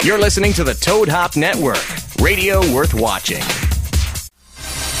You're listening to the Toad Hop Network, radio worth watching.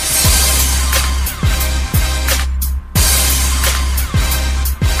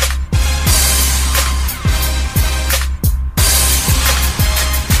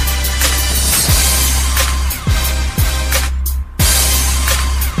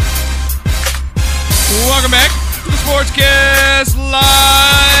 Welcome back to the Sportscast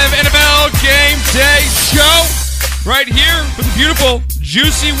Live NFL Game Day Show. Right here with the beautiful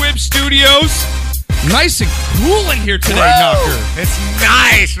Juicy Whip Studios. Nice and cool in here today, Knocker. It's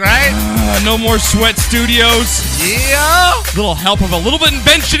nice, right? No more Sweat Studios. Yeah. Little help of a little bit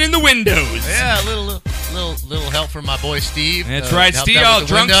invention in the windows. Yeah, a little help from my boy Steve. That's right. Steve,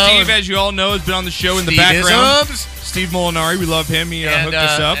 Drunk Steve, as you all know, has been on the show in the background. Steve Molinari, we love him. He hooked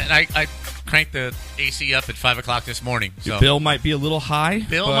us up. And I cranked the AC up at 5 o'clock this morning. So. Your bill might be a little high. Might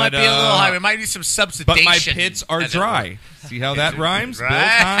be a little high. We might need some subsidization. But my pits are dry. See how that rhymes? Right. Bill's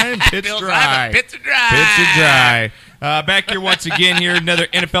high, pits Bill's dry. high, pits are dry. Pits are dry. Back here once again here, another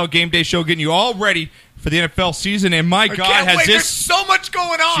NFL Game Day show, getting you all ready for the NFL season. And my God, there's so much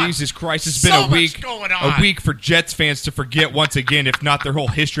going on. Jesus Christ, it's been a week for Jets fans to forget once again, if not their whole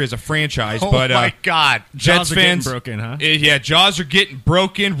history as a franchise. Oh my God, Jets Jaws fans are getting broken, huh? Yeah, jaws are getting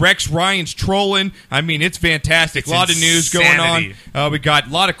broken. Rex Ryan's trolling. I mean, it's fantastic. A lot of news going on. We got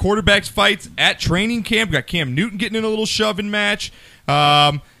a lot of quarterbacks fights at training camp. We got Cam Newton getting in a little shoving match.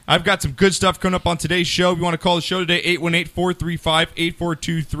 I've got some good stuff coming up on today's show. If you want to call the show today,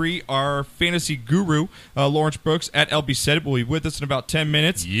 818-435-8423. Our fantasy guru, Lawrence Brooks at LB Said It, will be with us in about 10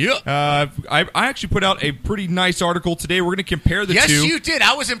 minutes. Yep. I actually put out a pretty nice article today. We're going to compare the two. Yes, you did.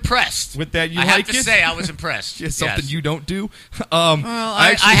 I was impressed. With that, I have to say, I was impressed. It's something you don't do.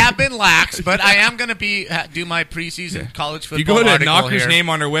 I have been lax, but I am going to do my preseason college football. If you go to article Knocker's here. name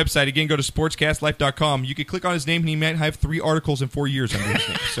on our website, again, go to sportscastlife.com. You can click on his name, and he might have 3 articles in 4 years under his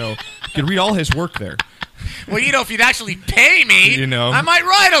name. So you can read all his work there. Well, if you'd actually pay me, I might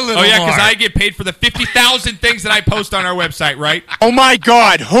write a little more. Oh, yeah, because I get paid for the 50,000 things that I post on our website, right? Oh, my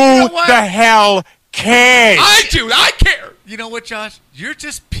God. Who the hell cares? I do. I care. You know what, Josh? You're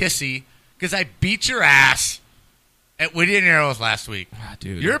just pissy because I beat your ass at Whittier Narrows last week.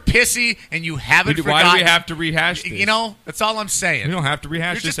 Dude. You're pissy, and you haven't forgotten. Why do we have to rehash this? That's all I'm saying. We don't have to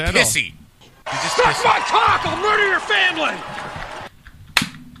rehash this at all. You're just pissy. Suck my cock! I'll murder your family!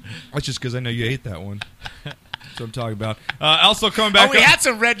 That's just because I know you ate that one. That's what I'm talking about. Also coming back. We had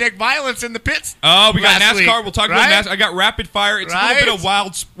some redneck violence in the pits. Oh, we got NASCAR. Week, We'll talk about NASCAR. I got rapid fire. It's a little bit of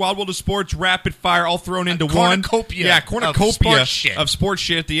Wild World of Sports, rapid fire, all thrown into one. Cornucopia of sports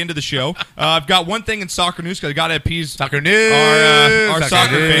shit at the end of the show. I've got one thing in soccer news because I got to appease soccer news. Our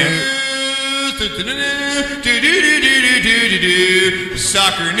soccer fans.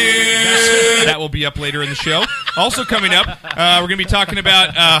 Soccer news. That will be up later in the show. Also coming up, we're going to be talking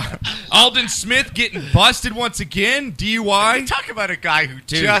about Aldon Smith getting busted once again, DUI. Talk about a guy who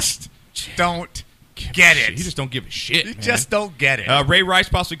just don't get it. He just don't give a shit. You just don't get it. Ray Rice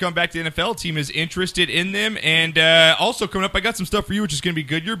possibly coming back to the NFL. Team is interested in them. And also coming up, I got some stuff for you, which is going to be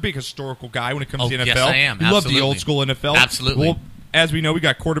good. You're a big historical guy when it comes to the NFL. Yes, I am. You love the old school NFL. Absolutely. Well, as we know, we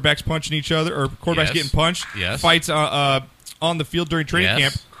got quarterbacks punching each other, or quarterbacks getting punched. Yes. Fights on the field during training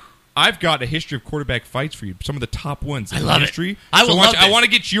camp. I've got a history of quarterback fights for you. Some of the top ones in history. I want to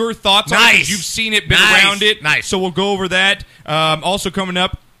get your thoughts on it because you've seen it, been around it. Nice. So we'll go over that. Also coming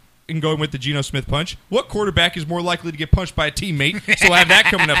up, and going with the Geno Smith punch. What quarterback is more likely to get punched by a teammate? So we'll have that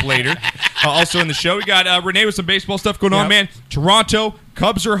coming up later. Also in the show, we got Renee with some baseball stuff going on, man. Toronto,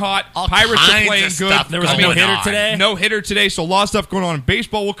 Cubs are hot. Pirates are playing good. There was no hitter today. No hitter today, so a lot of stuff going on in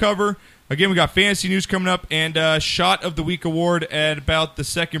baseball we'll cover. Again, we got fantasy news coming up and Shot of the Week award at about the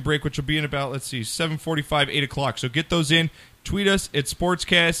second break, which will be in about, 7:45, 8 o'clock. So get those in. Tweet us at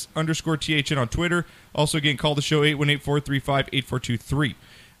sportscast_THN on Twitter. Also, again, call the show 818-435-8423.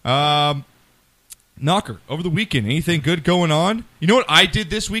 Knocker, over the weekend, anything good going on? You know what I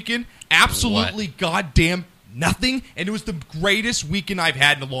did this weekend? Absolutely goddamn nothing, and it was the greatest weekend I've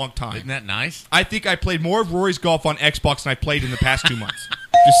had in a long time. Isn't that nice? I think I played more of Rory's Golf on Xbox than I played in the past 2 months.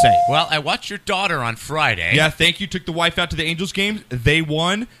 Just saying. Well, I watched your daughter on Friday. Yeah, thank you. Took the wife out to the Angels game. They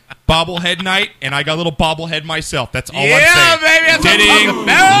won. Bobblehead night, and I got a little bobblehead myself. That's all I'm saying. Yeah, baby. That's what I'm talking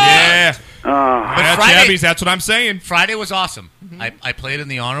about. Yeah. But Friday, that's what I'm saying. Friday was awesome. I played in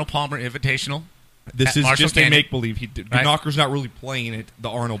the Arnold Palmer Invitational. This is Marshall just Canyon. a make-believe. The Knocker's not really playing it, the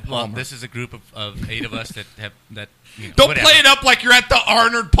Arnold Palmer. Well, this is a group of 8 of us that have that. Don't whatever. play it up like you're at the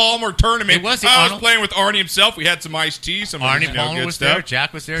Arnold Palmer tournament. It was the I was Arnold. playing with Arnie himself. We had some iced tea. Some Arnie Palmer good was stuff. there.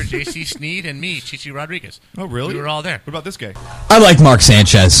 Jack was there. J.C. Sneed and me, Chichi Rodriguez. Oh, really? We were all there. What about this guy? I like Mark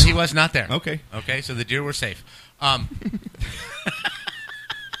Sanchez. He was not there. Okay. Okay, so the deer were safe.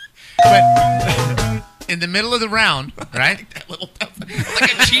 But in the middle of the round, right?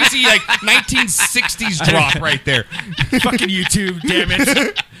 Like a cheesy 1960s drop right there. Fucking YouTube, damn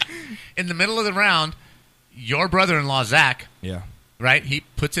it. In the middle of the round, your brother-in-law, Zach, Yeah. right? He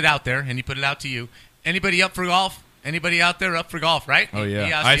puts it out there, and he put it out to you. Anybody up for golf? Anybody out there up for golf, right? Oh, He yeah.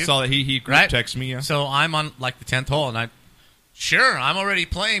 asked I you. saw that he group Right? texted me, yeah. So I'm on the 10th hole, and I'm already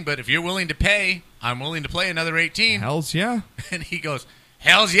playing, but if you're willing to pay, I'm willing to play another 18. Hells yeah. And he goes,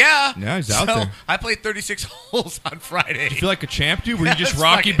 hells yeah. Yeah, he's out So there. I played 36 holes on Friday. You feel like a champ, dude? Were you just That's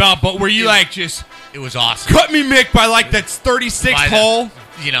Rocky fucking- Balboa? Were you just It was awesome. cut me, Mick, by that 36th By the- hole?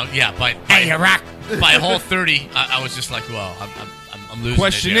 By hole 30, I was just like, well, I'm losing.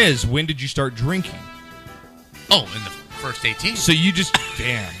 Question it here. is, when did you start drinking? Oh, in the first 18. So you just,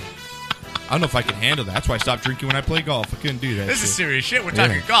 damn. I don't know if I can handle that. That's why I stopped drinking when I play golf. I couldn't do that. This shit. is serious shit. We're Yeah,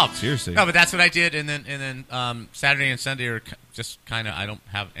 talking golf. seriously. No, but that's what I did, and then Saturday and Sunday are just kind of. I don't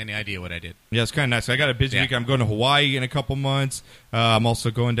have any idea what I did. Yeah, it's kind of nice. I got a busy Yeah. week. I'm going to Hawaii in a couple months. I'm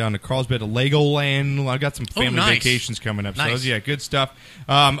also going down to Carlsbad to Legoland. I got some family nice. vacations coming up. Nice. So, yeah, good stuff.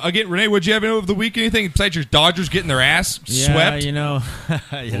 Again, Renee, what'd you have over the week? Anything besides your Dodgers getting their ass swept? They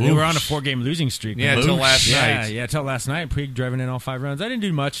were on a 4-game losing streak. Yeah, man. until last Yeah, night. yeah, until last night. Puig driving in all 5 runs. I didn't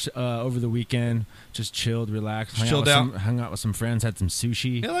do much over the weekend. Just chilled, relaxed, hung out with some friends, had some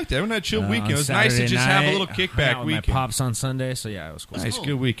sushi. Yeah, I like that. Having that chill weekend. on It was nice to Saturday just have a night. little Hung out kickback with weekend. My pops on Sunday, so yeah, it was cool. Nice, cool.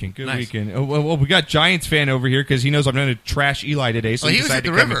 good weekend, good Nice. weekend. Oh, well, we got Giants fan over here because he knows I'm going to trash Eli today. So Well, he was decided at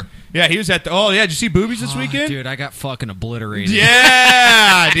to the come river. in. Yeah, he was at the. Oh yeah, did you see boobies this weekend? Dude, I got fucking obliterated.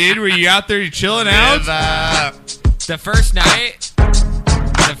 Yeah, dude, were you out there chilling out? The first night.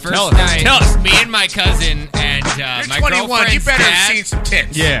 Tell us. Me and my cousin and You're my 21. You girlfriend's better dad, have seen some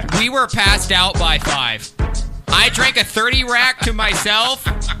tits. Yeah. we were passed out by 5. I drank a 30 rack to myself.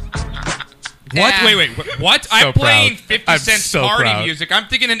 What? Yeah. Wait. What? I'm playing proud. 50 I'm Cent so party proud. music. I'm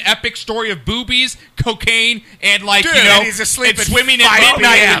thinking an epic story of boobies, cocaine, and Dude, and he's asleep and at swimming at 5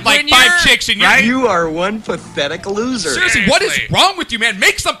 midnight p.m. with like When 5 you're- chicks. And right? You are one pathetic loser. seriously, what is Seriously. wrong with you, man?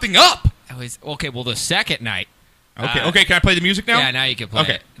 Make something up. It was okay. Well, the second night. Okay. Can I play the music now? Yeah, now you can play.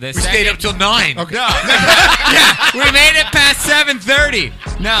 Okay. It. The We stayed up till 9. Okay. Yeah, we made it past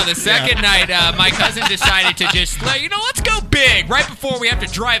 7:30. No, the second night, my cousin decided to just, let's go big right before we have to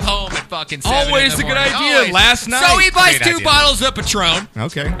drive home at fucking 7 Always in the a good morning. idea. Always. Last night. So he buys Great 2 idea. bottles of Patron.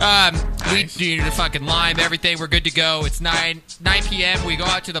 Okay. We do the fucking lime, everything. We're good to go. It's 9 p.m. We go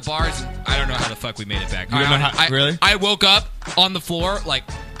out to the bars. I don't know how the fuck we made it back. You don't know how- really? I woke up on the floor like,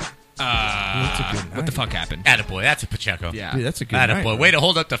 That's a good night. what the fuck happened? Attaboy. That's a Pacheco. Yeah. Dude, that's a good night. Attaboy. Way to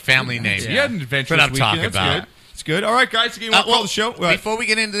hold up the family name. You had an adventurous That's what I'm weekend. talking That's about. good. It's good. All right, guys. Again, we'll call the show. What? Before we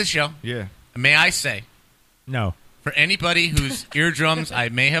get into the show, Yeah. may I say, No. for anybody whose eardrums I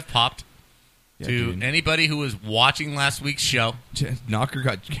may have popped, Yeah, to dude. anybody who was watching last week's show, Knocker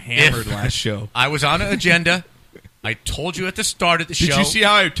got hammered last show. I was on an agenda. I told you at the start of the show. Did you see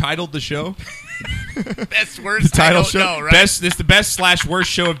how I titled the show? best worst? The title I don't show. know, right? Best. It's the best / worst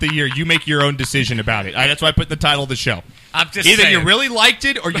show of the year. You make your own decision about it. That's why I put the title of the show. I'm just Either saying. you really liked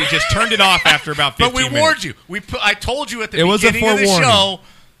it or you just turned it off after about 15 But we minutes. warned you. I told you at the It was a beginning of the forewarning. show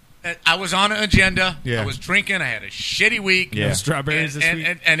that I was on an agenda. Yeah. I was drinking. I had a shitty week. Yeah. No strawberries this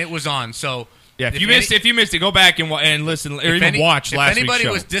week. And it was on. So Yeah, if you missed it, go back and listen or even watch last If anybody week's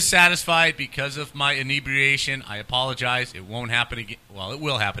show. was dissatisfied because of my inebriation, I apologize. It won't happen again. Well, it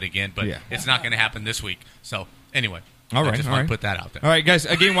will happen again, but Yeah. it's not going to happen this week. So anyway, All right, I just all want right. to put that out there. All right, guys.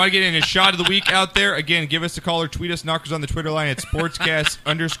 Again, want to get in a shot of the week out there. Again, give us a call or tweet us. Knockers on the Twitter line at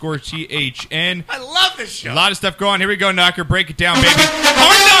sportscast_THN. I love this show. A lot of stuff going on. Here we go, Knocker. Break it down, baby.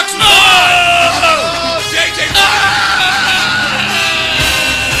 Hard Knocks Live!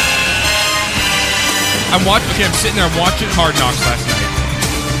 I'm sitting there, I'm watching Hard Knocks last night,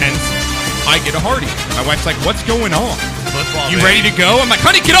 and I get a hearty. My wife's like, "What's going on? Football, You baby. ready to go?" I'm like,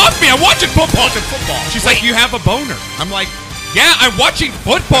 "Honey, get off me! I'm watching football." Football. She's like, "You have a boner." I'm like, "Yeah, I'm watching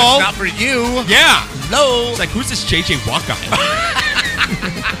football." Not for you. Yeah. No. It's like, who's this JJ Watt guy?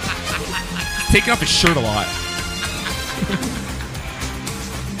 He's taking off his shirt a lot.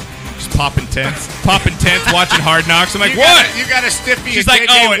 Just popping tents, watching Hard Knocks. I'm like, what? You got a stiffy. She's and like,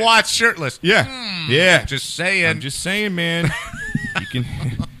 JJ oh, it- Watt's shirtless. Yeah, yeah. Just saying. I'm just saying, man. You can,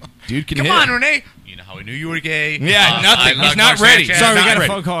 dude can Come hit. on, Renee. You know how we knew you were gay. Yeah, nothing. I He's love not Mark ready. Sanchez. Sorry, we not got a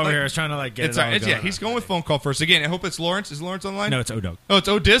ready. phone call over here. I was trying to get It's, it all yeah, going. he's going with phone call first. Again, I hope it's Lawrence. Is Lawrence on the line? No, it's O-Dog. Oh, it's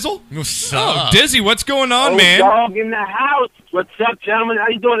O'Dizzle? What's Oh, up? Dizzy, what's going on, man? Dog in the house. What's up, gentlemen? How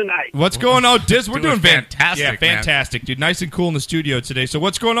you doing tonight? What's going on, Diz? We're Doing doing fantastic, Yeah, man. fantastic, dude. Nice and cool in the studio today. So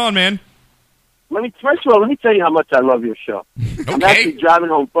what's going on, man? First of all, let me tell you how much I love your show. I'm actually driving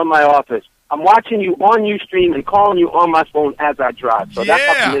home from my office. I'm watching you on Ustream and calling you on my phone as I drive. So that's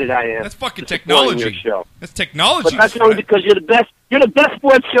how committed I am. That's fucking technology. Your show. That's technology. But that's only because you're the best. You're the best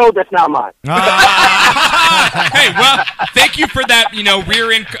sports show. That's not mine. Hey, well, thank you for that.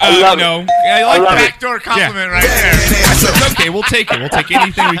 Rear end. I like that backdoor compliment right there. It's okay. We'll take it. We'll take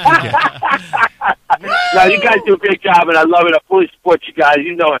anything we can get. No, you guys do a great job, and I love it. I fully support you guys.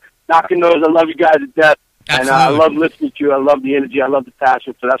 You know it. Knocking those, I love you guys to death. Absolutely. And I love listening to you. I love the energy. I love the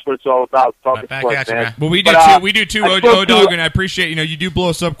passion. So that's what it's all about. Talking sports, man. Well, we do too. We do too, O-Dog, and I appreciate. You do blow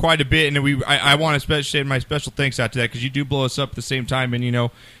us up quite a bit, and I want to say my special thanks out to that because you do blow us up at the same time, and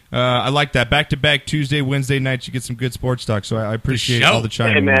I like that. Back to back Tuesday, Wednesday nights, you get some good sports talk. So I appreciate all the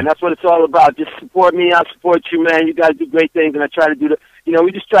chiming. Hey, man, that's what it's all about. Just support me. I support you, man. You guys do great things, and I try to do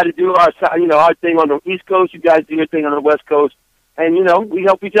we just try to do our thing on the East Coast. You guys do your thing on the West Coast. And, we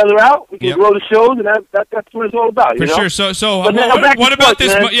help each other out. We can grow the shows, and that's what it's all about. For sure. So what about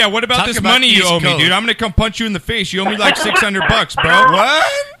this? Yeah, what about this money you owe me, dude? I'm going to come punch you in the face. You owe me like $600, bro. What?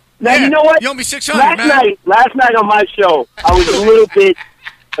 Now, you know what? You owe me $600, Last night on my show, I was a little bit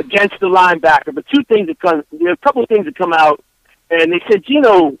against the linebacker, but a couple of things that come out, and they said,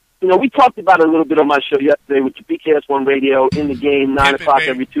 Gino, we talked about it a little bit on my show yesterday with the BKS1 Radio in the game, 9 o'clock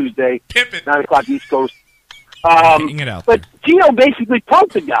every Tuesday, 9 o'clock East Coast. But Gino basically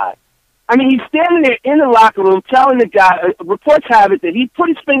punked the guy. I mean, he's standing there in the locker room telling the guy, reports have it that he put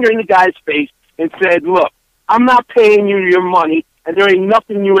his finger in the guy's face and said, look, I'm not paying you your money, and there ain't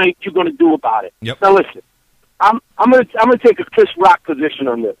nothing you're going to do about it. Yep. Now, listen, I'm gonna take a Chris Rock position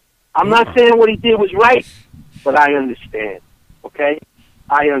on this. I'm not saying what he did was right, but I understand, okay?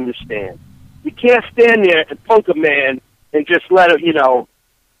 I understand. You can't stand there and punk a man and just let him,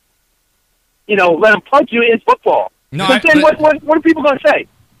 let him punch you in football. No, then what are people going to say?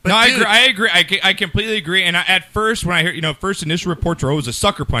 No, I agree. I completely agree. And at first, when I hear, first initial reports are always a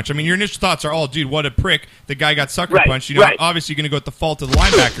sucker punch. I mean, your initial thoughts are, dude, what a prick. The guy got sucker punched. Obviously you're going to go at the fault of the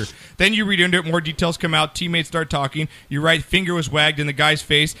linebacker. Then you read into it, more details come out, teammates start talking. You're right, finger was wagged in the guy's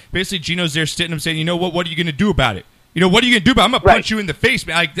face. Basically, Gino's there sitting him saying, you know what are you going to do about it? What are you going to do about it? I'm going to punch you in the face,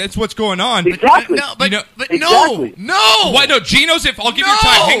 man. Like, that's what's going on. Exactly. No. Why? No, Gino's, I'll give you your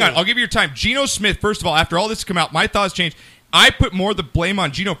time. Hang on. I'll give you your time. Geno Smith, first of all, after all this has come out, my thoughts changed. I put more of the blame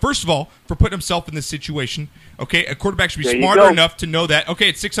on Gino, first of all, for putting himself in this situation. Okay, a quarterback should be smarter enough to know that, okay,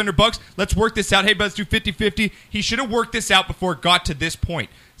 it's $600. Let's work this out. Hey, let's do 50-50. He should have worked this out before it got to this point.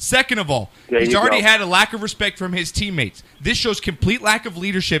 Second of all, he's already had a lack of respect from his teammates. This shows complete lack of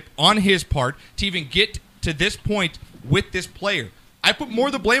leadership on his part to even get to this point with this player. I put more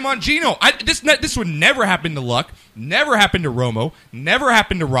of the blame on Gino. This would never happen to Luck, never happen to Romo, never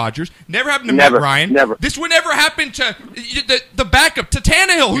happen to Rodgers, never happen to Matt Ryan. Never. This would never happen to the backup, to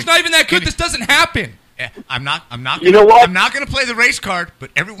Tannehill, who's not even that good. This doesn't happen. I'm not going to play the race card,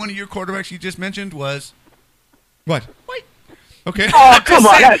 but every one of your quarterbacks you just mentioned was what? Okay. Oh, come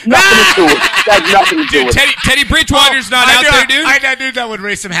on. That's nothing to do with it. That's nothing to do with it. Teddy Bridgewater's not out there, dude. I knew that would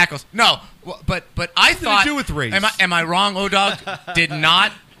raise some hackles. No, but I thought. To do with race. Am I wrong, O-Dog? Did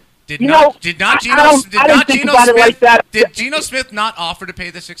Geno Smith not offer to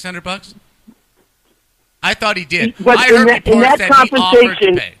pay the $600? I thought he did. But I heard reports that he offered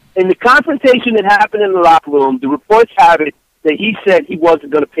to pay. In the confrontation that happened in the locker room, the reports have it that he said he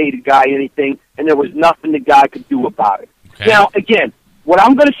wasn't going to pay the guy anything, and there was nothing the guy could do about it. Okay. Now, again, what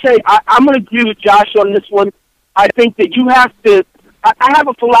I'm going to say, I'm going to agree with Josh on this one. I think that you have to – I have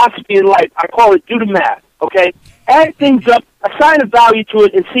a philosophy in life. I call it do the math, okay? Add things up, assign a value to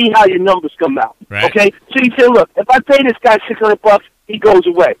it, and see how your numbers come out, okay? So you say, look, if I pay this guy $600, he goes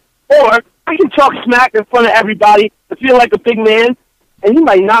away. Or I can talk smack in front of everybody and feel like a big man, and he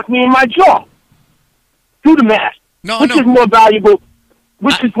might knock me in my jaw. Do the math. Which is more valuable,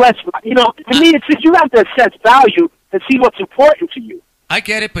 which is less – to me, it's just you have to assess value and see what's important to you. I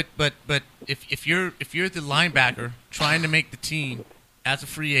get it, but if you're the linebacker trying to make the team as a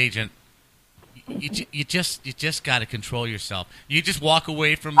free agent, you just got to control yourself. You just walk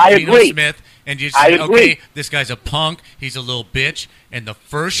away from Geno Smith and you say, okay, this guy's a punk, he's a little bitch, and the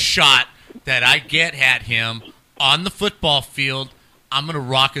first shot that I get at him on the football field, I'm going to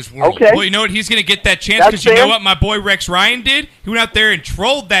rock his world. Okay. Well, you know what? He's going to get that chance because you know what my boy Rex Ryan did? He went out there and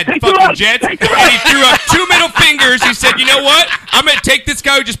trolled that fucking Jets, and he threw up 2 middle fingers. He said, you know what? I'm going to take this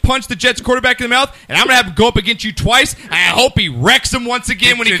guy who just punched the Jets quarterback in the mouth, and I'm going to have him go up againds you twice, and I hope he wrecks him once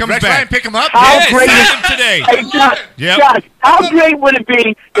again when he comes Rex back. Ryan pick him up? How great him today. Hey, Josh, how great would it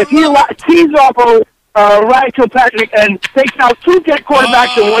be if he tees off Ryan Kilpatrick and takes out 2 Jet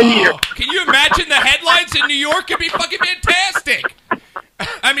quarterbacks in 1 year? Can you imagine the headlines in New York? It'd be fucking fantastic.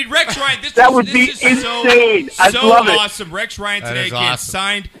 I mean, mean, Rex Ryan. That would be insane. So I'd love it. awesome. Rex Ryan today gets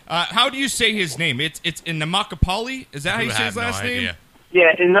signed. How do you say his name? It's in Namakapali. Is that how you say his last name?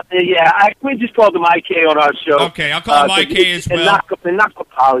 Yeah, we just called him IK on our show. Okay, I'll call him IK as well.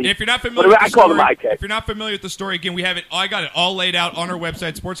 Nakapali. If you're not familiar with the I call him IK. If you're not familiar with the story, again, we have it. I got it all laid out on our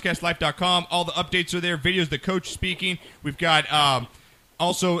website, sportscastlife.com. All the updates are there. Videos, the coach speaking. We've got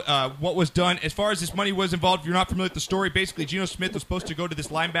also what was done as far as this money was involved. If you're not familiar with the story, basically Geno Smith was supposed to go to this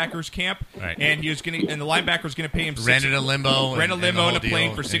linebackers camp, and he was going to, and the linebacker was going to pay him rent a limo and a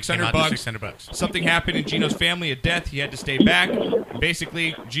plane for $600. Something happened in Geno's family, a death. He had to stay back.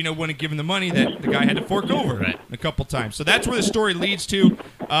 Basically, Geno wouldn't give him the money that the guy had to fork over a couple times. So that's where the story leads to.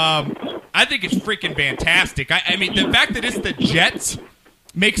 I think it's freaking fantastic. I mean, the fact that it's the Jets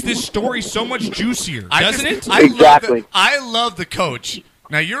makes this story so much juicier, doesn't it? Exactly. I love the coach.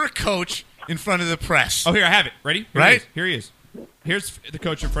 Now, you're a coach in front of the press. Oh, here, I have it. Ready? Here he is. Here's the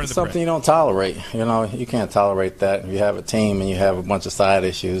coach in front of the press. Something you don't tolerate. You know, you can't tolerate that. If you have a team and you have a bunch of side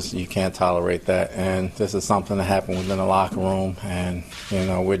issues, you can't tolerate that. And this is something that happened within the locker room, and, you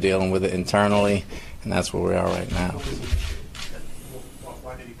know, we're dealing with it internally, and that's where we are right now.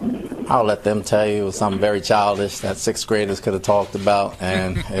 I'll let them tell you it was something very childish that sixth graders could have talked about,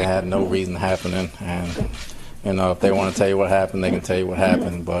 and it had no reason happening. And, you know, if they want to tell you what happened, they can tell you what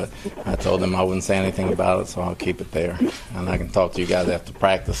happened. But I told them I wouldn't say anything about it, so I'll keep it there. And I can talk to you guys after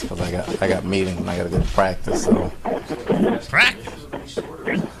practice because I got meetings and I got to go to practice. So practice.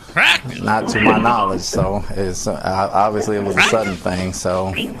 Not to my knowledge. So it's obviously it was a sudden thing. So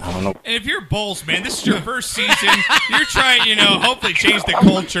I don't know. And if you're Bulls, man, this is your first season. You're trying, you know, hopefully change the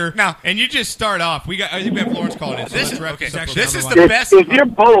culture. Now, and you just start off. I think we have Lawrence calling in. So this is the best. If you're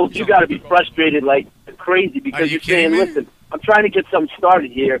Bulls, you got to be frustrated like crazy because you're saying, "Listen, I'm trying to get something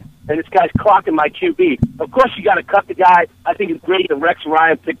started here, and this guy's clocking my QB." Of course, you got to cut the guy. I think it's great that Rex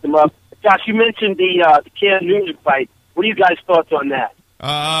Ryan picked him up. Josh, you mentioned the Cam Newton fight. What are you guys' thoughts on that?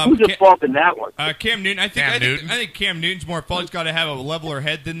 Who's at fault in that one? Cam Newton. I think Cam Newton's more fault. He's got to have a leveler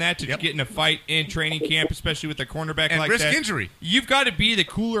head than that to get in a fight in training camp, especially with a cornerback like that. And risk injury. You've got to be the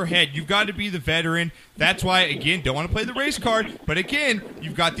cooler head. You've got to be the veteran. That's why, again, don't want to play the race card. But again,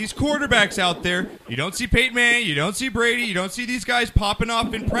 you've got these quarterbacks out there. You don't see Peyton Manning. You don't see Brady. You don't see these guys popping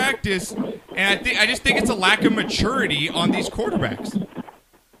off in practice. And I just think it's a lack of maturity on these quarterbacks.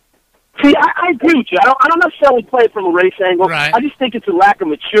 See, I agree with you. I don't necessarily play it from a race angle. Right. I just think it's a lack of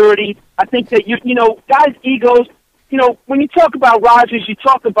maturity. I think that, you know, guys' egos, you know, when you talk about Rodgers, you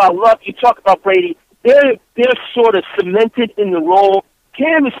talk about Luck, you talk about Brady, they're sort of cemented in the role.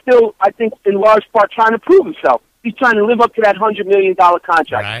 Cam is still, I think, in large part trying to prove himself. He's trying to live up to that $100 million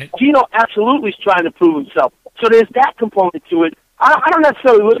contract. Right. Geno absolutely is trying to prove himself. So there's that component to it. I don't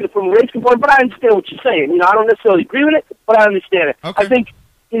necessarily look at it from a race component, but I understand what you're saying. You know, I don't necessarily agree with it, but I understand it. Okay. I think,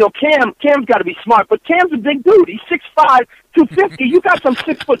 you know, Cam's got to be smart, but Cam's a big dude. He's 6'5", 250. You got some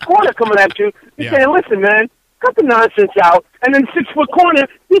 6-foot corner coming at you. You're saying, listen, man, cut the nonsense out. And then 6-foot corner,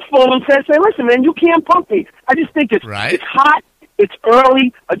 he's full of himself saying, listen, man, you can't pump me. I just think it's hot. It's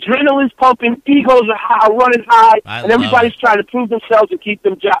early. Adrenaline's pumping. Egos are high, running high. And everybody's trying to prove themselves and keep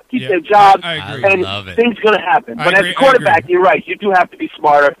their jobs. I agree. And things going to happen. But as a quarterback, you're right. You do have to be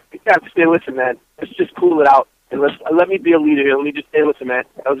smarter. You have to say, listen, man, let's just cool it out. And let me be a leader here. Let me just say, listen, man,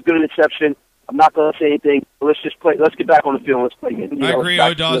 that was a good interception. I'm not going to say anything. But let's just play. Let's get back on the field and let's play again. I agree,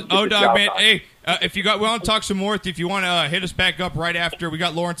 O-Dog, man. Hey, we want to talk some more. If you want to hit us back up right after, we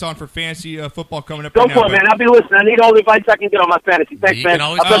got Lawrence on for fantasy football coming up. Go for it, man. I'll be listening. I need all the advice I can get on my fantasy. Thanks, man.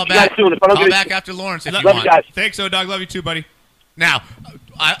 I'll call back, after Lawrence if you want. Guys. Thanks, O-Dog. Love you too, buddy. Now,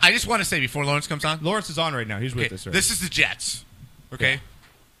 I just want to say before Lawrence comes on. Lawrence is on right now. He's with us. Right? This is the Jets, okay?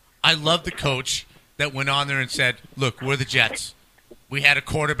 I love the coach that went on there and said, look, we're the Jets. We had a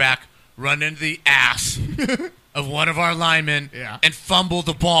quarterback run into the ass of one of our linemen and fumble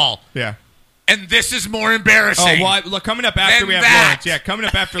the ball. Yeah. And this is more embarrassing. Oh, well, look, coming up after we have Lawrence. Yeah, coming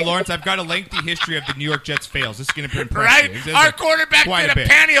up after Lawrence, I've got a lengthy history of the New York Jets fails. This is going to be impressive. Right? Our quarterback did a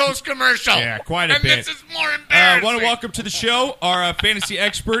pantyhose commercial. Yeah, quite a bit. And this is more embarrassing. I want to welcome to the show our fantasy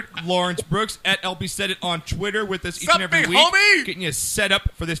expert, Lawrence Brooks, at LB Said It on Twitter with us each and every week. Homie? Getting you set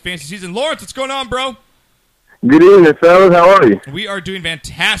up for this fantasy season. Lawrence, what's going on, bro? Good evening, fellas. How are you? We are doing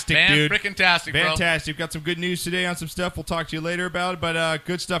fantastic, dude. Fantastic, bro. Fantastic. We've got some good news today on some stuff. We'll talk to you later about it, but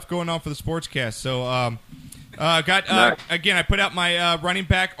good stuff going on for the Sportscast. So, again, I put out my running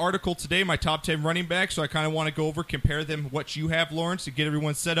back article today, my top 10 running backs, so I kind of want to go over, compare them, what you have, Lawrence, to get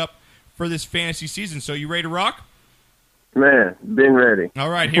everyone set up for this fantasy season. So, you ready to rock? Man, been ready.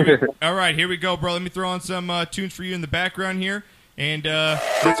 All right, here we go, bro. Let me throw on some tunes for you in the background here, and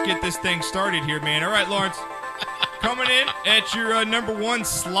let's get this thing started here, man. All right, Lawrence. coming in at your number one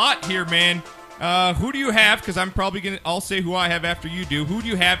slot here, man. Who do you have? Because I'll say who I have after you do. Who do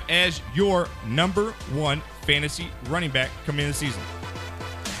you have as your number one fantasy running back coming into the season?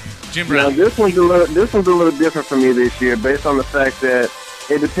 Jim Brown. Now, this one's a little different for me this year, based on the fact that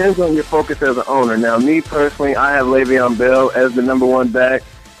it depends on your focus as an owner. Now, me personally, I have Le'Veon Bell as the number one back,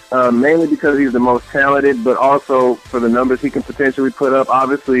 mainly because he's the most talented, but also for the numbers he can potentially put up.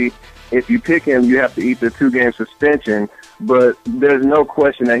 Obviously, if you pick him, you have to eat the 2-game suspension, but there's no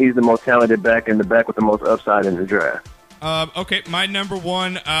question that he's the most talented back and the back with the most upside in the draft. Okay, my number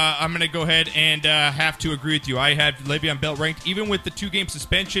one, I'm going to go ahead and have to agree with you. I had Le'Veon Bell ranked. Even with the 2-game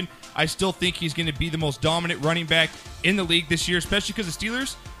suspension, I still think he's going to be the most dominant running back in the league this year, especially because the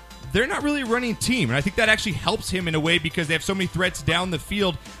Steelers, they're not really a running team. And I think that actually helps him in a way because they have so many threats down the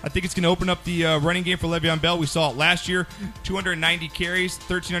field. I think it's going to open up the running game for Le'Veon Bell. We saw it last year, 290 carries,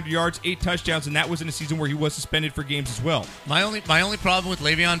 1,300 yards, 8 touchdowns, and that was in a season where he was suspended for games as well. My only problem with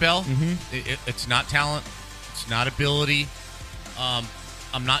Le'Veon Bell, it's not talent. It's not ability.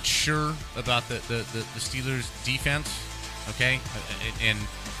 I'm not sure about the Steelers' defense. Okay,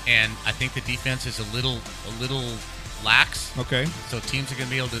 and I think the defense is a little lax. Okay, so teams are going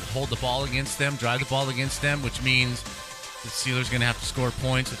to be able to hold the ball against them, drive the ball against them, which means the Steelers are going to have to score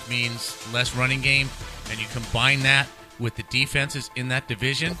points, which means less running game. And you combine that with the defenses in that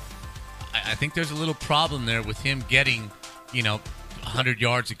division, I think there's a little problem there with him getting 100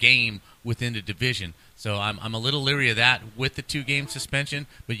 yards a game within the division. So I'm a little leery of that with the 2-game suspension,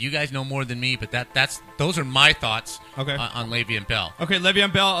 but you guys know more than me. But those are my thoughts on Le'Veon Bell. Okay,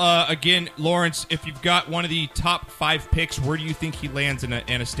 Le'Veon Bell. Again, Lawrence, if you've got one of the top 5 picks, where do you think he lands in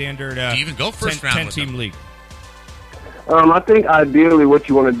a standard? Do you even go first round 10-team league? I think ideally what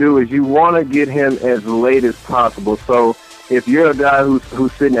you want to do is you want to get him as late as possible. So if you're a guy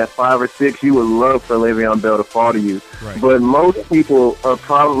who's sitting at 5 or 6, you would love for Le'Veon Bell to fall to you. Right. But most people are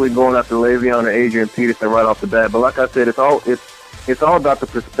probably going after Le'Veon or Adrian Peterson right off the bat. But like I said, it's all about the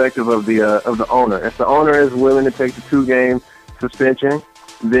perspective of the owner. If the owner is willing to take the 2-game suspension,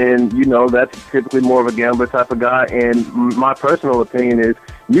 then that's typically more of a gambler type of guy. And my personal opinion is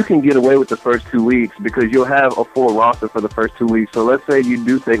you can get away with the first 2 weeks because you'll have a full roster for the first 2 weeks. So let's say you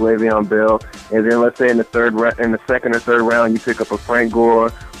do take Le'Veon Bell, and then let's say in the second or third round you pick up a Frank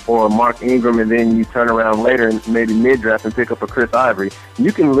Gore or a Mark Ingram, and then you turn around later and maybe mid-draft and pick up a Chris Ivory.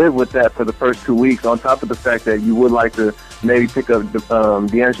 You can live with that for the first 2 weeks, on top of the fact that you would like to maybe pick up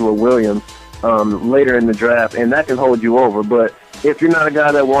D'Angelo Williams later in the draft, and that can hold you over. But if you're not a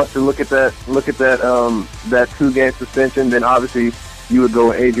guy that wants to look at that 2-game suspension, then obviously you would go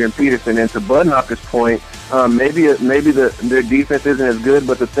with Adrian Peterson. And to Budknocker's point, maybe their defense isn't as good,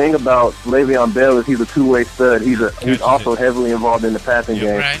 but the thing about Le'Veon Bell is he's a two-way stud. He's also heavily involved in the passing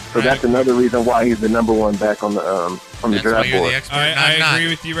game. That's another reason why he's the number one back on the from the draft board. I agree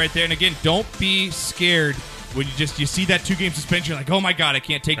with you right there. And again, don't be scared when you see that 2-game suspension. You're like, oh my God, I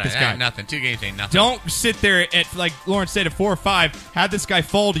can't take this guy. Nothing. 2 games ain't nothing. Don't sit there at, like Lawrence said, at 4 or 5. Have this guy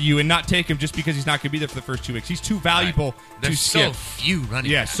fall to you and not take him just because he's not going to be there for the first 2 weeks. He's too valuable to skip. There's so few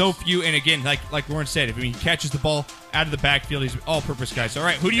running backs. So few. And again, like Lawrence said, he catches the ball out of the backfield. He's an all-purpose guy. So all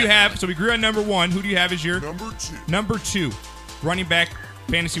right, who do you have? So we grew on number 1. Who do you have as your number 2 running back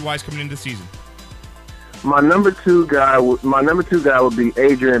fantasy-wise coming into the season? My number two guy would be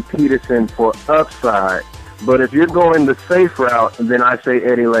Adrian Peterson for upside. But if you're going the safe route, then I say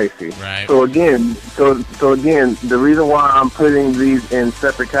Eddie Lacy. Right. So again, the reason why I'm putting these in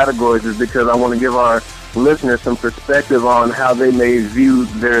separate categories is because I want to give our listeners some perspective on how they may view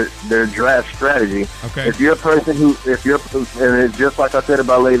their draft strategy. Okay. If you're a person and it's just like I said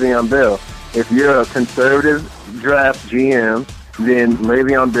about Le'Veon Bell, if you're a conservative draft GM, then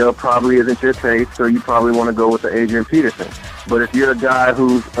Le'Veon Bell probably isn't your taste, so you probably want to go with the Adrian Peterson. But if you're a guy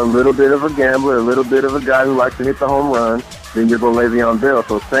who's a little bit of a gambler, a little bit of a guy who likes to hit the home run, then you'll go Le'Veon Bell.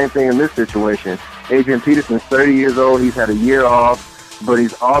 So same thing in this situation. Adrian Peterson's 30 years old. He's had a year off, but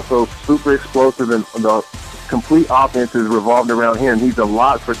he's also super explosive, and the complete offense is revolved around him. He's a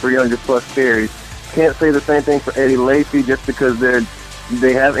lot for 300-plus carries. Can't say the same thing for Eddie Lacy just because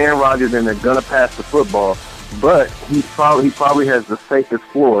they have Aaron Rodgers and they're going to pass the football. But he probably has the safest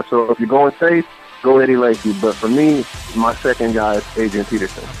floor. So if you're going safe, go Eddie Lacy. But for me, my second guy is Adrian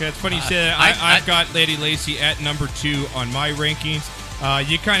Peterson. Okay, it's funny you said I've got Eddie Lacy at number 2 on my rankings.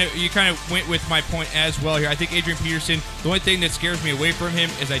 You kind of went with my point as well here. I think Adrian Peterson, the only thing that scares me away from him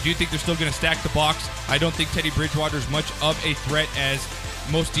is I do think they're still going to stack the box. I don't think Teddy Bridgewater is much of a threat as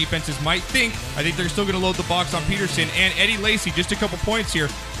most defenses might think. I think they're still going to load the box on Peterson. And Eddie Lacy, just a couple points here.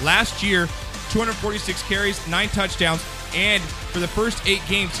 Last year, 246 carries, 9 touchdowns, And for the first 8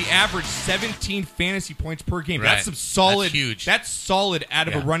 games, he averaged 17 fantasy points per game. Right. That's some solid. That's huge. That's solid out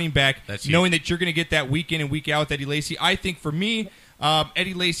of a running back, knowing that you're going to get that week in and week out with Eddie Lacy. I think for me,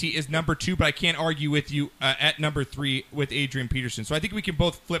 Eddie Lacy is number 2, but I can't argue with you at number 3 with Adrian Peterson. So I think we can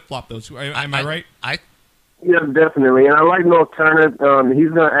both flip-flop those. Am I right? Yeah, definitely. And I like North Turner. He's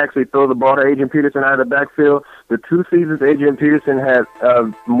going to actually throw the ball to Adrian Peterson out of the backfield. The 2 seasons Adrian Peterson had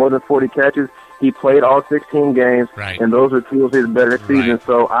more than 40 catches. He played all 16 games, and those are 2 of his better seasons.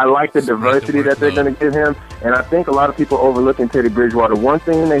 So I like the diversity that they're going to give him. And I think a lot of people overlooking Teddy Bridgewater. One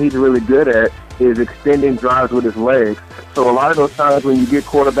thing that he's really good at is extending drives with his legs. So a lot of those times when you get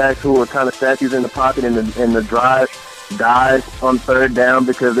quarterbacks who are kind of statues in the pocket and the drive dies on 3rd down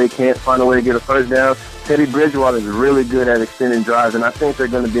because they can't find a way to get a 1st down, Teddy Bridgewater is really good at extending drives, and I think they're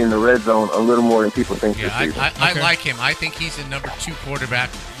going to be in the red zone a little more than people think. Yeah, I like him. I think he's the number 2 quarterback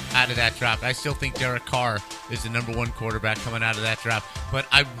out of that draft. I still think Derek Carr is the number 1 quarterback coming out of that draft, but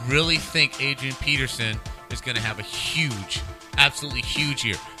I really think Adrian Peterson is going to have a huge, absolutely huge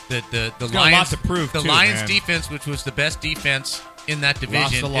year. The Lions defense, which was the best defense in that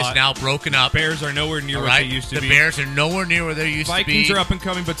division, is now broken up. Bears are nowhere near what they used to be. The Bears are nowhere near where they used to be. Vikings are up and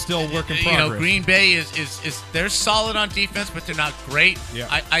coming, but still work in progress. Green Bay is they're solid on defense, but they're not great. Yeah.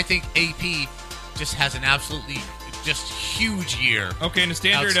 I think AP just has an absolutely just huge year. Okay, in a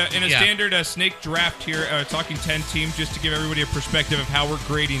standard snake draft here, talking 10 teams, just to give everybody a perspective of how we're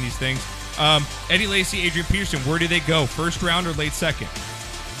grading these things. Eddie Lacy, Adrian Peterson, where do they go? 1st round or late 2nd?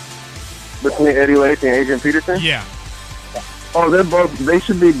 Between Eddie Lacy and Adrian Peterson? Yeah. Oh, they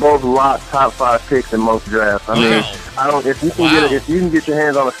should be both locked top 5 picks in most drafts. I mean, if you can get your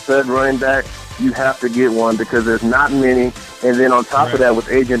hands on a stud running back, you have to get one because there's not many. And then on top of that, with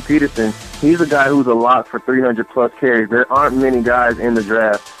Adrian Peterson, he's a guy who's a lock for 300-plus carries. There aren't many guys in the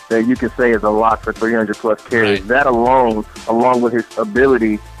draft that you can say is a lock for 300-plus carries. Right. That alone, along with his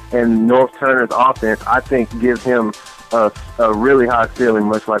ability and North Turner's offense, I think gives him a really high ceiling,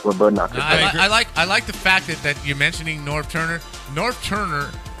 much like what Bud Knox. I like the fact that you're mentioning North Turner. North Turner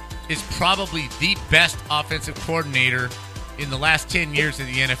is probably the best offensive coordinator in the last 10 years of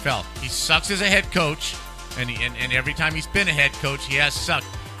the NFL. He sucks as a head coach, and every time he's been a head coach, he has sucked.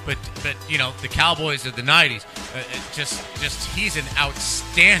 But the Cowboys of the 90s, just he's an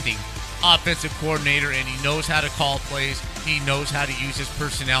outstanding offensive coordinator, and he knows how to call plays. He knows how to use his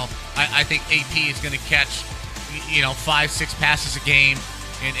personnel. I think AP is going to catch 5-6 passes a game,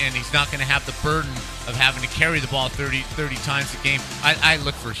 and he's not going to have the burden of having to carry the ball 30 times a game. I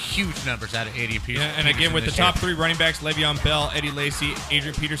look for huge numbers out of Adrian Peterson. Yeah, and again, with the top 3 running backs, Le'Veon Bell, Eddie Lacy,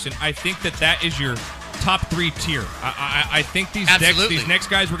 Adrian Peterson, I think that is your top 3 tier. I think these next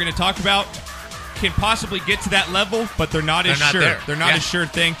guys we're going to talk about can possibly get to that level, but they're not as sure. They're not as sure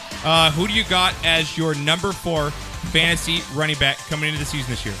thing. Who do you got as your number 4 fantasy running back coming into the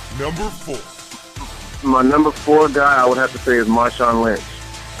season this year? Number 4. My number 4 guy, I would have to say, is Marshawn Lynch.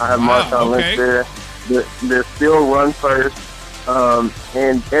 I have Marshawn Lynch there. They're still run first,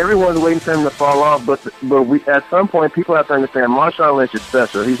 and everyone's waiting for him to fall off. But we, at some point, people have to understand Marshawn Lynch is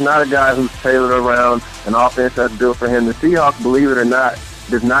special. He's not a guy who's tailored around an offense that's built for him. The Seahawks, believe it or not,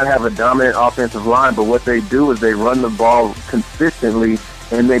 does not have a dominant offensive line, but what they do is they run the ball consistently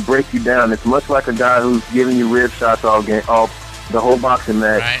and they break you down. It's much like a guy who's giving you rib shots all the whole boxing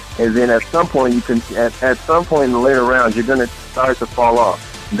match, and then at some point at some point in the later rounds, you're going to start to fall off.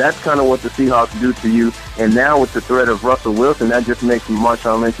 That's kind of what the Seahawks do to you. And now with the threat of Russell Wilson, that just makes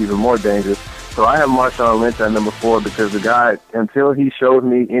Marshawn Lynch even more dangerous. So I have Marshawn Lynch at number 4 because the guy, until he shows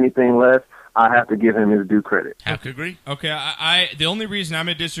me anything less, I have to give him his due credit. Have to agree. Okay, the only reason I'm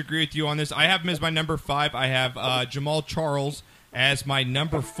going to disagree with you on this, I have him as my number 5. I have Jamal Charles as my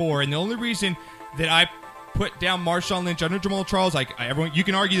number 4. And the only reason that I put down Marshawn Lynch under Jamal Charles, everyone, you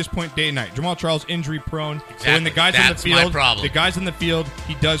can argue this point day and night. Jamal Charles injury prone. Exactly. So when the guys on the field,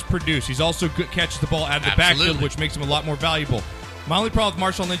 he does produce. He's also good, catches the ball out of the backfield, which makes him a lot more valuable. My only problem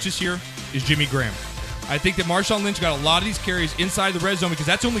with Marshawn Lynch this year is Jimmy Graham. I think that Marshawn Lynch got a lot of these carries inside the red zone because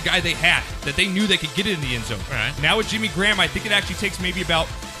that's the only guy they had that they knew they could get it in the end zone. Right. Now with Jimmy Graham, I think it actually takes maybe about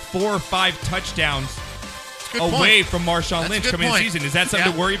 4 or 5 touchdowns away from Marshawn Lynch coming in the season. Is that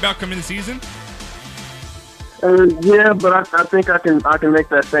something to worry about coming in the season? Yeah, but I think I can make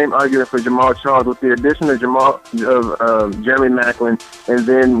that same argument for Jamal Charles with the addition of Jeremy Maclin, and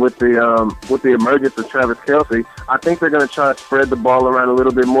then with the emergence of Travis Kelce. I think they're going to try to spread the ball around a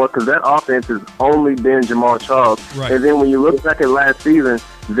little bit more because that offense has only been Jamal Charles. Right. And then when you look back at last season,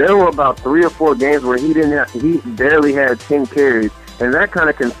 there were about 3 or 4 games where he barely had 10 carries, and that kind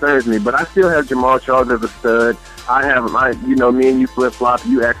of concerns me. But I still have Jamal Charles as a stud. I have him. Me and you flip flop.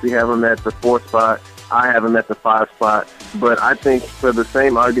 You actually have him at the 4th spot. I have him at the 5 spot. But I think for the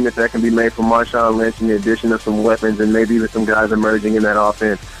same argument that can be made for Marshawn Lynch and the addition of some weapons and maybe even some guys emerging in that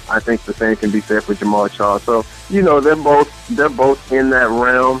offense, I think the same can be said for Jamaal Charles. So, they're both in that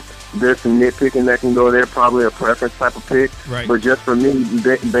realm. There's some nitpicking that can go there, probably a preference type of pick. Right. But just for me,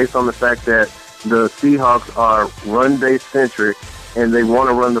 based on the fact that the Seahawks are run-based centric and they want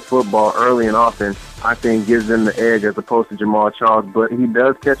to run the football early and often, I think gives them the edge as opposed to Jamaal Charles. But he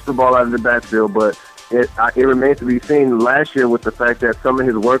does catch the ball out of the backfield, but it remains to be seen last year with the fact that some of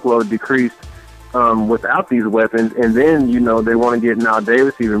his workload decreased without these weapons, and then, they want to get Now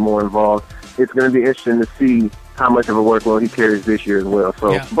Davis even more involved. It's going to be interesting to see how much of a workload he carries this year as well.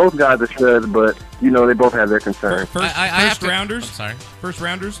 So both guys are studs, but, they both have their concerns. First rounders? Sorry. First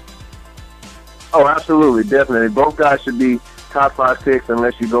rounders? Oh, absolutely, definitely. Both guys should be top 5 picks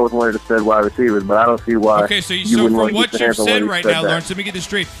unless you go with one of the stud wide receivers, but I don't see why. Okay, so from what you've said right now, Lawrence, let me get this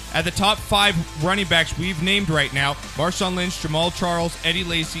straight. At the top 5 running backs we've named right now, Marshawn Lynch, Jamaal Charles, Eddie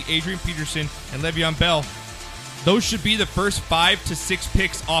Lacy, Adrian Peterson, and Le'Veon Bell, those should be the first 5 to 6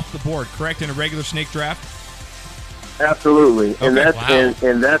 picks off the board, correct, in a regular snake draft? Absolutely, and Okay,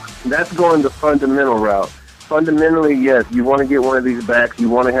 that's going the fundamental route. Fundamentally, yes, you want to get one of these backs. You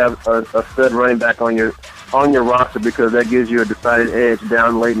want to have a stud running back on your roster because that gives you a decided edge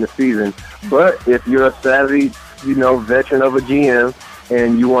down late in the season. But if you're a savvy, veteran of a GM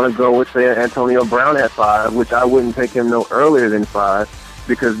and you want to go with, say, Antonio Brown at 5, which I wouldn't take him no earlier than 5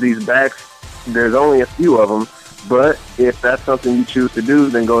 because these backs, there's only a few of them. But if that's something you choose to do,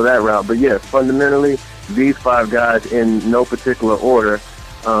 then go that route. But yes, fundamentally, these 5 guys in no particular order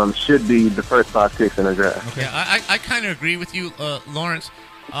should be the first 5 picks in a draft. Okay, I kind of agree with you, Lawrence.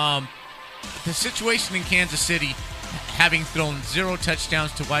 The situation in Kansas City, having thrown 0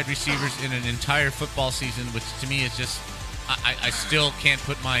 touchdowns to wide receivers in an entire football season, which to me is just, I still can't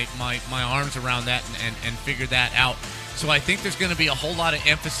put my arms around that and figure that out. So I think there's going to be a whole lot of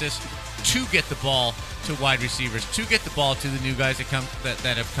emphasis to get the ball to wide receivers, to get the ball to the new guys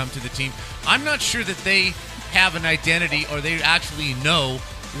that have come to the team. I'm not sure that they have an identity or they actually know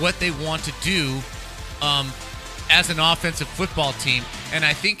what they want to do as an offensive football team, and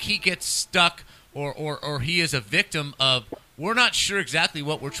I think he gets stuck or he is a victim of, we're not sure exactly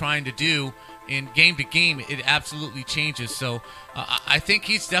what we're trying to do. In game to game, it absolutely changes. So I think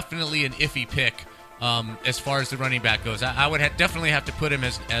he's definitely an iffy pick as far as the running back goes. I would definitely have to put him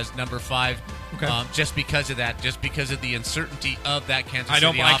as number 5, just because of that, just because of the uncertainty of that Kansas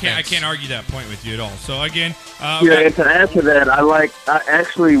City offense. I can't argue that point with you at all. So again, and to add to that, I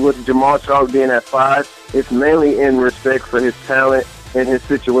actually with Jamaal Charles being at 5, it's mainly in respect for his talent and his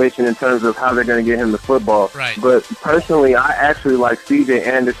situation in terms of how they're going to get him the football. Right. But personally, I actually like C.J.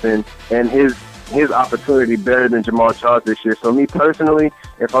 Anderson and his opportunity better than Jamaal Charles this year. So me personally,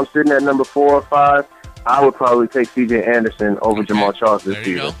 if I'm sitting at number 4 or 5, I would probably take C.J. Anderson over Jamaal Charles this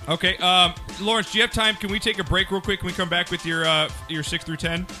season. Okay, Lawrence, do you have time? Can we take a break real quick? Can we come back with your 6 through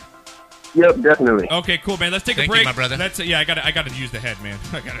 10? Yep, definitely. Okay, cool, man. Let's take a Thank break. you, my brother. I gotta use the head, man.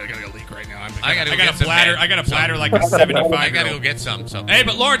 I gotta leak right now. I got a bladder like a 75. I gotta go get some. So. Hey,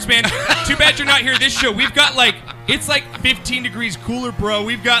 but Lawrence, man, too bad you're not here this show. We've got it's 15 degrees cooler, bro.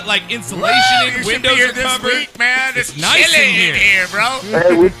 We've got insulation in, windows are covered. Week, man. It's nice chilly in here, bro.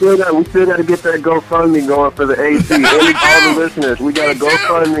 Hey, we still got to get that GoFundMe going for the AC. All the listeners, we got to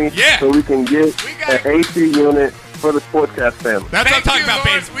GoFundMe so we can get an AC unit for the Sportscast family. That's what I'm talking about,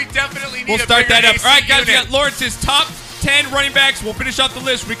 baby. We definitely need We'll start that up. AC All right, guys, we unit. got Lawrence's top 10 running backs. We'll finish off the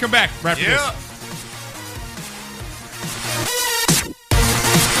list when we come back right after this.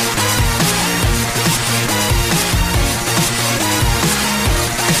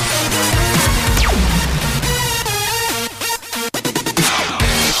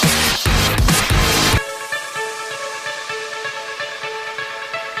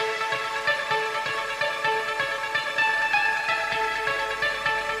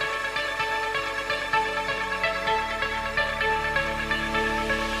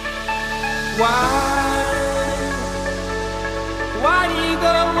 Why do you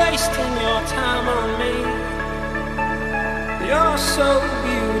go wasting your time on me? You're so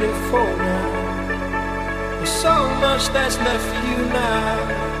beautiful now. There's so much that's left for you now.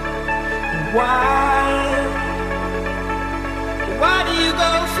 And why do you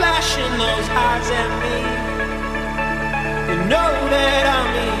go flashing those eyes at me? You know that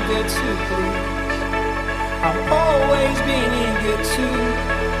I'm eager to please. I've always been eager to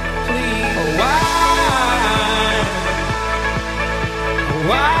please. Why?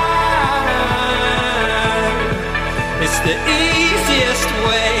 It's the easiest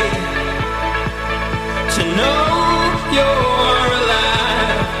way to know you're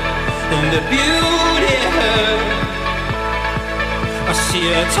alive, and the beauty see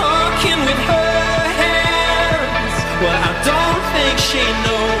her talking with her hands. Well, I don't think she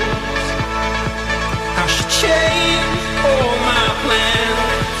knows how she changed all my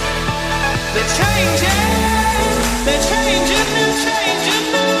plans. They're changing, they're changing, they're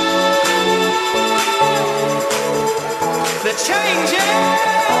changing now. They're changing,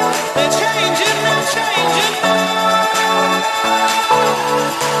 they're changing, they're changing now.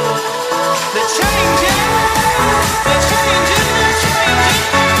 They're changing, they're changing, they're changing now.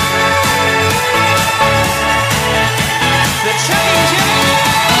 They're changing.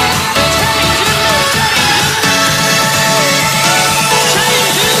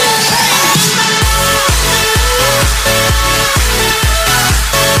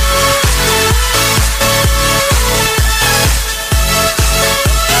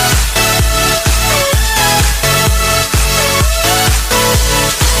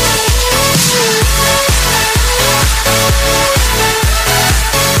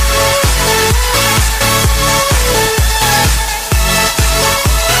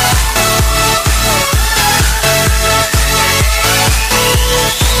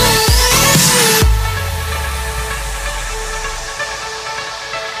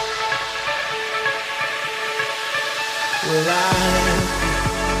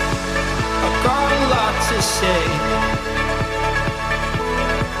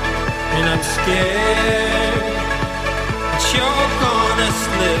 And I'm scared that you're gonna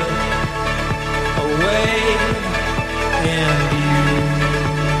slip away. And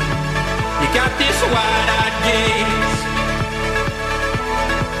you got this wide-eyed gaze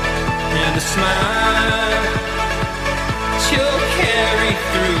and a smile that you'll carry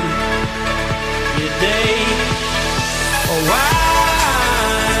through your day. Oh, why?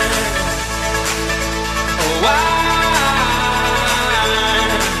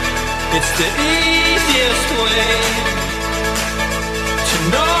 It's the easiest way to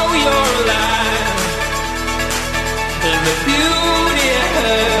know you're alive, and the beauty of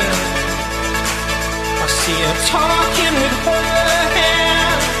her. I see her talking with her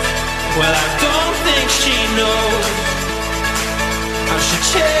hands. Well, I don't think she knows how she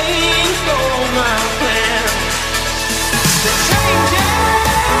changed all my plans. They're changing,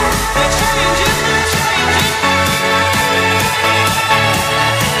 they're changing, they're changing.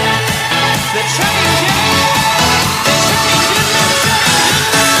 They're changing, they're changing, they're changing.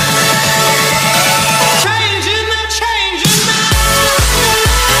 Changing, they're changing now.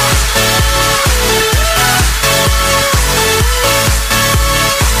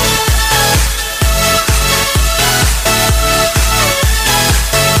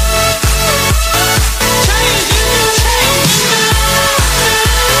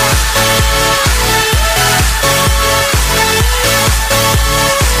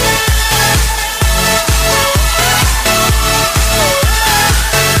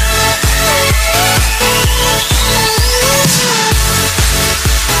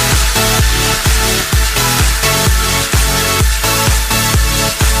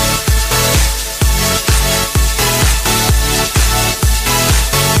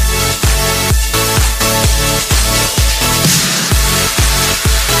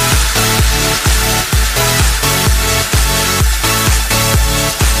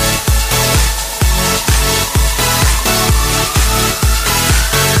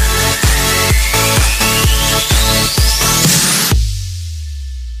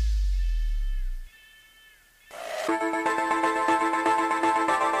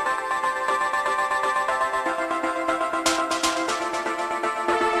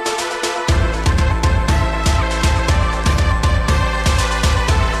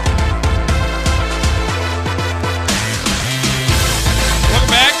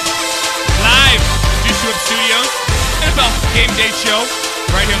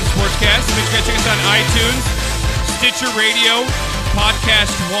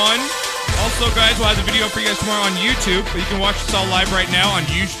 But you can watch us all live right now on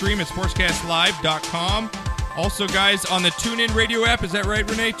Ustream at sportscastlive.com. Also, guys, on the TuneIn Radio app. Is that right,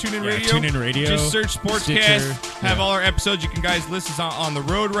 Renee? TuneIn Radio? TuneIn Radio. Just search Sportscast. Have all our episodes. You can, guys, listen on the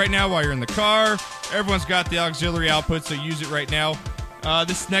road right now while you're in the car. Everyone's got the auxiliary output, so use it right now.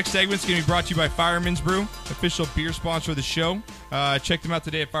 This next segment is going to be brought to you by Fireman's Brew, official beer sponsor of the show. Check them out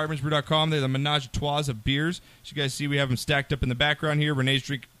today at fireman'sbrew.com. They're the menage a trois of beers. As you guys see, we have them stacked up in the background here. Renee's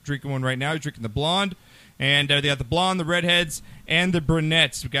drinking one right now. He's drinking the blonde. And they got the blonde, the redheads, and the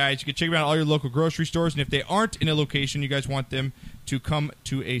brunettes, guys. You can check them out at all your local grocery stores. And if they aren't in a location, you guys want them to come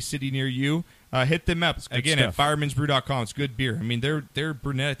to a city near you, hit them up. Again, at fireman'sbrew.com. It's good beer. I mean, their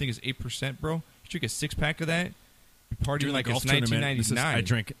brunette, I think, is 8%, bro. You drink a six-pack of that, you're partying like it's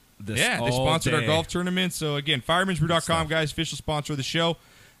 1999. this. Yeah, they sponsored our golf tournament. So again, Fireman'sBrew.com, guys, official sponsor of the show.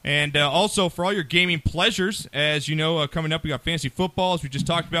 And also for all your gaming pleasures, as you know, coming up, we got fantasy football, as we just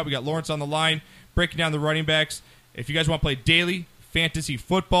talked about. We got Lawrence on the line, breaking down the running backs. If you guys want to play daily fantasy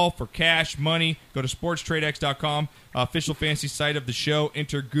football for cash, money, go to sportstradex.com, official fantasy site of the show.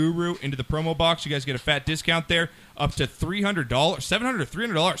 Enter Guru into the promo box. You guys get a fat discount there, up to $300, $700 or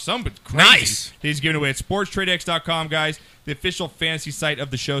 $300. Something crazy. Nice. He's giving away at sportstradex.com, guys, the official fantasy site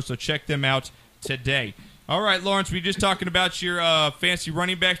of the show. So check them out today. All right, Lawrence, we were just talking about your fantasy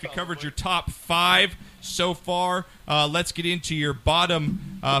running backs. We covered your top 5 so far. Let's get into your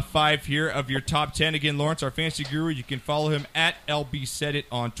bottom 5 here of your top 10. Again, Lawrence, our fantasy guru. You can follow him at LBSaidIt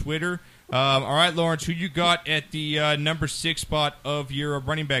on Twitter. All right, Lawrence, who you got at the number 6 spot of your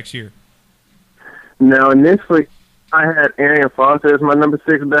running backs here? Now, initially, I had Arian Foster as my number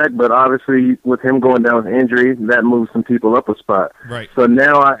 6 back, but obviously with him going down with injury, that moved some people up a spot. Right. So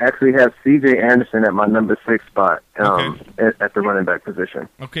now I actually have C.J. Anderson at my number 6 spot at the running back position.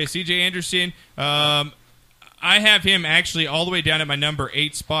 Okay, C.J. Anderson. I have him actually all the way down at my number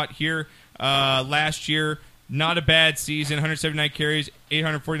 8 spot here. Last year, not a bad season, 179 carries,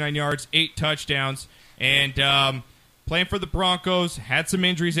 849 yards, 8 touchdowns, and playing for the Broncos, had some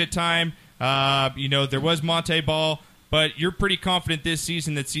injuries at time. There was Monte Ball, but you're pretty confident this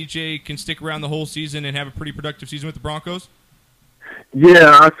season that CJ can stick around the whole season and have a pretty productive season with the Broncos?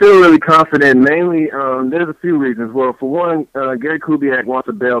 Yeah, I feel really confident. Mainly, there's a few reasons. Well, for one, Gary Kubiak wants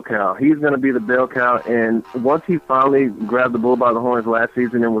a bell cow. He's going to be the bell cow, and once he finally grabbed the bull by the horns last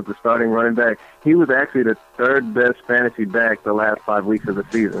season and was the starting running back, he was actually the 3rd best fantasy back the last 5 weeks of the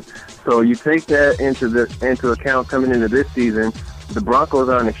season. So you take that into account coming into this season. The Broncos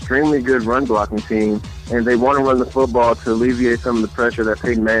are an extremely good run-blocking team, and they want to run the football to alleviate some of the pressure that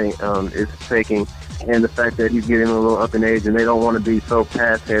Peyton Manning is taking, and the fact that he's getting a little up in age, and they don't want to be so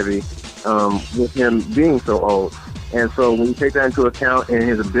pass-heavy with him being so old. And so when you take that into account and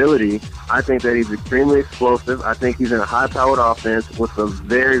his ability, I think that he's extremely explosive. I think he's in a high-powered offense with a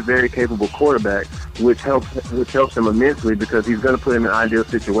very, very capable quarterback, which helps him immensely because he's going to put him in ideal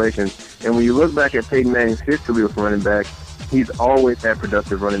situations. And when you look back at Peyton Manning's history with running backs, he's always had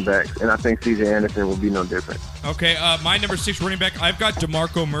productive running backs, and I think C.J. Anderson will be no different. Okay, my number 6 running back, I've got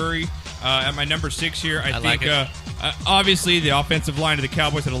DeMarco Murray at my number 6 here. I think, obviously, the offensive line of the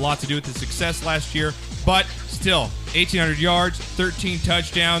Cowboys had a lot to do with the success last year, but still, 1,800 yards, 13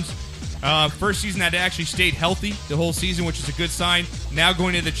 touchdowns. First season that actually stayed healthy the whole season, which is a good sign. Now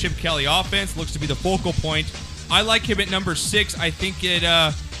going into the Chip Kelly offense, looks to be the focal point. I like him at number 6. I think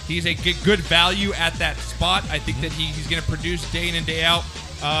he's a good value at that spot. I think that he's going to produce day in and day out.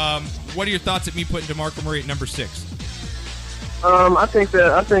 What are your thoughts at me putting DeMarco Murray at number 6? I think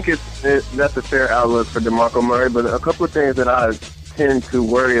that's a fair outlook for DeMarco Murray, but a couple of things that I tend to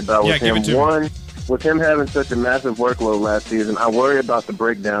worry about with him. One, with him having such a massive workload last season, I worry about the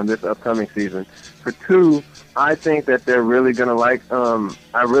breakdown this upcoming season. For 2, I think that they're really going to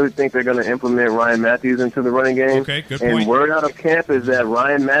I really think they're going to implement Ryan Matthews into the running game. Okay, good point. And word out of camp is that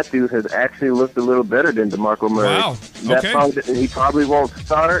Ryan Matthews has actually looked a little better than DeMarco Murray. Wow, okay. He probably won't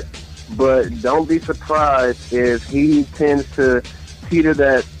start, but don't be surprised if he tends to teeter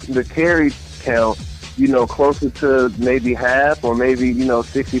the carry count, closer to maybe half or maybe,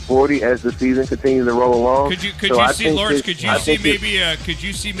 60-40 as the season continues to roll along. Could you see, Lawrence, could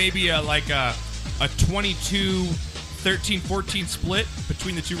you see maybe like a 22, 13, 14 split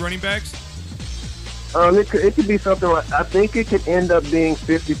between the 2 running backs? It could be something like, I think it could end up being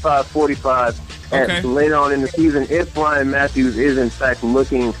 55-45 later on in the season if Ryan Matthews is in fact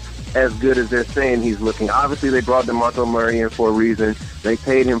looking as good as they're saying he's looking. Obviously, they brought DeMarco Murray in for a reason. They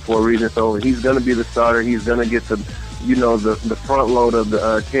paid him for a reason, so he's going to be the starter. He's going to get the front load of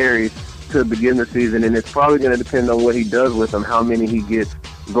the carries to begin the season, and it's probably going to depend on what he does with them, how many he gets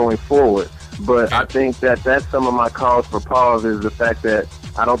going forward. But I think that's some of my cause for pause is the fact that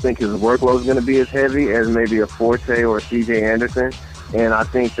I don't think his workload is going to be as heavy as maybe a Forte or a C.J. Anderson, and I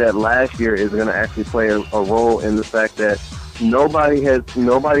think that last year is going to actually play a role in the fact that nobody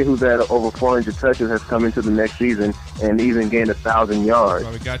who's had over 400 touches has come into the next season and even gained 1,000 yards.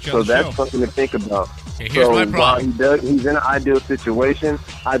 Well, so that's something to think about. Okay, here's my problem. While he's in an ideal situation,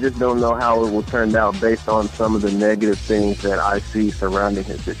 I just don't know how it will turn out based on some of the negative things that I see surrounding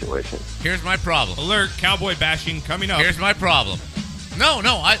his situation. Here's my problem. Alert, cowboy bashing coming up. Here's my problem. No,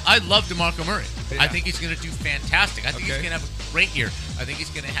 I love DeMarco Murray. Yeah. I think he's going to do fantastic. I think he's going to have a great year. I think he's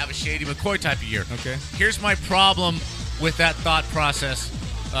going to have a Shady McCoy type of year. Okay. Here's my problem with that thought process,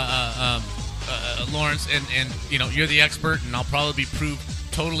 Lawrence, and you're the expert, and I'll probably be proved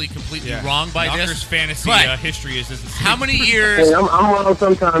totally, completely wrong by Knocker's this. fantasy But history is how many years? Hey, I'm wrong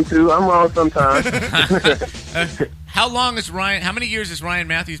sometimes too. I'm wrong sometimes. How many years has Ryan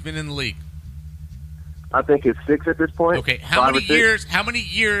Matthews been in the league? I think it's 6 at this point. Okay, how many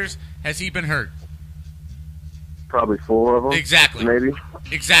years has he been hurt? Probably 4 of them. Exactly. Maybe.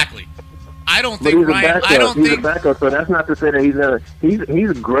 Exactly. I don't But think he's a Ryan. backup. He's a backup, so that's not to say that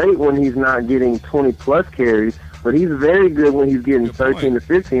he's great when he's not getting 20-plus carries, but he's very good when he's getting 13 to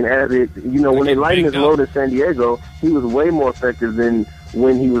 15. When they lightened his load in San Diego, he was way more effective than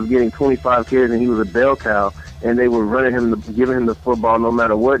when he was getting 25 carries and he was a bell cow, and they were giving him the football no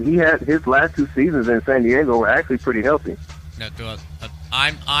matter what. He had his last 2 seasons in San Diego were actually pretty healthy.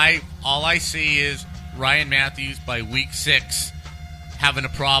 All I see is Ryan Matthews by week 6 having a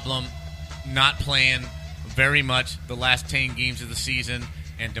problem, not playing very much the last 10 games of the season,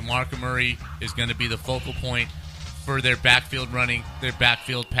 and DeMarco Murray is going to be the focal point for their backfield running, their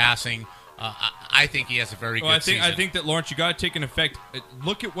backfield passing. I think he has a very good season. I think that, Lawrence, you got to take an effect.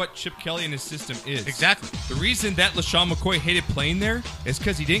 Look at what Chip Kelly and his system is. Exactly. The reason that LaShawn McCoy hated playing there is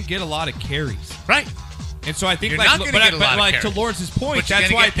because he didn't get a lot of carries. Right. And so I think, to Lawrence's point,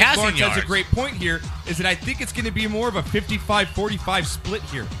 that's why I think Lawrence has a great point here, is that I think it's going to be more of a 55-45 split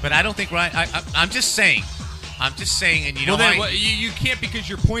here. But I don't think Ryan. I'm just saying, and you can't, because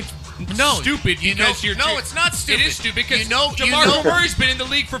your point's stupid. It's not stupid. It is stupid because DeMarco Murray's been in the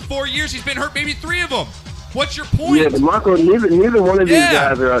league for 4 years. He's been hurt maybe 3 of them. What's your point? Yeah, DeMarco, neither one of these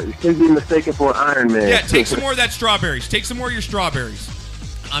guys should be mistaken for an Iron Man. Yeah, take some more of that strawberries. Take some more of your strawberries.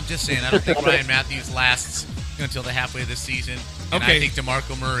 I'm just saying, I don't think Ryan Matthews lasts until the halfway of the season. And I think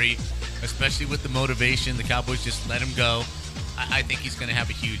DeMarco Murray, especially with the motivation, the Cowboys just let him go. I think he's going to have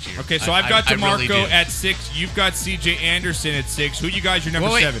a huge year. Okay, so I've got DeMarco at 6. You've got C.J. Anderson at 6. Who you guys are number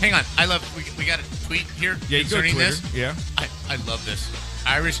 7? Hang on. We got a tweet here concerning this. Yeah. I love this.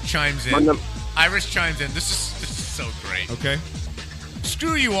 Iris chimes in. This is so great. Okay.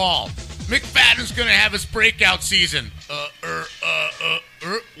 Screw you all. McFadden's going to have his breakout season.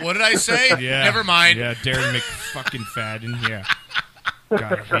 What did I say? Yeah. Never mind. Yeah, Darren McFadden. Yeah. God,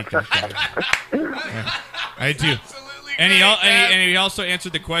 I hate that guy. Yeah, I do. And he also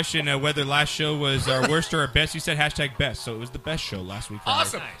answered the question whether last show was our worst or our best. He said #best, so it was the best show last week.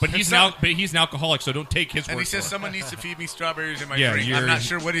 Awesome. But he's an alcoholic, so don't take his word. And he says someone needs to feed me strawberries in my drink. I'm not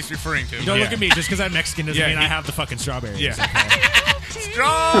sure what he's referring to. Don't look at me. Just because I'm Mexican doesn't mean I have the fucking strawberries. Yeah.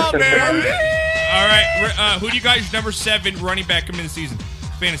 Strawberry. All right. Who do you guys number 7 running back coming in the season,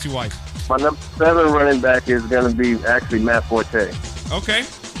 fantasy-wise? My number 7 running back is going to be actually Matt Forte. Okay.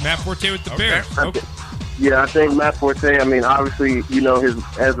 Matt Forte with the Bears. Okay. Yeah, I think Matt Forte, obviously,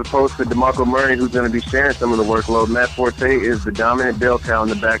 as opposed to DeMarco Murray, who's going to be sharing some of the workload, Matt Forte is the dominant bell cow in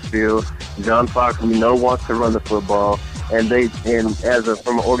the backfield. John Fox, wants to run the football. And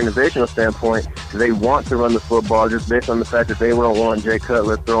from an organizational standpoint, they want to run the football just based on the fact that they don't want Jay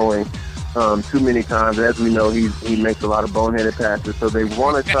Cutler throwing too many times. As we know, he makes a lot of boneheaded passes. So they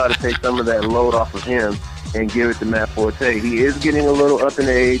want to try to take some of that load off of him and give it to Matt Forte. He is getting a little up in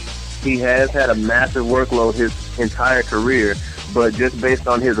age. He has had a massive workload his entire career, but just based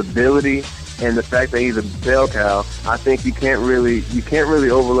on his ability and the fact that he's a bell cow, I think you can't really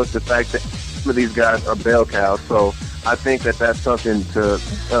overlook the fact that some of these guys are bell cows. So I think that's something to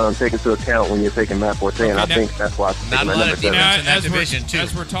take into account when you're taking Matt Forte, and I think that's why I'm taking my number 7. in that division too.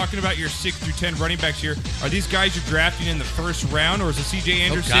 As we're talking about your 6 through 10 running backs here, are these guys you're drafting in the first round, or is it C.J.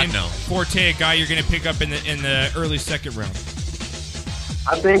 Anderson, Forte, a guy you're going to pick up in the early second round?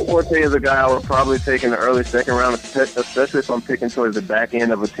 I think Forte is a guy I would probably take in the early second round, especially if I'm picking towards the back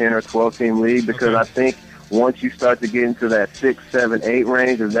end of a 10 or 12-team league, because I think once you start to get into that 6, 7, 8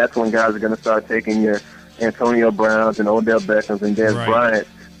 range, that's when guys are going to start taking your Antonio Browns and Odell Beckhams and Dez Bryant.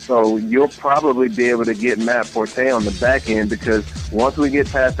 So you'll probably be able to get Matt Forte on the back end, because once we get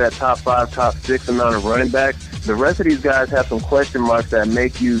past that top 5, top 6 amount of running backs, the rest of these guys have some question marks that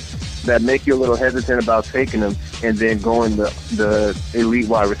make you a little hesitant about taking them and then going the elite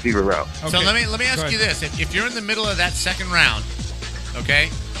wide receiver route. Okay. So let me ask you this. If you're in the middle of that second round, okay,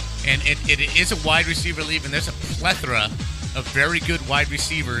 and it is a wide receiver league, and there's a plethora of very good wide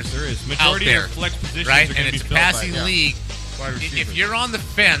receivers there is. Majority out there, of flex positions right? are And it's a passing league. If If you're on the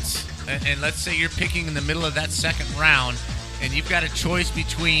fence, and let's say you're picking in the middle of that second round, and you've got a choice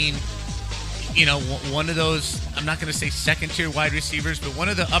between one of those, I'm not going to say second-tier wide receivers, but one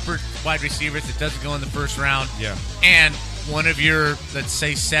of the upper wide receivers that doesn't go in the first round, and one of your, let's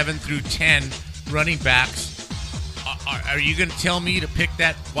say, 7 through 10 running backs, are you going to tell me to pick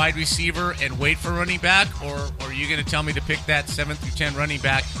that wide receiver and wait for running back, or are you going to tell me to pick that 7 through 10 running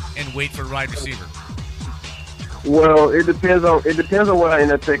back and wait for wide receiver? Well, it depends on what I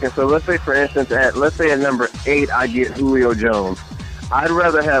end up taking. So let's say, for instance, at number 8, I get Julio Jones. I'd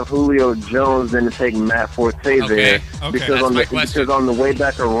rather have Julio Jones than to take Matt Forte there because on the way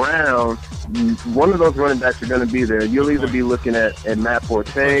back around, one of those running backs are going to be there. You'll either be looking at Matt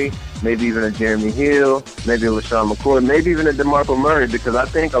Forte, maybe even a Jeremy Hill, maybe a LaShawn McCoy, maybe even a DeMarco Murray, because I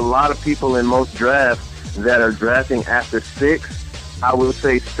think a lot of people in most drafts that are drafting after 6, I would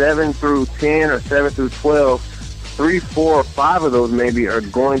say 7 through 10 or 7 through 12, 3, 4, or 5 of those maybe are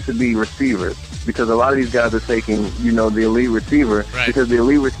going to be receivers. Because a lot of these guys are taking, the elite receiver, because the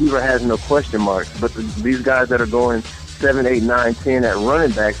elite receiver has no question marks. But these guys that are going 7, 8, 9, 10 at running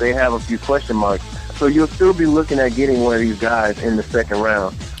back, they have a few question marks. So you'll still be looking at getting one of these guys in the second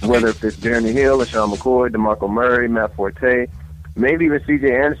round, whether if it's Jeremy Hill, LaShawn McCoy, DeMarco Murray, Matt Forte, maybe even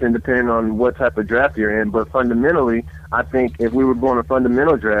C.J. Anderson, depending on what type of draft you're in. But fundamentally, I think if we were going a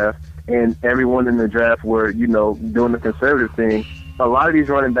fundamental draft and everyone in the draft were, doing the conservative thing, a lot of these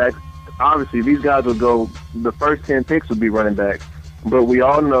running backs, obviously, these guys would go, the first 10 picks would be running backs. But we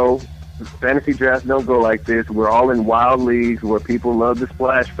all know fantasy drafts don't go like this. We're all in wild leagues where people love the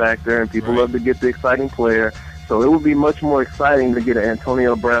splash factor and people love to get the exciting player. So it would be much more exciting to get an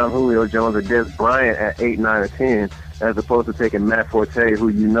Antonio Brown, Julio Jones, or Des Bryant at 8, 9, or 10 as opposed to taking Matt Forte,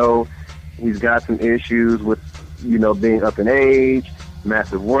 who he's got some issues with, being up in age,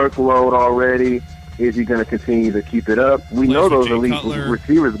 massive workload already. Is he going to continue to keep it up? We know those elite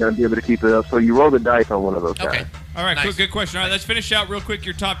receivers are going to be able to keep it up, so you roll the dice on one of those guys. All right, good question. All right, let's finish out real quick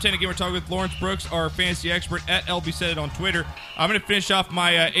your top 10. Again, we're talking with Lawrence Brooks, our fantasy expert at LBSaid on Twitter. I'm going to finish off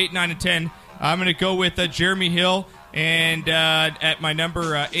my 8, 9, and 10. I'm going to go with Jeremy Hill, and at my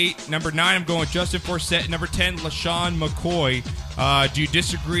number 8, number 9, I'm going with Justin Forsett. Number 10, LaShawn McCoy. Do you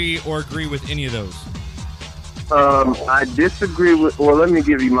disagree or agree with any of those? I disagree with. Well, let me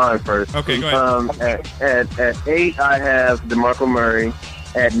give you mine first. Okay, go ahead. At 8, I have DeMarco Murray.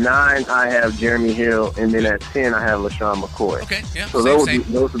 At 9, I have Jeremy Hill, and then at 10, I have LaShawn McCoy. Okay, yeah. So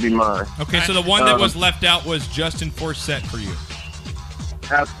those would be mine. Okay, so the one that was left out was Justin Forsett for you.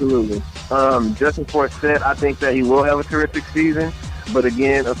 Absolutely. Justin Forsett, I think that he will have a terrific season. But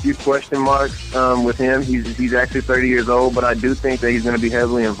again, a few question marks with him. He's actually 30 years old, but I do think that he's going to be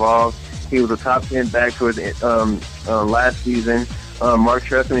heavily involved. He was a top 10 back towards last season. Mark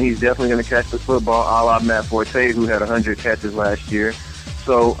Trestman, he's definitely going to catch the football, a la Matt Forte, who had 100 catches last year.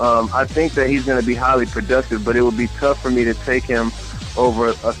 So I think that he's going to be highly productive, but it would be tough for me to take him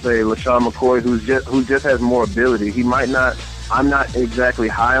over, say, LaShawn McCoy, who just has more ability. He might not. I'm not exactly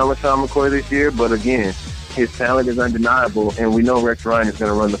high on LaShawn McCoy this year, but again, his talent is undeniable, and we know Rex Ryan is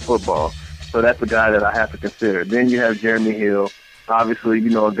going to run the football. So that's a guy that I have to consider. Then you have Jeremy Hill. Obviously,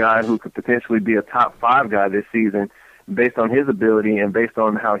 a guy who could potentially be a top 5 guy this season based on his ability and based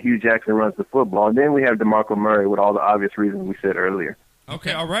on how Hugh Jackson runs the football. And then we have DeMarco Murray with all the obvious reasons we said earlier.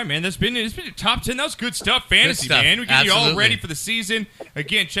 Okay, all right, man. It's been a top 10. That was good stuff, fantasy, man. We get you all ready for the season.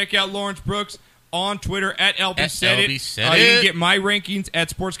 Again, check out Lawrence Brooks on Twitter at LBSaid. You can get my rankings at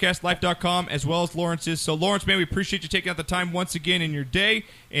sportscastlife.com as well as Lawrence's. So, Lawrence, man, we appreciate you taking out the time once again in your day,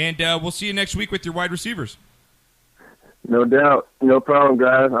 and we'll see you next week with your wide receivers. No doubt. No problem,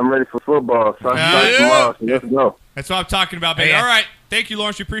 guys. I'm ready for football. Tomorrow, so let's go. That's what I'm talking about, baby. All right. Thank you,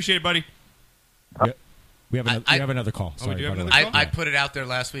 Lawrence. We appreciate it, buddy. We have another call. Sorry, do you have another call? I put it out there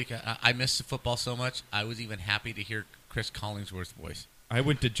last week. I missed the football so much. I was even happy to hear Chris Collingsworth's voice. I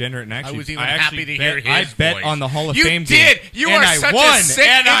went degenerate and actually I was even happy to hear his I bet voice. on the Hall of Fame game. You did. You are such a sick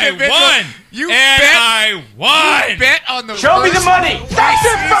individual. I won. You bet on the Show me the money. That's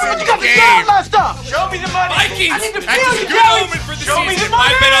it, bro. You got the job last up. Show me the money. Vikings. I need to That's feel a you, good Joey. omen for the Show me season. the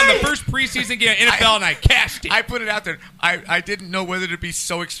money. I bet on the first preseason game in NFL and I cashed it. I put it out there. I didn't know whether to be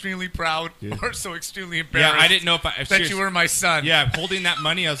so extremely proud or so extremely embarrassed. Yeah, I didn't know if that you were my son. Yeah, holding that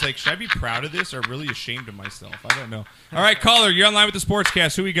money, I was like, should I be proud of this or really ashamed of myself? I don't know. All right, caller, you're online with the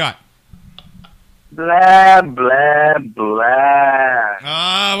Sportscast. Who we got? Blah, blah,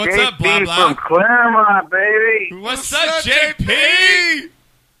 blah. What's JP up, blah, blah? from Claremont, baby. What's up, JP?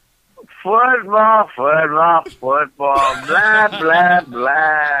 Football, blah, blah,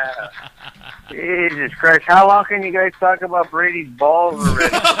 blah. Jesus Christ. How long can you guys talk about Brady's balls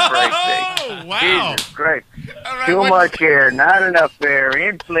already? Oh, wow. Jesus Christ. Right, Too much hair, not enough hair,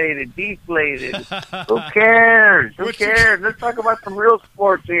 inflated, deflated. Who cares? Who cares? Let's talk about some real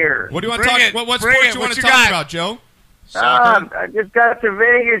sports here. What do you want to talk? What sports you want to talk about, Joe? I just got to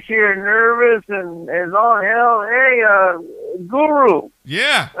Vegas here, nervous and as all hell. Hey, Guru.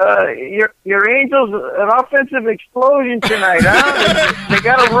 Yeah. Your Angels, an offensive explosion tonight, huh? they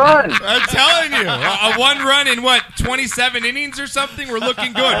got to run. I'm telling you, a one run in 27 innings or something. We're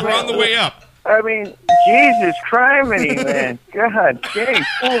looking good. We're on the way up. I mean, Jesus criminy, man. God dang.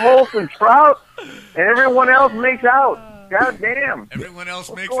 Pujols and Trout, and everyone else makes out. God damn. Everyone else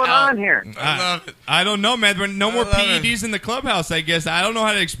What's makes going out. on here? I love it. I don't know, man. There are no more love PEDs in the clubhouse, I guess. I don't know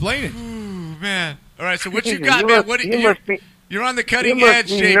how to explain it. Ooh, man. All right, so what you Jesus, got, you man? must- What you you're, must be- you're on the cutting you must edge,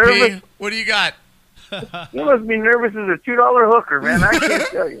 be JP. nervous. What do you got? You must be nervous as a $2 hooker, man. I can't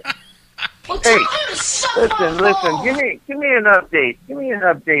tell you. Hey, listen. Give me an update. Give me an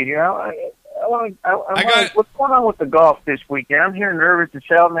update. You know, what's going on with the golf this weekend? I'm here nervous as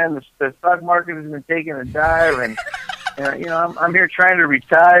hell, man. The stock market has been taking a dive, and you know, I'm here trying to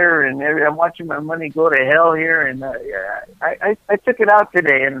retire, and I'm watching my money go to hell here. And I took it out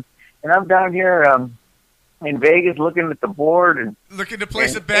today, and I'm down here in Vegas looking at the board and looking to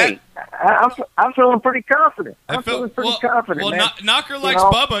place a bet. Hey, I'm feeling pretty confident. I'm feeling pretty confident. Well, man. Knocker likes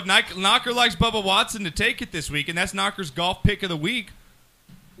You know? Bubba. Knocker likes Bubba Watson to take it this week, and that's Knocker's golf pick of the week.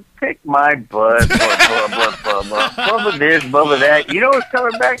 Kick my butt, Bubba this, Bubba that. You know what's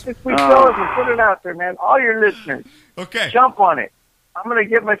coming back this week, fellas? And put it out there, man. All your listeners, jump on it. I'm going to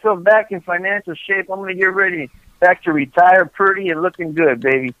get myself back in financial shape. I'm going to get ready back to retire pretty and looking good,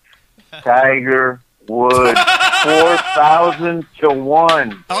 baby. Tiger Woods, 4,000 to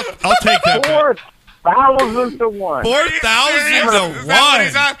 1. I'll take that. 4,000 to 1. 4,000 to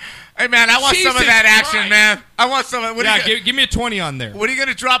 1. Hey, man, I want some of that action, man. I want some of it. Give me a 20 on there. What are you going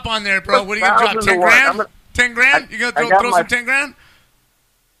to drop on there, bro? What are you going to drop? 10 grand? 10 grand? You going to throw some 10 grand?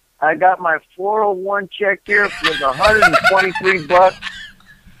 I got my 401 check here with $123,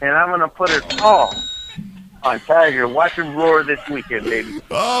 and I'm going to put it all on Tiger. Watch him roar this weekend, baby.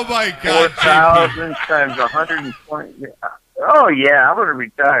 Oh, my God. 4,000 times 120. Oh, yeah, I'm going to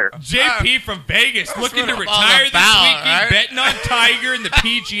retire. JP from Vegas looking to retire this weekend, betting on Tiger in the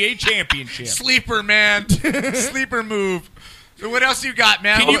PGA Championship. Sleeper, man. Sleeper move. So what else you got,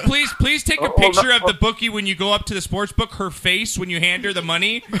 man? Can you please take a picture of the bookie when you go up to the sports book, her face when you hand her the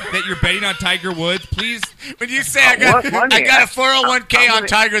money that you're betting on Tiger Woods, please? When you say I got a 401k on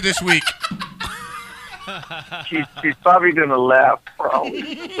Tiger this week. She's probably going to laugh, probably.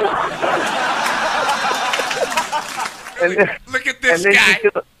 Look at this guy.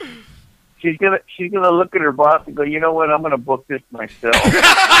 She's gonna look at her boss and go, you know what? I'm gonna book this myself. This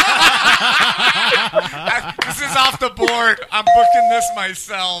is off the board. I'm booking this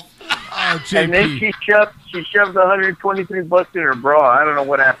myself. Oh, JP. And then she shoved $123 in her bra. I don't know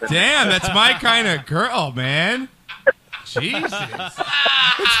what happened. Damn, that's my kind of girl, man. Jesus. That's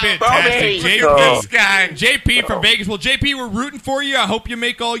fantastic. JP from Vegas. Well, JP, we're rooting for you. I hope you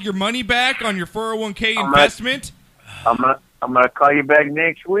make all your money back on your 401k investment. I'm gonna call you back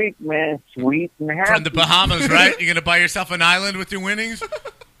next week, man. Sweet and happy. From the Bahamas, right? You're gonna buy yourself an island with your winnings?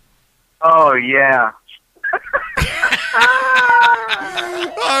 Oh yeah. All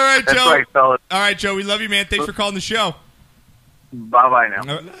right, That's Joe. right, fellas. All right, Joe. We love you, man. Thanks for calling the show. Bye now.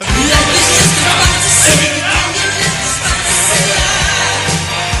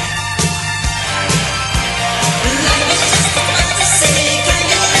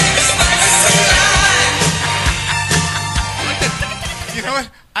 You know what?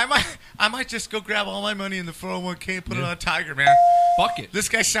 I might just go grab all my money in the 401k and put it on Tiger, man. Fuck it. This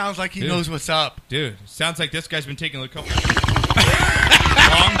guy sounds like he knows what's up. Dude, sounds like this guy's been taking a couple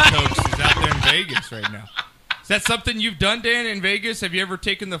long tokes out there in Vegas right now. Is that something you've done, Dan, in Vegas? Have you ever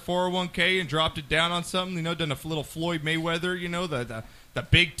taken the 401k and dropped it down on something? You know, done a little Floyd Mayweather, you know, the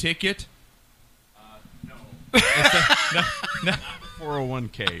big ticket? No. No.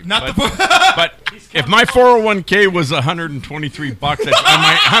 401k. Not but if my 401k was $123,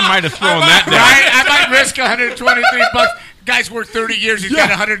 I might have thrown that down. I might risk $123. Guy's worked 30 years. He's got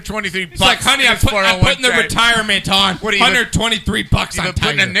 $123. He's like, honey, I'm putting the retirement on. What are you $123 on Tiger.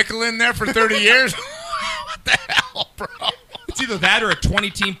 Putting a nickel in there for 30 years? What the hell, bro? It's either that or a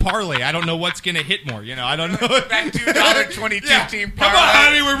 20-team parlay. I don't know what's going to hit more. You know, I don't know. That $2 22-team parlay. Come on,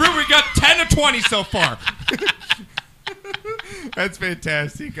 honey. We got 10 to 20 so far. That's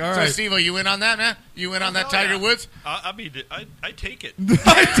fantastic. All right. So, Steve, you in on that, man? You in on that Tiger Woods? I take it.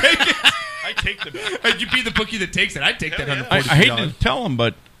 I take it. I take the bet. You'd be the bookie that takes it. I'd take that $140. I hate to tell them,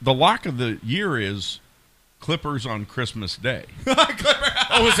 but the lock of the year is Clippers on Christmas Day.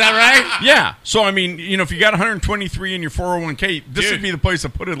 Oh, is that right? Yeah. So, I mean, you know, if you got 123 in your 401k, this would be the place to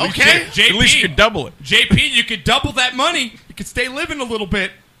put it. At least JP, at least you could double it. JP, you could double that money. You could stay living a little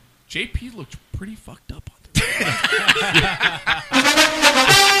bit. JP looked pretty fucked up on this.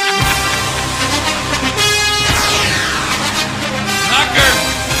 Knocker.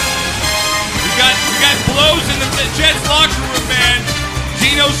 We got blows in the Jets locker room, man.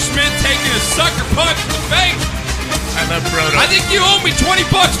 Geno Smith taking a sucker punch in the face. I love Brodo. I think you owe me $20.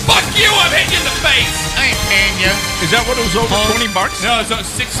 Fuck you. I'm hitting you Pennsylvania. Is that what it was over $20? No, it's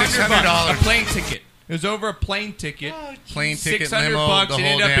 $600 a plane ticket. It was over a plane ticket. Plane ticket, $600. limo, the It whole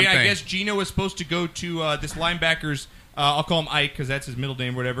ended up damn being, I thing. guess Gino was supposed to go to this linebacker's. I'll call him Ike because that's his middle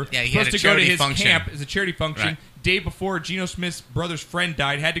name, or whatever. Yeah, he had supposed a to go to charity his function. camp as a charity function. Right. Day before, Geno Smith's brother's friend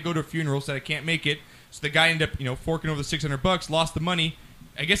died. Had to go to a funeral, said I can't make it. So the guy ended up, forking over the $600. Lost the money.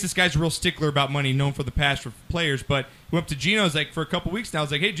 I guess this guy's a real stickler about money, known for the past for players. But he went up to Gino's like for a couple weeks now. I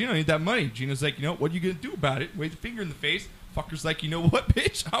was like, hey, Gino, I need that money. Gino's like, what are you gonna do about it? Wave the finger in the face. Fucker's like, you know what,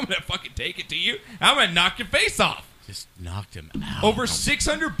 bitch? I'm gonna fucking take it to you. I'm gonna knock your face off. Just knocked him out. Over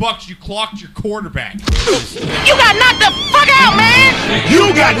 $600, you clocked your quarterback. You got knocked the fuck out, man!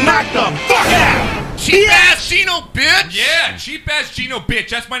 You got knocked the fuck out! Cheap ass Gino, bitch! Yeah, cheap ass Gino, bitch.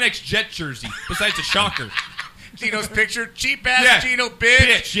 That's my next Jet jersey. Besides the shocker. Gino's picture, cheap ass Gino,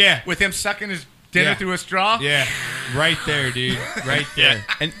 bitch. Yeah. With him sucking his dinner through a straw. Yeah, right there, dude. Right there.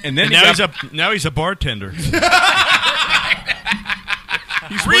 And then now he's a bartender.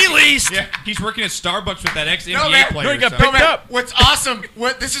 He's released. He's working at Starbucks with that ex-NBA No, man. player. No, he got so. picked up. What's awesome,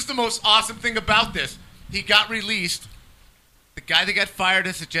 this is the most awesome thing about this. He got released. The guy that got fired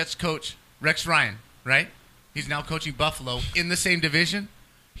as the Jets coach, Rex Ryan, right? He's now coaching Buffalo in the same division.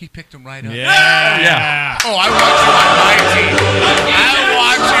 He picked him right up. Yeah. Oh, I want you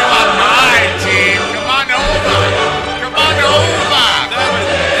on my team. Come on over.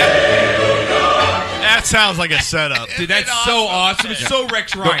 That sounds like a setup. Dude, that's so awesome. It's so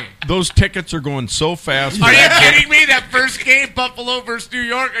Rex Ryan. Those tickets are going so fast. Are you kidding me? That first game, Buffalo versus New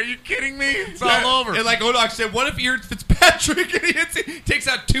York. Are you kidding me? It's all over. And like Odoc said, what if he hears Fitzpatrick and he takes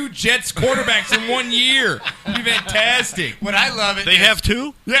out 2 Jets quarterbacks in 1 year? It'd be fantastic. What I love it. They have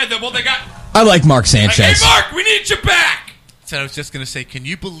 2? Yeah, they got. I like Mark Sanchez. Hey, Mark, we need you back. So I was just going to say, can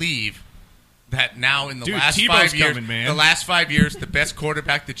you believe that now in the Dude, last Tebow's 5 years, coming, man. the last 5 years, the best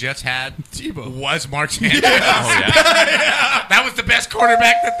quarterback the Jets had Tebow. was Mark Sanchez. Yeah. That was the best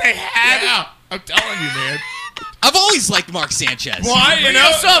quarterback that they had. Yeah, I'm telling you, man. I've always liked Mark Sanchez. Why?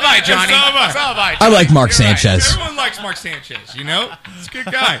 So have I, Johnny. So have I. So have I. I like Mark You're right. Sanchez. Everyone likes Mark Sanchez, He's a good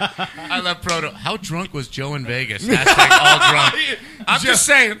guy. I love Proto. How drunk was Joe in Vegas? Hashtag all drunk. I'm just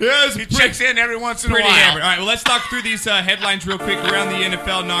saying. Yeah, he checks in every once in a Pretty while. hammered. All right, well, let's talk through these headlines real quick around the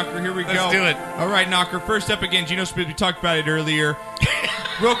NFL, Knocker. Here we go. Let's do it. All right, Knocker. First up again, Geno Smith. We talked about it earlier.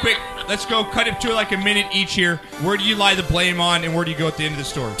 Real quick, let's go cut it to like a minute each here. Where do you lie the blame on, and where do you go at the end of the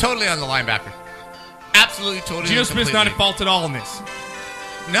story? Totally on the linebacker. Absolutely, totally. Geno Smith's not at fault at all in this.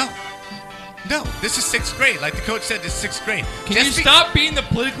 No, this is 6th grade. Like the coach said, this is 6th grade. Can you stop being the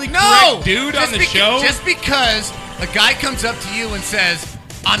politically correct dude on the show? Just because a guy comes up to you and says,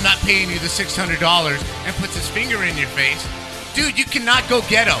 I'm not paying you the $600 and puts his finger in your face, dude, you cannot go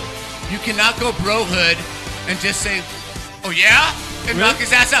ghetto. You cannot go bro hood and just say, oh yeah? And knock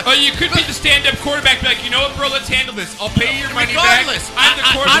his ass up. Oh, you could be the stand-up quarterback. Be like, you know what, bro? Let's handle this. I'll pay you your money Regardless, back. I'm the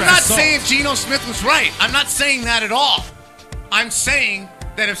quarterback. I'm not saying Geno Smith was right. I'm not saying that at all. I'm saying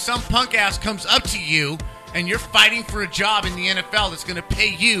that if some punk ass comes up to you and you're fighting for a job in the NFL that's going to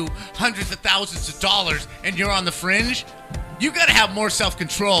pay you hundreds of thousands of dollars and you're on the fringe, you got to have more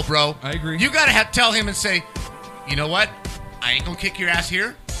self-control, bro. I agree. You got to tell him and say, you know what? I ain't going to kick your ass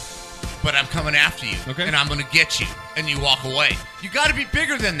here, but I'm coming after you. Okay. And I'm going to get you. And you walk away. You got to be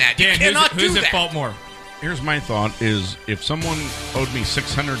bigger than that. You Dan, cannot who's do at that. fault more? Here's my thought is if someone owed me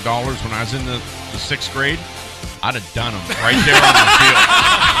 $600 when I was in the 6th grade, I'd have done them right there on the field.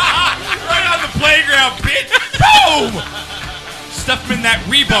 Right on the playground, bitch. Boom! Stuff him in that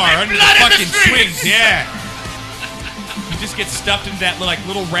rebar under the fucking swings. Yeah. You just get stuffed into that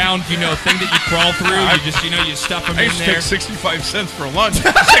little round, thing that you crawl through. You stuff them I in used to there. take 65 cents for lunch.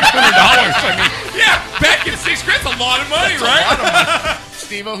 $600. I mean, Yeah, back in 6th grade, that's a lot of money, right?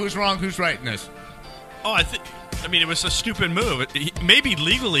 Steve-O, who's wrong? Who's right in this? Oh, it was a stupid move. Maybe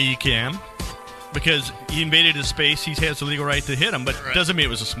legally you can, because he invaded his space. He has the legal right to hit him, but doesn't mean it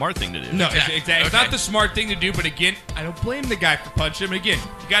was a smart thing to do. No, exactly. It's not the smart thing to do, but again, I don't blame the guy for punching him. Again,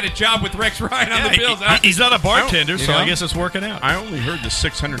 you got a job with Rex Ryan on the Bills. He's not a bartender, so know? I guess it's working out. I only heard the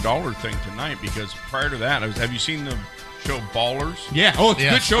 $600 thing tonight because prior to that, have you seen the show Ballers? Yeah. Oh, it's a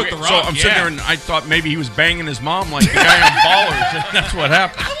good show with The Rock. So I'm sitting there and I thought maybe he was banging his mom like the guy on Ballers. And that's what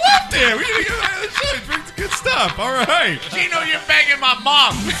happened. I loved it. We need to get on the show. He brings good stuff. All right. Gino, you're banging my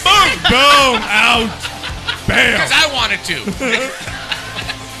mom. Boom. Boom. Out. Bam. Because I wanted to.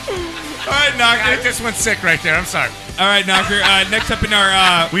 All right, Knocker. I just went sick right there. I'm sorry. All right, Knocker. Next up in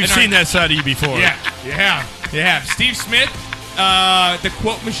our... We've seen that side of you before. Yeah. Steve Smith. The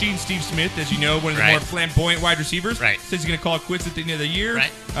quote machine, Steve Smith, as you know, one of the more flamboyant wide receivers. Right. Says he's going to call it quits at the end of the year.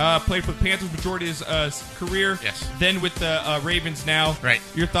 Right. Played for the Panthers majority of his career. Yes. Then with the Ravens now. Right.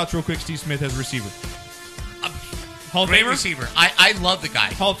 Your thoughts real quick, Steve Smith as a receiver. Hall of Great Famer? receiver. I love the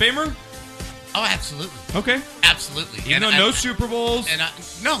guy. Hall of Famer? Oh, absolutely. Okay. Absolutely. Even though no Super Bowls?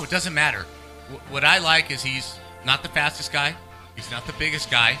 No, it doesn't matter. What I like is he's not the fastest guy. He's not the biggest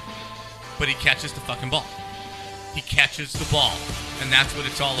guy. But he catches the fucking ball. He catches the ball. And that's what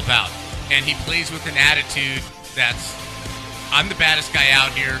it's all about. And he plays with an attitude that's, I'm the baddest guy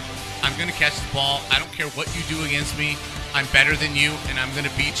out here. I'm going to catch the ball. I don't care what you do against me. I'm better than you, and I'm going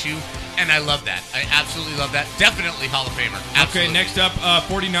to beat you. And I love that. I absolutely love that. Definitely Hall of Famer. Absolutely. Okay, next up,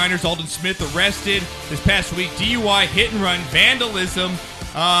 49ers, Aldon Smith arrested this past week. DUI, hit and run, vandalism.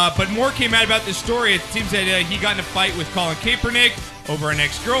 But more came out about this story. It seems that he got in a fight with Colin Kaepernick over an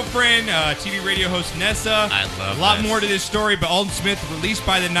ex-girlfriend, TV radio host Nessa. I love a lot this. more to this story, but Aldon Smith released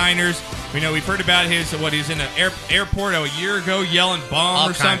by the Niners. We know we've heard about he was in an airport a year ago yelling bomb All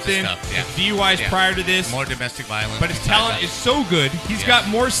or kinds of something. stuff, yeah. DUIs Yeah. prior to this. More domestic violence. But his talent is so good. He's got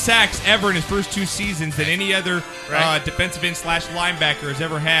more sacks ever in his first 2 seasons than any other defensive end / linebacker has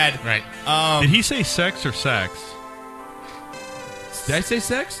ever had. Right. Did he say sex or sacks? Did I say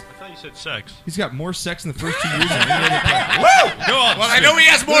sex? I thought you said sex. He's got more sex in the first 2 years than any other player. Woo! Go on. Well, I know he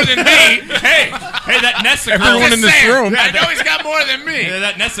has more than me. hey, that Nessa girl. Everyone in this room. Yeah, I know he's got more than me. Yeah,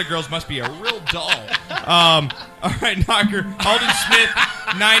 that Nessa girls must be a real doll. All right, Knocker. Aldon Smith,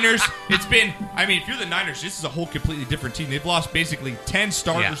 Niners. It's been, if you're the Niners, this is a whole completely different team. They've lost basically 10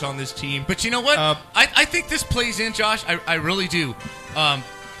 starters on this team. But you know what? I think this plays in, Josh. I really do.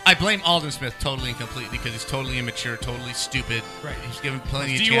 I blame Aldon Smith totally and completely because he's totally immature, totally stupid. Right. He's given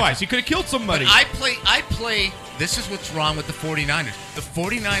plenty of DUIs. chances. He could have killed somebody. But I play. This is what's wrong with the 49ers. The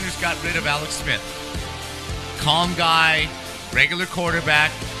 49ers got rid of Alex Smith. Calm guy, regular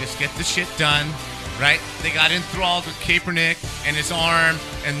quarterback, just get the shit done, right? They got enthralled with Kaepernick and his arm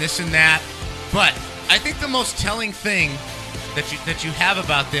and this and that. But I think the most telling thing that you have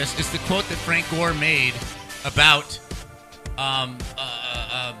about this is the quote that Frank Gore made about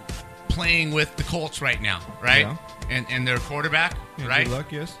playing with the Colts right now, right? Yeah. And their quarterback, right? Good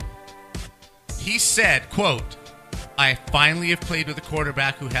luck, yes. He said, quote, I finally have played with a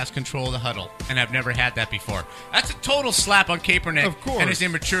quarterback who has control of the huddle, and I've never had that before. That's a total slap on Kaepernick Of course. and his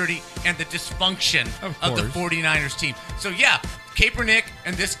immaturity and the dysfunction of the course. 49ers team. So, yeah, Kaepernick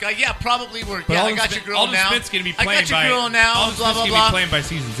and this guy, probably were, But I Aldon got Smith, your girl Aldon now. Smith's going to be I playing got your by girl now, Aldon blah, Smith's blah, gonna blah. be playing by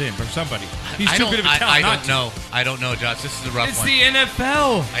season's end from somebody. He's I too don't- good of a talent. I don't know. I don't know, Josh. This is a rough It's one. the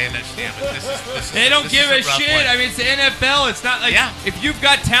NFL. I understand, but this is They don't this give is a rough shit. one. It's the NFL. It's not like if you've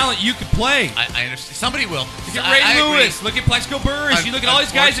got talent, you could play. I understand. Somebody will. Look at I Ray agree. Lewis. Look at Plexico Burress. You look at all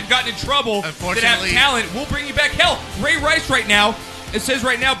these guys that have gotten in trouble that have Unfortunately- talent. We'll bring you back. Hell, Ray Rice right now. It says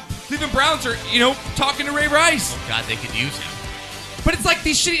right now, Cleveland Browns are talking to Ray Rice. Oh God, they could use him. But it's like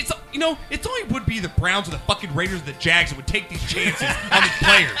these shitty. It's only would be the Browns or the fucking Raiders or the Jags that would take these chances on these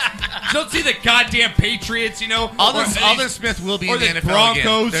players. You don't see the goddamn Patriots, Aldon Smith will be or in the the NFL Broncos.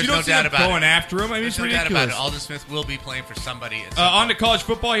 again. There's You don't no see doubt them about going it. after him. There's It's no doubt ridiculous. about it. Aldon Smith will be playing for somebody. at some On to point. college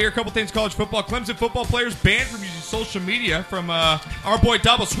football here. A couple things college football. Clemson football players banned from using social media from our boy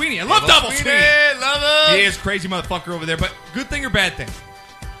Double Sweeney. I love Double Sweeney. Love him. He is a crazy motherfucker over there. But good thing or bad thing?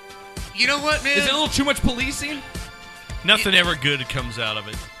 You know what, man? Is it a little too much policing? Nothing ever good comes out of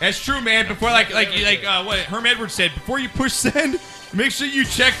it. That's true, man. Before, what Herm Edwards said, before you push send, make sure you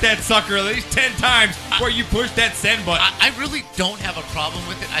check that sucker at least 10 times before you push that send button. I really don't have a problem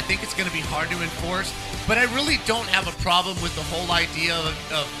with it. I think it's going to be hard to enforce, but I really don't have a problem with the whole idea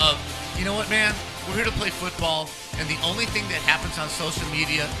of you know what, man? We're here to play football, and the only thing that happens on social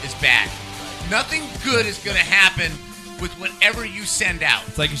media is bad. Nothing good is going to happen with whatever you send out.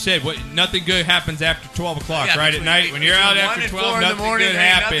 It's like you said, nothing good happens after 12 o'clock, Yeah, right? At night, when you're out between 1 after and 12, 4 in nothing the morning, good there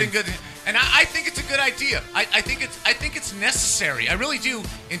ain't happens. nothing good. And I think it's a good idea. I think it's necessary. I really do.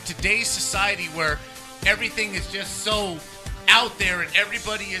 In today's society where everything is just so out there and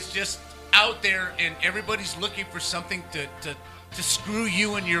everybody is just out there and everybody's looking for something to screw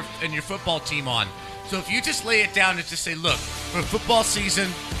you and your football team on. So if you just lay it down and just say, look, for football season,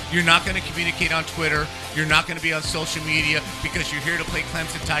 you're not going to communicate on Twitter. You're not going to be on social media because you're here to play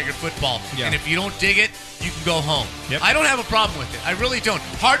Clemson Tiger football. Yeah. And if you don't dig it, you can go home. Yep. I don't have a problem with it. I really don't.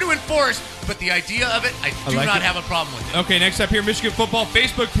 Hard to enforce, but the idea of it, I do like not it. have a problem with it. Okay, next up here, Michigan football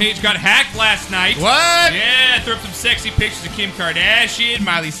Facebook page got hacked last night. What? Yeah, threw up some sexy pictures of Kim Kardashian.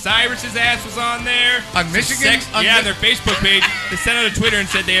 Miley Cyrus's ass was on there. On Some Michigan? On on their Facebook page. They sent out a Twitter and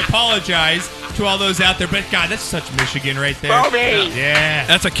said they apologize to all those out there. But God, that's such Michigan right there. Bobby! Yeah.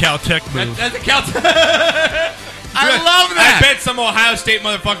 That's a Caltech move. That's a Caltech. I love that. I bet some Ohio State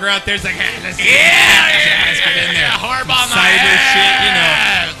motherfucker out there is like, hey, let's get in there. Harbaugh my Cyber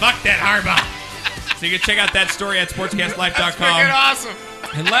ass. shit, Fuck that Harbaugh. So you can check out that story at sportscastlife.com. That's freaking awesome.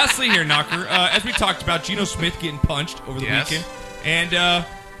 And lastly here, Knocker, as we talked about, Geno Smith getting punched over the weekend. And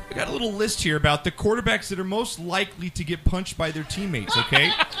we got a little list here about the quarterbacks that are most likely to get punched by their teammates,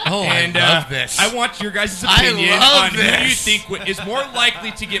 okay? And I love this. I want your guys' opinion love on who you think is more likely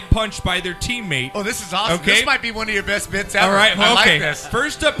to get punched by their teammate. Oh, this is awesome. Okay? This might be one of your best bits ever. All right, I okay. like this.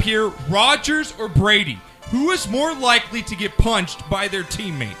 First up here, Rodgers or Brady? Who is more likely to get punched by their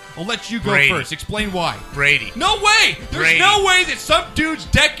teammate? I'll let you go Brady. first. Explain why. Brady. No way! There's Brady. no way that some dude's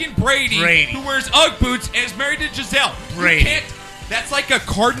decking Brady, who wears Ugg boots and is married to Giselle. Brady. You can't. That's like a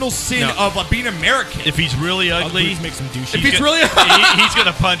cardinal sin of being American. If he's really ugly, Ugg boots make some douchey. If he's really he's going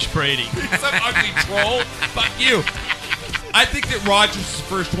to punch Brady. some ugly troll. Fuck you. I think that Rodgers is the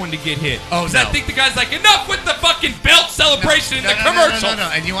first one to get hit. Oh, 'Cause no. I think the guy's like, enough with the fucking belt celebration in the commercial.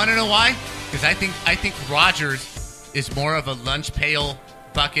 No. And you want to know why? Because I think Rodgers is more of a lunch pail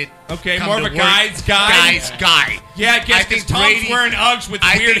bucket. Okay, come more of to a work guy's guy. Guy's guy. Yeah, I guess because Tom's wearing Uggs with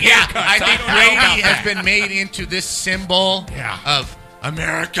weird haircuts. I think don't know Brady about has that. been made into this symbol of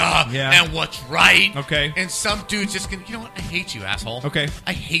America Yeah. and what's right. Okay. And some dude's just gonna, you know what? I hate you, asshole. Okay.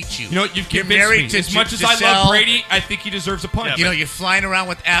 I hate you. You know what? You've You're convinced married me. to As much as I Giselle. love Brady, I think he deserves a punch. You know, you're flying around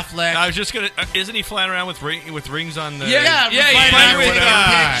with Affleck. I was just going to... isn't he flying around with rings on the... Yeah, flying he's around with with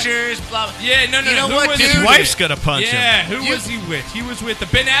pictures, blah, blah. Yeah, no. You know who what, was dude? he His with? wife's going to punch him. Yeah, who was he with? He was with the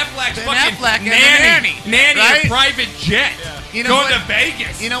Ben Affleck's Ben fucking Affleck and the nanny. nanny, right? a private jet. You know going what? to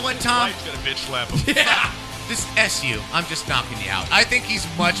Vegas. You know what, Tom? Wife's going to bitch slap him. Yeah. This SU, I'm just knocking you out. I think he's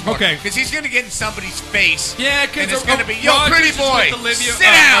much more. Okay. Because he's going to get in somebody's face. Yeah, and because it's going to be, yo, Rodgers pretty is boy, with Olivia, sit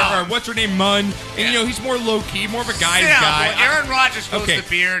down. Or what's her name, Munn. And, you know, he's more low-key, more of a guy's Sit down, guy. boy. Aaron Rodgers goes Okay. the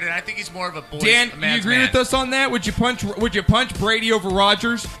beard, and I think he's more of a boy. Dan, a you man's agree man. with us on that? Would you punch Brady over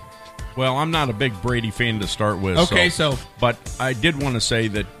Rodgers? Well, I'm not a big Brady fan to start with. Okay, But I did want to say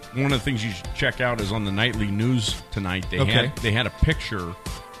that one of the things you should check out is on the nightly news tonight. They had a picture,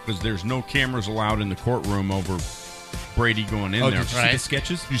 because there's no cameras allowed in the courtroom over Brady going in there. Did you see the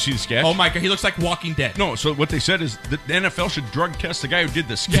sketches? Did you see the sketch? Oh, my God. He looks like Walking Dead. No, so what they said is that the NFL should drug test the guy who did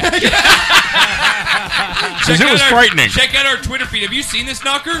the sketch. Because it was frightening. Check out our Twitter feed. Have you seen this,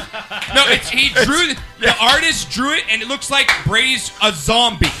 Knocker? No, the artist drew it, and it looks like Brady's a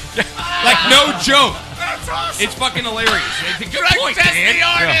zombie. Like, no joke. That's awesome. It's fucking hilarious. It's a good Drug point, test Dan. the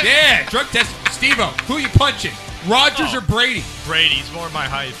artist. Yeah, drug test. Steve-O, who you punching? Rodgers or Brady? Brady's more my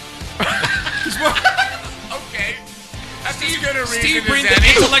height. Okay. That's as good a reason Steve as brings the any.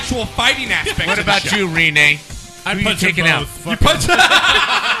 intellectual fighting aspect. What to the about show. you, Renee? I'd Who you punch them taking out? both. You punch.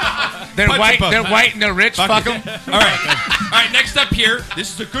 They're Punch white. both. They're white and they're rich. Fuck them. All right. Next up here,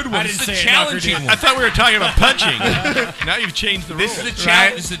 this is a good one. I This didn't is a say it, Knocker, challenging didn't one. I thought we were talking about punching. Now you've changed the rules. This is a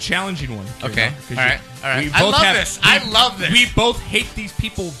Right. This is a challenging one. Okay. Because All right. All right. we I both love have- this. I love this. We both hate these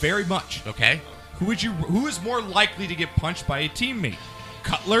people very much. Okay. Who is more likely to get punched by a teammate,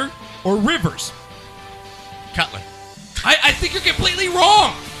 Cutler or Rivers? Cutler. I think you're completely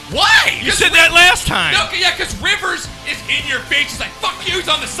wrong. Why? You said that last time. No, yeah, because Rivers is in your face. He's like, fuck you. He's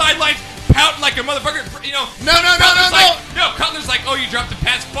on the sidelines pouting like a motherfucker. You know. No. No, Cutler's like, oh, you dropped the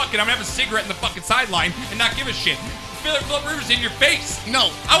pass. Fuck it. I'm going to have a cigarette in the fucking sideline and not give a shit. Philip Rivers in your face. No.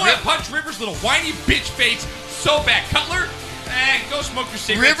 I want to punch Rivers' little whiny bitch face so bad. Cutler, go smoke your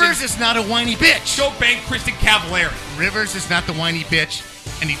cigarettes. Rivers is not a whiny bitch. Go bang Kristen Cavallari. Rivers is not the whiny bitch,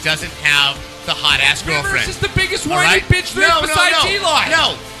 and he doesn't have the hot ass girlfriend. Rivers is the biggest All whiny right? bitch there besides Eli.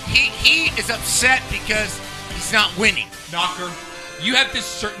 No, he is upset because he's not winning. Knocker, you have this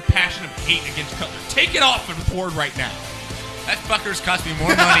certain passion of hate against Cutler. Take it off of the board right now. That fucker's cost me more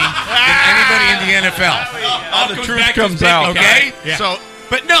money than anybody in the NFL. All the truth comes out. Okay? Yeah. So,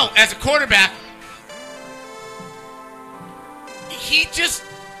 but no, as a quarterback, he just...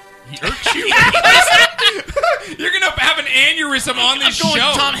 He irks you. You're gonna have an aneurysm on this I'm going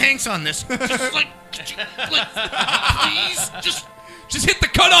show. Tom Hanks on this. Just like, please, just hit the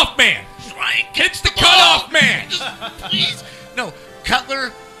cutoff man. Right, Hit the cutoff man. Just, please. No,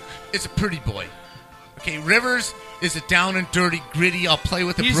 Cutler is a pretty boy. Okay, Rivers is a down and dirty, gritty. I'll play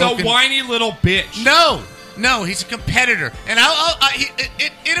with a He's broken. a whiny little bitch. No, he's a competitor, and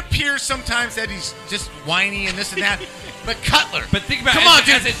it appears sometimes that he's just whiny and this and that. But Cutler, But think about come it, on,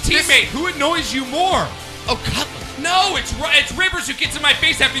 as dude, a teammate, who annoys you more? Oh, Cutler. No, it's Rivers who gets in my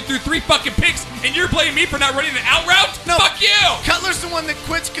face after you threw 3 fucking picks, and you're blaming me for not running an out route? No, fuck you! Cutler's the one that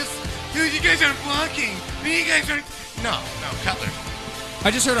quits because, dude, you guys aren't blocking. You guys aren't. No, Cutler. I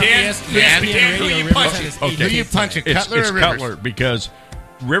just heard on Dan, ESPN Dan, who radio, you Rivers punching? had his Who you punching, Cutler it's or Rivers? Cutler, because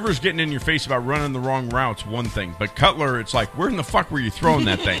Rivers getting in your face about running the wrong routes, one thing. But Cutler, it's like, where in the fuck were you throwing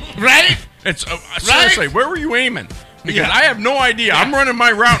that thing? Right? It's seriously, where were you aiming? Because I have no idea. I'm running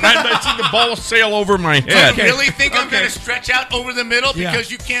my route, and I see the ball sail over my head. Do you really think I'm going to stretch out over the middle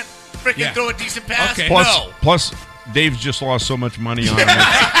because you can't freaking throw a decent pass? Okay. Plus, Dave's just lost so much money on it.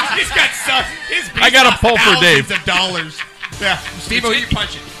 He's got some. I got a pull for Dave. Of dollars. Yeah, Steve, you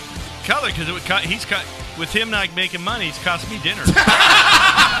punch it. Color, because he's cut. With him not making money, he's cost me dinner.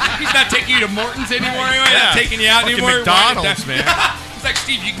 He's not taking you to Morton's anymore. Anyway. Not taking you out Fucking anymore. McDonald's, man. He's like,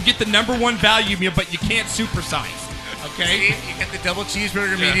 Steve, you can get the #1 value meal, but you can't supersize. Okay, Steve, you get the double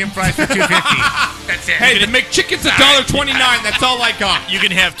cheeseburger, medium fries for $2.50. That's it. Hey, the McChicken's $1.29. That's all I got. You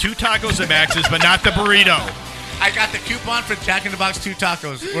can have 2 tacos at Max's, but not the burrito. I got the coupon for Jack in the Box 2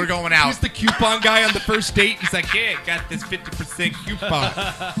 tacos. We're going out. Who's the coupon guy on the first date? He's like, yeah, got this 50% coupon.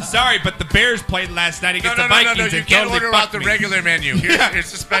 Sorry, but the Bears played last night against the Vikings. No. You can't order out the regular menu. Here's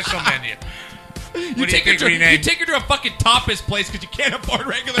the special menu. You take her to a fucking tapas place because you can't afford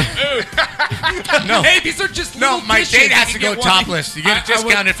regular food. No. Hey, these are just little my dishes. date has You to go get topless. You get a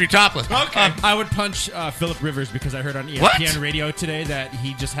discount if you're topless. Okay. I would punch Philip Rivers because I heard on ESPN radio today that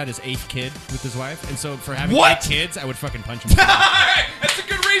he just had his 8th kid with his wife, and so for having 8 kids, I would fucking punch him. That's a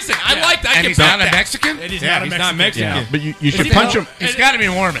good reason. I like that. And he's not a Mexican? And he's Yeah, not Mexican. Yeah, but you should punch him. He's got to be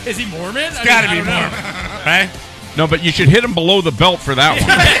Mormon. Is he Mormon? He's got to be Mormon. Right? No, but you should hit him below the belt for that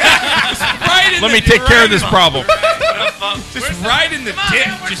one. Let me take care of this problem. Just right in the dip,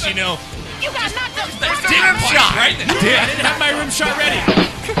 just You got nothing. dip shot. Right in the dip. I didn't have my rim shot ready.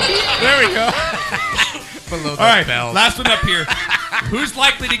 There we go. Below the All right, belt. last one up here. Who's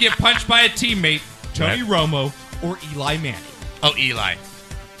likely to get punched by a teammate, Tony Romo or Eli Manning? Oh, Eli.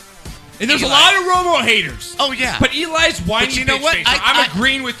 And there's Eli. a lot of Romo haters. Oh, yeah. But Eli's whiny But you know bitch what? face. I'm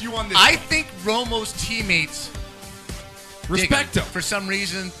agreeing with you on this. I think Romo's teammates respect him. For some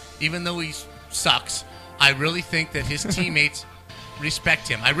reason, even though he sucks, I really think that his teammates respect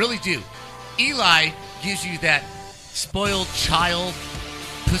him. I really do. Eli gives you that spoiled child,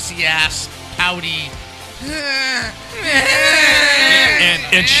 pussy ass, pouty,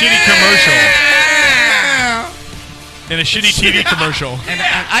 And shitty commercial. And a shitty TV commercial. And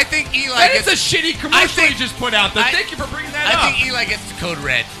I think Eli That gets is a shitty commercial he just put out, though. Thank you for bringing that up. I think Eli gets the code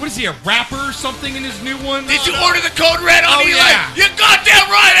red. What is he, a rapper or something in his new one? Did you order the code red on Eli? Yeah. You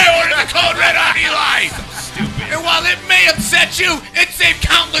goddamn right I ordered the code red on Eli! Stupid. And while it may upset you, it saved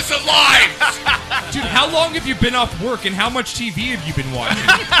countless of lives! Dude, how long have you been off work and how much TV have you been watching?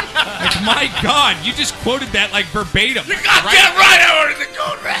 Like, my God, you just quoted that like verbatim. You goddamn right I ordered the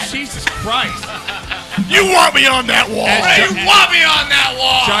code red! Jesus Christ. You want me on that wall. You want me on that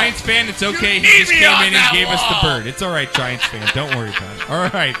wall! Giants fan, it's okay. You He just need me came on in and that gave us the wall. bird. It's all right, Giants fan. Don't worry about it. All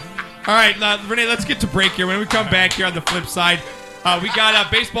right. All right, Renee, let's get to break here. When we come back here on the flip side, we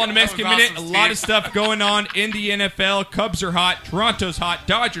got baseball in the Mexican Minute. awesome, A lot Steve. of stuff going on in the NFL. Cubs are hot. Toronto's hot.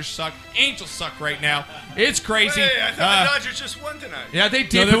 Dodgers suck. Angels suck right now. It's crazy. Hey, I thought the Dodgers just won tonight. Yeah, they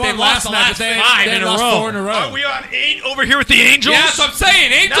did, No, they but they won lost the last last night, but 5 they in a lost row. 4 in a row. Are we on 8 over here with the Angels? Yeah, that's what I'm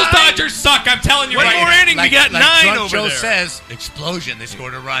saying. Angels, 9? Dodgers suck. I'm telling you One right more now. inning, we got 9 Drunk over Joe there. says, explosion, they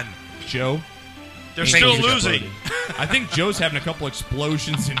scored a run. Joe? They're still Angels losing. exploded. I think Joe's having a couple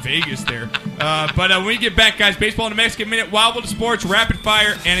explosions in Vegas there. But when we get back, guys, baseball in the Mexican Minute, Wild World of Sports, Rapid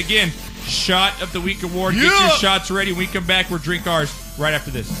Fire, and again, Shot of the Week award. Get your shots ready. When we come back, we'll drink ours right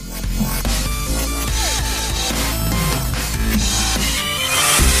after this.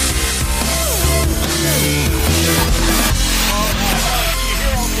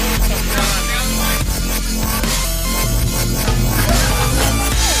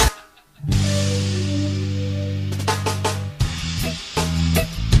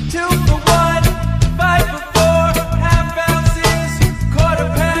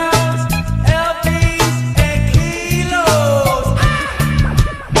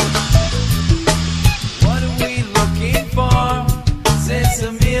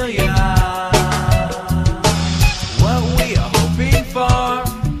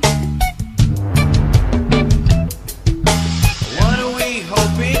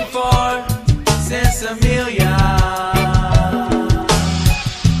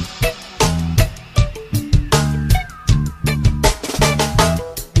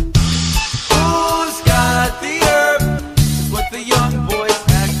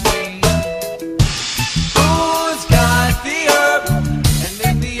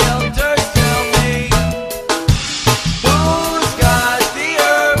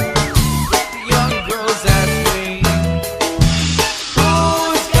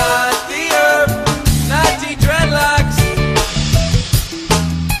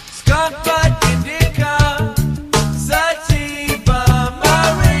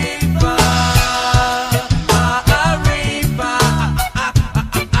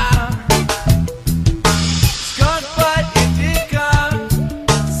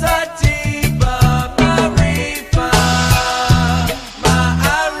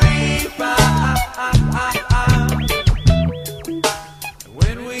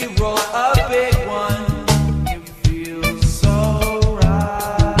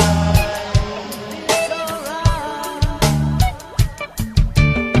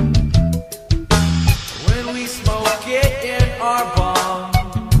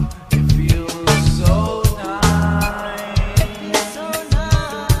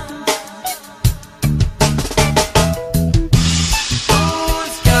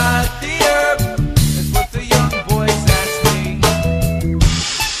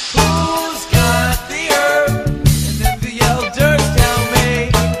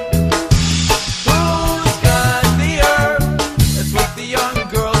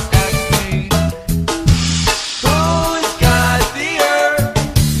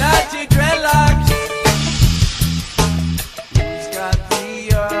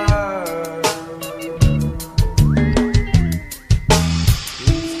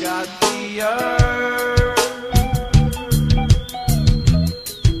 the earth?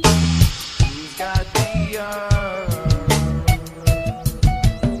 Who's got the earth?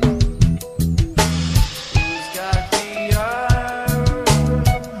 Who's got the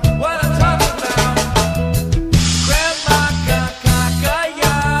earth? What I'm talking about? Grandma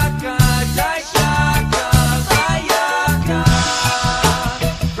Kakayaka, Daishaka, Bayaka,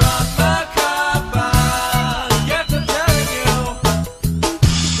 from Macaba. Yes, I'm telling you.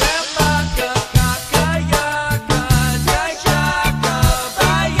 Grandma Kakayaka, Daishaka,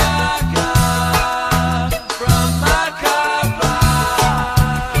 Bayaka, from Macaba.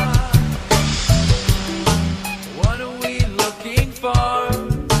 What are we looking for?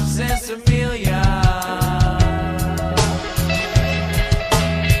 Sensimilia.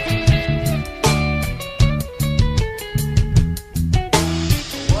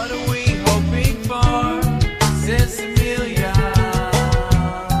 What are we hoping for? Sensimilia.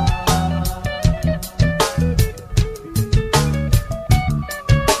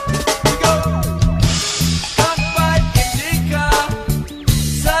 We go. Comfort Indica,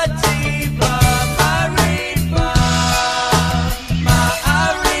 Sativa, Marifa,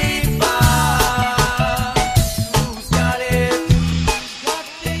 Ma'arifa. Who's got it?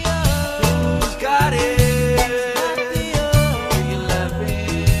 Who's got it? Do you love it?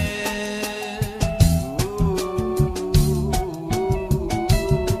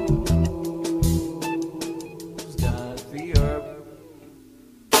 Who's got the herb?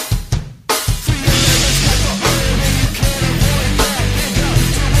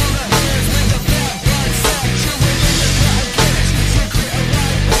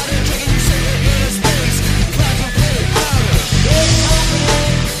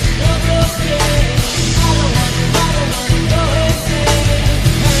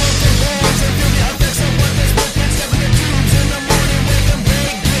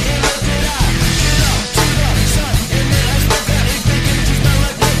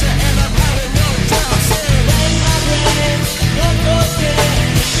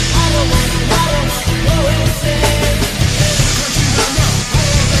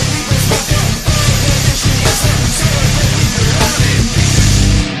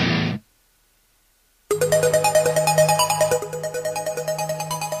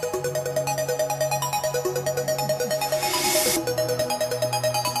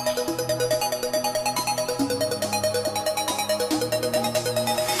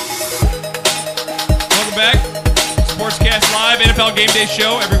 Welcome back. Sportscast Live, NFL Game Day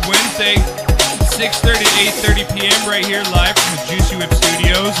Show every Wednesday, 6:30 to 8:30 p.m. right here live from the Juicy Whip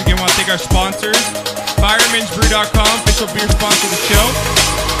Studios. Again, I want to thank our sponsors, FiremansBrew.com, official beer sponsor of the show,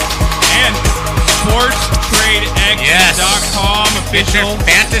 and SportsTradeX.com, official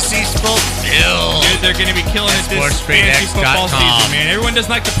fantasies fulfilled. Dude, they're going to be killing it this fantasy football season, man. Everyone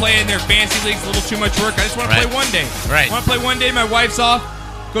doesn't like to play in their fantasy leagues. A little too much work. I just want to play one day. Right. I want to play one day. My wife's off.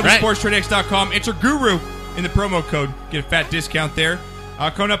 Go to Right. SportsTradeX.com. Enter Guru in the promo code. Get a fat discount there.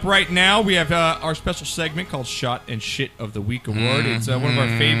 Coming up right now, we have our special segment called Shot and Shit of the Week Award. It's one of our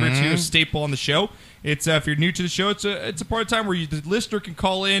favorites here, a staple on the show. It's if you're new to the show, it's a part of time where the listener can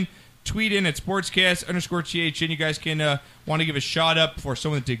call in, tweet in at sportscast_THN. You guys can want to give a shout up for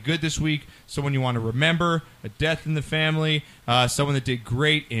someone that did good this week, someone you want to remember, a death in the family, someone that did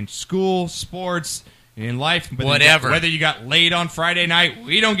great in school, sports, in life. Whatever. Whether you got laid on Friday night,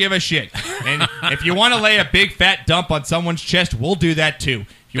 we don't give a shit. And if you want to lay a big fat dump on someone's chest, we'll do that too.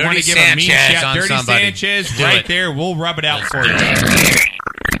 If you want to give a mean shout, Dirty somebody. Sanchez, Do right it. there, we'll rub it out for you.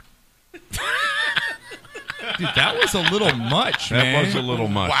 Dude, that was a little much, man. That was a little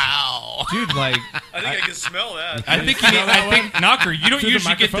much. Wow. Dude, like... I think I can smell that. I think Knocker, you don't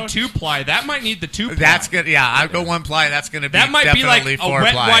usually get the 2-ply. That might need the 2-ply. That's good. Yeah, I'll go 1-ply. That's going to be that might be like a 4-ply.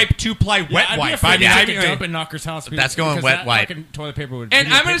 wet wipe, 2-ply wet wipe. I mean, I could dump in Knocker's house. That's going because wet that wipe. fucking toilet paper would. And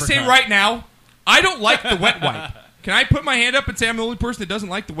be a I'm going to paper say cut. right now, I don't like the wet wipe. Can I put my hand up and say I'm the only person that doesn't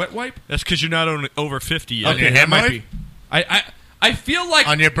like the wet wipe? That's because you're not over 50 yet. Okay, that might be. I feel like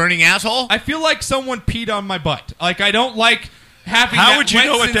on your burning asshole. I feel like someone peed on my butt. Like I don't like having. How that would you wet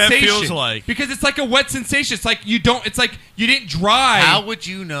know what that sensation. feels like? Because it's like a wet sensation. It's like you don't. It's like you didn't dry. How would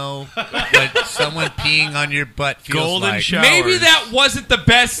you know what someone peeing on your butt feels Golden like? showers. Maybe that wasn't the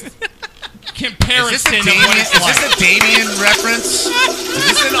best comparison. Is this a Damien reference? Is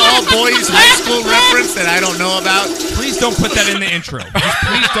this an all boys high school reference that I don't know about? Please don't put that in the intro.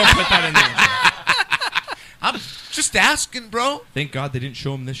 Please don't put that in the intro. I'm just asking, bro. Thank God they didn't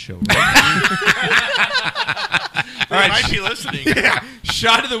show him this show. They All right, might be listening. Yeah.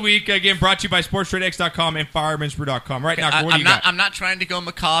 Shot of the week, again, brought to you by SportsTradeX.com and FiremansBrew.com. Right now, what do you got? I'm not trying to go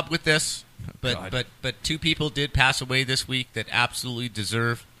macabre with this, but two people did pass away this week that absolutely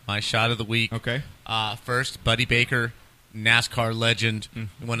deserve my shot of the week. Okay. First, Buddy Baker, NASCAR legend,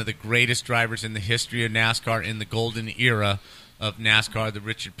 one of the greatest drivers in the history of NASCAR in the golden era of NASCAR, the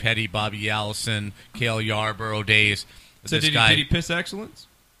Richard Petty, Bobby Allison, Cale Yarborough days. So did he piss excellence?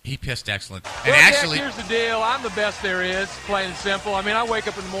 He pissed excellent. And actually, here's the deal. I'm the best there is, plain and simple. I mean, I wake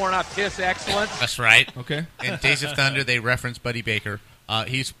up in the morning, I piss excellence. That's right. Okay. In Days of Thunder, they reference Buddy Baker.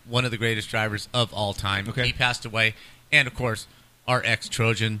 He's one of the greatest drivers of all time. Okay. He passed away. And, of course, our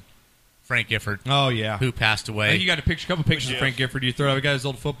ex-Trojan, Frank Gifford. Oh, yeah. Who passed away. I think you got a couple pictures of Frank Gifford. You throw out. We got his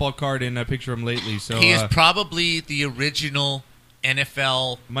old football card and a picture of him lately. So he is probably the original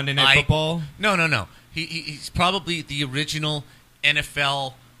NFL Monday Night Football? No. He's probably the original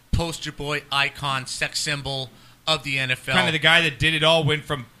NFL poster boy, icon, sex symbol of the NFL. Kind of the guy that did it all, went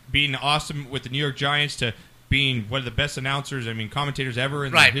from being awesome with the New York Giants to being one of the best announcers, commentators ever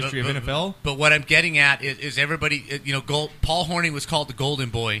in the history of NFL. But what I'm getting at is everybody, Paul Hornung was called the Golden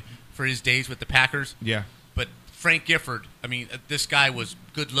Boy for his days with the Packers. Yeah. But Frank Gifford, this guy was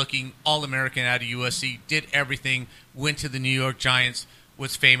good-looking, All-American out of USC, did everything, went to the New York Giants,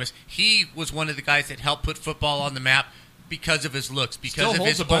 was famous. He was one of the guys that helped put football on the map because of his looks, because of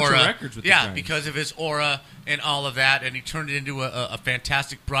his aura. Because of his aura and all of that, and he turned it into a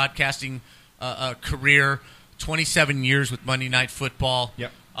fantastic broadcasting career. 27 years with Monday Night Football.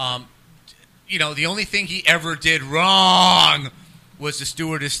 Yep. The only thing he ever did wrong was the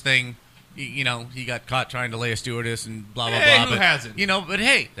stewardess thing. He got caught trying to lay a stewardess and blah blah blah. Who hasn't? But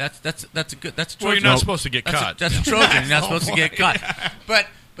hey, that's a good. That's a Trojan. Well, you're not supposed to get caught. That's a Trojan. You're not supposed to get caught. But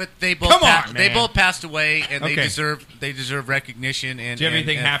they both they both passed away, and they deserve recognition. And do you have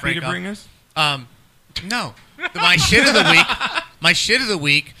anything and happy to bring us? No. My shit of the week. My shit of the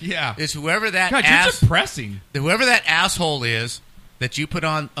week. Yeah. Is whoever that you're depressing. Whoever that asshole is that you put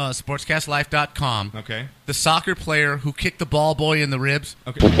on sportscastlife.com. Okay. The soccer player who kicked the ball boy in the ribs.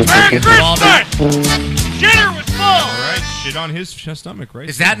 Okay. Shitter was full. All right. Shit on his stomach, right?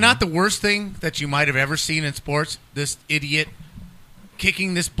 Is that not the worst thing that you might have ever seen in sports? This idiot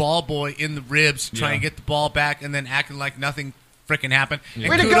kicking this ball boy in the ribs, trying to get the ball back, and then acting like nothing freaking happened. Yeah.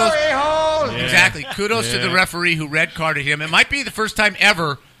 Way to go, a-hole! Exactly. Kudos to the referee who red carded him. It might be the first time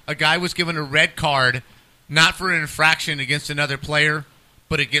ever a guy was given a red card, not for an infraction against another player,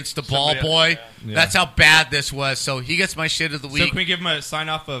 but against the ball boy. Yeah. That's how bad this was. So he gets my shit of the week. So can we give him a sign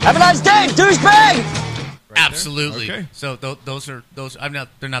off of? Have a nice day, douchebag! Absolutely. Okay. So those are.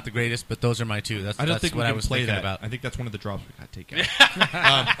 They're not the greatest, but those are my two. I don't think what I was play thinking that. about. I think that's one of the drops we got to take out.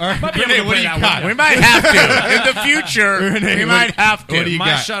 All right, Renee, what do you got? We might have to in the future. Renee, we might have to. What do you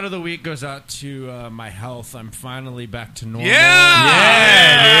My got? shot of the week goes out to my health. I'm finally back to normal. All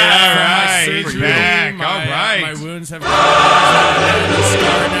right. From my He's surgery, back. my, All right. My wounds have a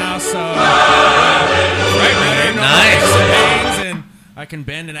scar now, so Nice. and I can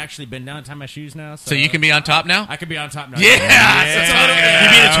bend and actually bend down and tie my shoes now. So you can be on top now? I can be on top now. Yeah. You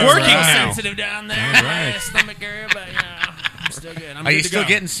mean it's working now? Sensitive down there. All right. My stomach area, but I'm still good. I'm Are good you to still go.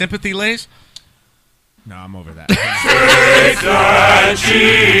 getting sympathy lays? No, I'm over that.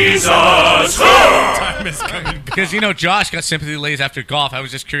 Time is coming. Because Josh got sympathy lays after golf. I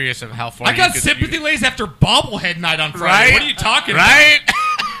was just curious of how far. I got sympathy lays after bobblehead night on Friday. Right? What are you talking about? Right?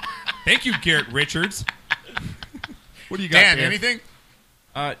 Thank you, Garrett Richards. What do you got Dan, there? anything?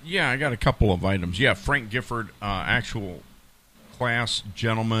 Yeah, I got a couple of items. Yeah, Frank Gifford, actual class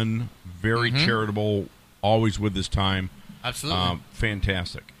gentleman, very charitable, always with his time. Absolutely.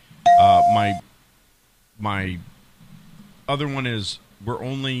 Fantastic. My other one is we're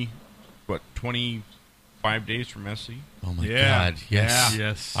only, 25 days from SC? Oh, my God. Yes. Yeah.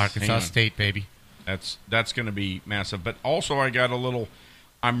 Yes. Arkansas State, baby. That's going to be massive. But also I got a little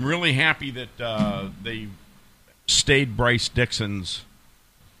 – I'm really happy that they stayed Bryce Dixon's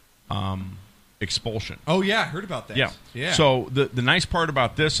expulsion. Oh, yeah. I heard about that. Yeah. So the nice part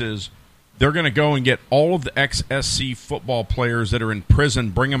about this is they're going to go and get all of the ex-SC football players that are in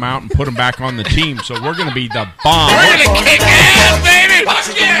prison, bring them out, and put them back on the team. So we're going to be the bomb. We're going to kick ass, baby!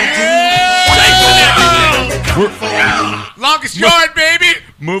 Fuck yeah! Longest yard, baby!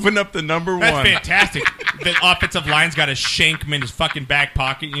 Moving up the number That's one. fantastic. The offensive line's got a Shankman in his fucking back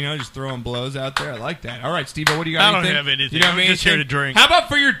pocket, just throwing blows out there. I like that. All right, Steve-O, what do you got? I don't have anything. You don't have I'm just here anything? to drink. How about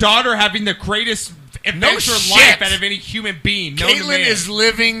for your daughter having the greatest adventure shit. life out of any human being? known to Caitlin man? is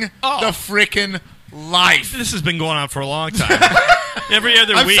living the frickin' life. This has been going on for a long time. Every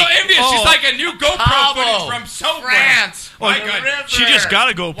other I'm week. so envious. She's like a new GoPro Cabo, footage from somewhere. France. My the God. river. She just got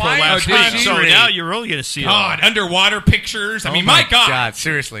a GoPro last did week, she? so now you're really going to see it. God, underwater pictures. I mean, my my God. God,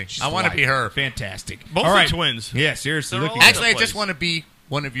 seriously. I want to be her. Fantastic. Both All are right. twins. Yeah, seriously. They're Look all at Actually, I place. just want to be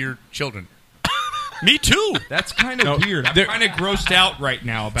one of your children. Me too. That's kind of weird. I'm kind of grossed out right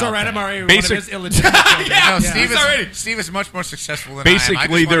now about It's all right. that. I'm already one of his illegitimate children. No, Yeah, Steve is much more successful than Basically, I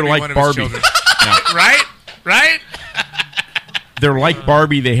am. I just they're wanna be like one of his Barbie. children. Right? Right? They're like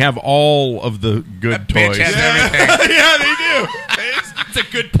Barbie. They have all of the good toys. Bitch has everything. Yeah, they do. It's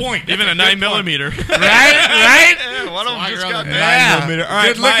a good point. Even a 9mm. Right? Yeah, one of them just got Yeah. 9mm. All right,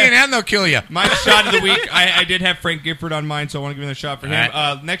 Good looking and they'll kill you. My shot of the week, I did have Frank Gifford on mine, so I want to give him a shot for him.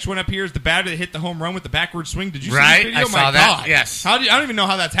 Right. Next one up here is the batter that hit the home run with the backward swing. Did you Right, see this video? I saw My that, God. yes. I don't even know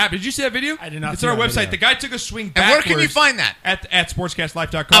how that's happened. Did you see that video? I did not It's see on our that website. video. The guy took a swing And backwards. where can you find that? At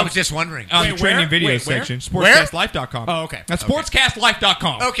sportscastlife.com. I was just wondering. On the Wait, training where? video Wait, where? section. Where? Sportscastlife.com. Oh, okay. That's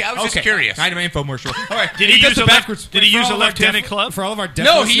sportscastlife.com. Okay, I was just curious. Kind of an infomercial. All right. Did he use the a backwards? Did he For use all a of our left-handed deaf- club? For all of our deaf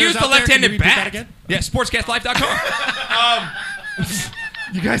No, he listeners used the out there, can you left-handed repeat that bat. again? Yeah, sportscastlife.com.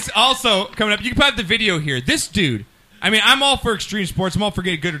 You guys also coming up. You can put up the video here. This dude. I mean, I'm all for extreme sports. I'm all for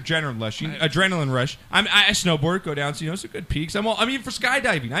getting good adrenaline rush. I snowboard, go down, so some good peaks. I'm even for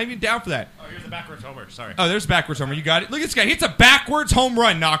skydiving. I'm even down for that. Oh, here's the backwards homer. Sorry. Oh, there's a backwards homer. You got it. Look at this guy. He hits a backwards home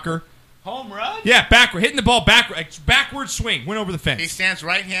run, knocker. Home run? Yeah, backward, hitting the ball backward swing, went over the fence. He stands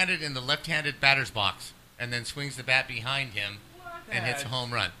right-handed in the left-handed batter's box and then swings the bat behind him and hits a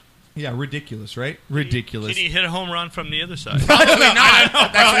home run. Yeah, ridiculous, right? Ridiculous. Can he hit a home run from the other side? Probably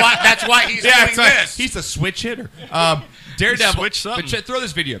not. That's why he's doing this. He's a switch hitter. Daredevil. Switch something. But throw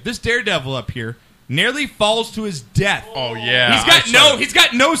this video. This Daredevil up here nearly falls to his death. Oh yeah, He's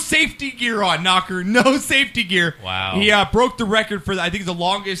got no safety gear on, knocker. No safety gear. Wow. He broke the record for I think the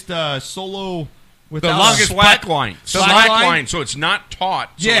longest solo without The longest slack line. Slack line? So it's not taut.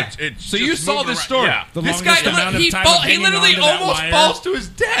 So Yeah. it's So just you saw moving this around. story. Yeah. The This longest guy, amount of he time he hanging literally onto that almost wire. falls to his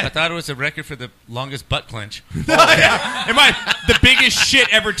I death. thought it was a record for the longest butt clench. The biggest shit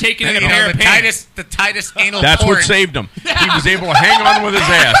ever taken in a pair of pants. The tightest anal That's port. what saved him. He was able to hang on with his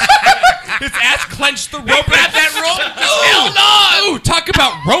ass. His ass clenched the rope. Grab that rope. Ooh, talk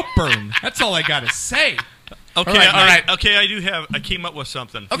about rope burn. That's all I gotta say. Okay, all right. Okay, I came up with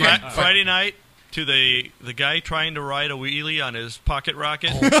something. Okay. Friday night to the guy trying to ride a wheelie on his pocket rocket.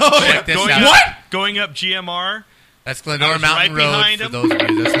 Check this going out. What? Going up GMR. That's I Glenora was Mountain right Road behind for him. those of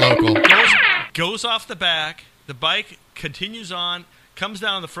you that's local. Goes off the back. The bike continues on, comes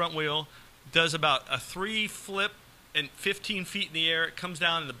down on the front wheel, does about a 3 flip and 15 feet in the air. It comes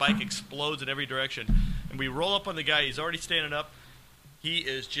down and the bike explodes in every direction. And we roll up on the guy. He's already standing up. He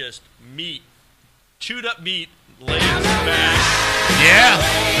is just meat. Chewed up meat, laying on his back. Yeah,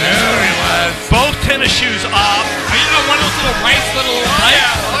 there he was. Both tennis shoes off. You know, one of those little rice little.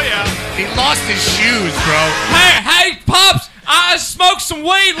 Oh yeah. He lost his shoes, bro. Hey, Pops! I smoked some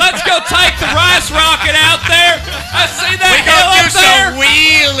weed. Let's go take the rice rocket out there. I see that We hill gonna do up there. some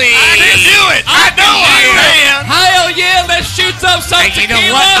wheelies. I can do it. I know I can. Hell yeah! Let's shoot some Hey, you know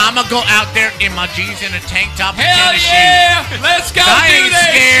tequila. what? I'm gonna go out there in my jeans and a tank top and Hell tennis yeah! shoes. Let's go I do ain't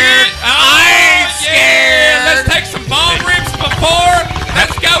that scared. shit. I ain't yeah. scared. Let's take some ball rips before.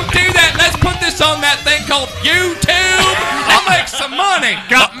 Let's go do that. Let's put this on that thing called YouTube. I'll make some money.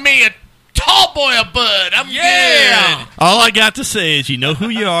 Got me a tall boy a bud. I'm good. All I got to say is, you know who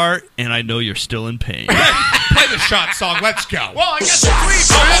you are, and I know you're still in pain. Play the shot song. Let's go. Well, I got the tweet,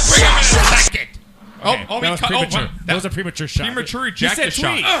 bro. We'll bring him in a second. That was premature. That was a premature shot. Premature You ejected said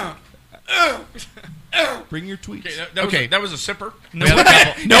tweet. shot. Bring your tweets. That was a sipper. No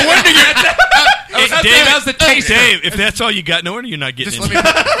wonder you're. Dave, that was the taste. Dave, if that's all you got, no wonder you're not getting Just in. let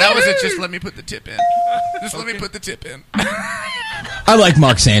me put, that was it. Just let me put the tip in. Just let me put the tip in. I like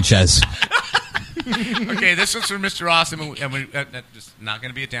Mark Sanchez. Okay, this one's from Mr. Awesome, and we just not going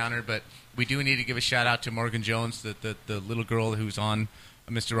to be a downer, but we do need to give a shout out to Morgan Jones, the little girl who's on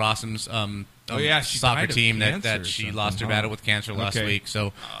Mr. Awesome's she soccer died of team cancer that or she something, lost her battle with cancer last Okay. week.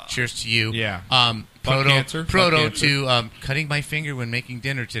 So cheers to you. Yeah. Proto cancer. to cutting my finger when making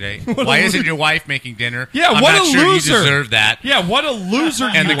dinner today. Why isn't your wife making dinner? Yeah, I'm what not a sure loser. you deserve that. Yeah, what a loser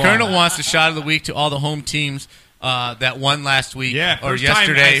And you the Colonel are. wants the shot of the week to all the home teams that won last week or first time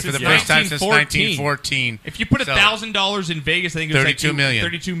yesterday since for the first time since 1914. If you put So, $1,000 in Vegas, I think it was 32 million.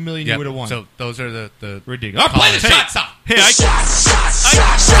 32 million Yep. you would have won. So those are the ridiculous. I'll play the shot song. Hey,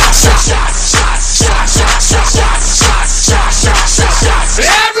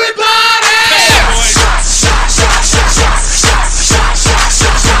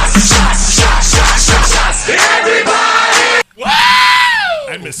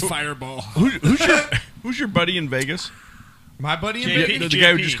 I miss Fireball. Who's your buddy in Vegas? My buddy in JP. Vegas? The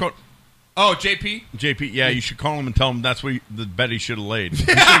guy who just called. Oh, JP? JP, yeah, you should call him and tell him that's what the bet he should have laid. He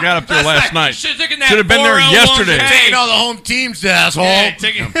should have got up there last night. Should Should have been there yesterday. taking all the home teams, asshole.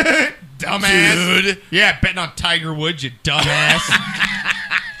 Yeah, dumbass. Dude. Yeah, betting on Tiger Woods, you dumbass.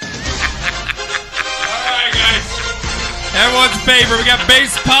 Everyone's favorite. We got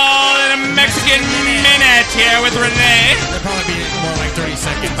baseball and a Mexican minute here with Renee. That'll probably be more like 30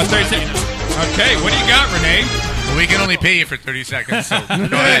 seconds. 30 seconds. Okay, what do you got, Renee? Well, we can only pay you for 30 seconds, so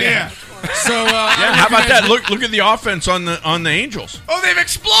go ahead. Yeah. So, how about that? Look at the offense on the Angels. Oh, they've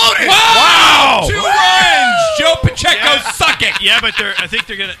exploded! Wow! 2 runs! Joe Pacheco, suck it! Yeah, but I think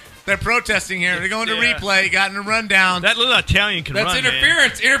they're going to... They're protesting here. They're going to replay. Gotten a rundown. That little Italian can That's run,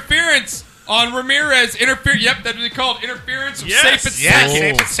 interference. Man. Interference on Ramirez. Yep, that's what they call it. Interference. Yes. Safe at second.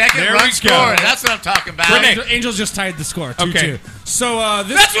 Safe at second. There Run we score. go. That's what I'm talking about. Angels just tied the score. 2-2. Okay. So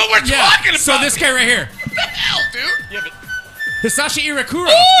that's what we're talking about. So this guy right here. What the hell, dude? Yeah, but Hisashi Iwakura.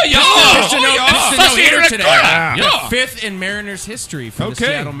 Oh, yeah. Hisashi Iwakura today. Yeah. 5th in Mariners history for the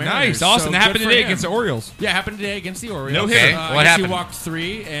Seattle Mariners. Nice. Awesome. So that happened good for today him. against the Orioles. Yeah, happened today against the Orioles. No hitter. What happened? He walked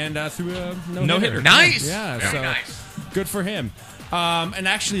 3 and threw a no hitter. Nice. Yeah, Very so nice. good for him. And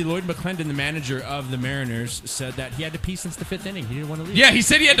actually, Lloyd McClendon, the manager of the Mariners, said that he had to pee since the 5th inning. He didn't want to leave. Yeah, he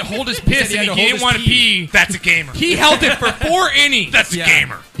said he had to hold his piss he had and to he hold didn't his want to pee. That's a gamer. He held it for 4 innings. That's a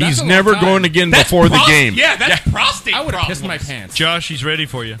gamer. He's a long never time. going again That's before the game. Yeah, that's prostate I would have pissed problems. my pants. Josh, he's ready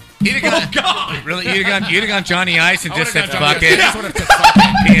for you. You'd have gone, God. Really? You'd have gone Johnny Ice and I just would've said, gone fuck Johnny it. Ice. I would've said, fuck it.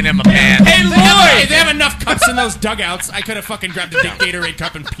 Peeing in my pants. Hey, Hey, Lloyd! they have enough cups in those dugouts. I could have fucking grabbed a big Gatorade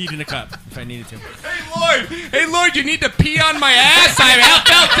cup and peed in a cup if I needed to. Hey, Lloyd, you need to pee on my ass? I've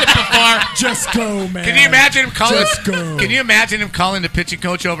felt it before. Just go, man. Can you imagine him calling? Just go. Can you imagine him calling the pitching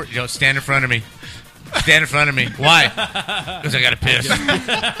coach over? Yo, stand in front of me. Stand in front of me. Why? Because I got to piss.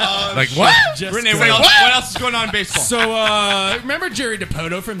 Like what? Renee, what else is going on in baseball? So, remember Jerry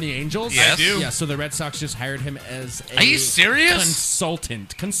DiPoto from the Angels? Yes. I do. Yeah, so the Red Sox just hired him as a Are you serious?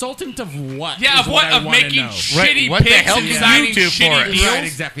 consultant. Consultant of what? Yeah, is of what? I Of wanna making know. shitty What the picks hell and can signing you do for shitty it? deals? Right,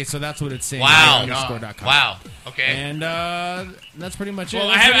 exactly. So that's what it's saying. Wow. Underscore.com. Wow. Okay. And that's pretty much Well,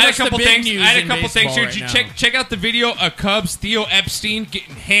 it. I had a That's the couple big things. news I had a in couple things here. baseball Did you right now. check out the video of Cubs Theo Epstein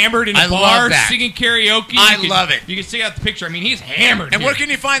getting hammered in a I love bar that. singing karaoke? I love it. You can see out the picture. I mean, he's hammered. And here. where can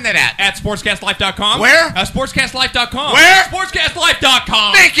you find that at? At sportscastlife.com. Where? Sportscastlife.com. Where?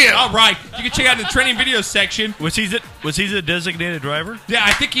 Sportscastlife.com. Thank you. All right. You can check out the trending videos section. Was he the designated driver? Yeah,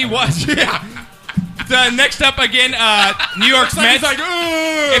 I think he was. Yeah. Next up again, New York's Mets. Like,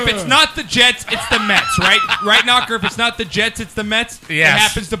 if it's not the Jets, it's the Mets, right? Right, Knocker? If it's not the Jets, it's the Mets. Yes. It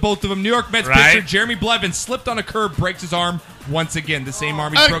happens to both of them. New York Mets Right. pitcher Jeremy Blevins slipped on a curb, breaks his arm once again. The same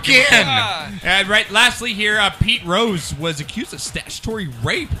arm he's broken before. Again. And right, lastly here, Pete Rose was accused of statutory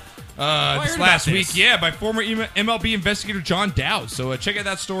rape this heard last about week. this. Yeah, by former MLB investigator John Dow. So check out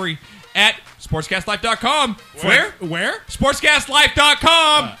that story at sportscastlife.com. Where?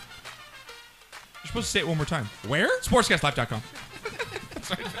 Sportscastlife.com. You're supposed to say it one more time. Where? Sportscastlife.com.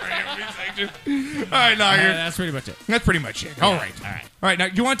 Sorry, all right, now That's pretty much it. that's pretty much it. All right. All right. Now,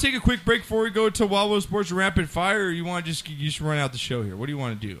 do you want to take a quick break before we go to Wild World Sports Rapid Fire, or you want to just run out the show here? What do you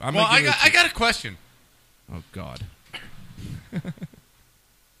want to do? Well, I got a question. Oh God.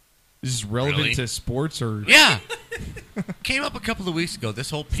 Is this relevant Really? to sports or? Yeah. Came up a couple of weeks ago.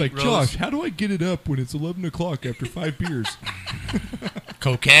 This whole It's Pete like, Rose. Josh, how do I get it up when it's 11 o'clock after 5 beers?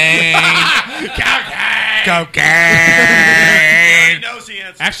 Cocaine. Cocaine. He knows the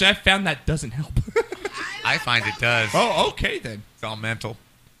answer. Actually, I found that doesn't help. I find it does. Oh, okay then. It's all mental.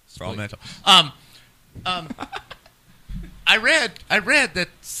 It's all mental. I read that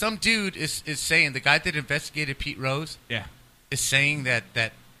some dude is saying, the guy that investigated Pete Rose Yeah. is saying that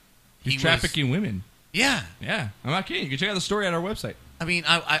He's he trafficking women. Yeah. Yeah. I'm not kidding. You can check out the story at our website. I mean,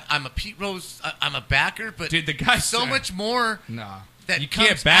 I'm a Pete Rose. I'm a backer, but Dude, the guy's so much more. Nah. That You can't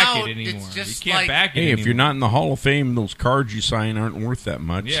comes back out, it anymore. It's just You can't like, back it Hey, anymore. if you're not in the Hall of Fame, those cards you sign aren't worth that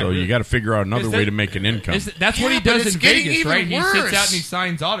much. Yeah, so really. you got to figure out another Is way that- to make an income. That's what he Yeah, but does it's in getting Vegas, even right? He worse. sits out and he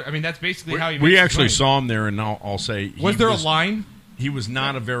signs auto. I mean, that's basically how he makes We his actually money. saw him there, and I'll say, Was there a line? He was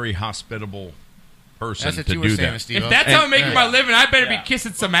not a very hospitable person That's what to you were do saying, that. Steve. If that's how I'm making my living, I better Yeah. be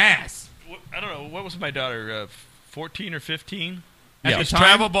kissing some ass. I don't know. What was my daughter? 14 or 15? At the It's time?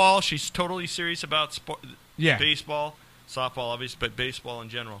 travel ball. She's totally serious about sport. Yeah. Baseball, softball, obviously, but baseball in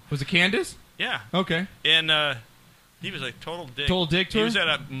general. Was it Candace? Yeah. Okay. And he was a total dick. Total dick to He her? was at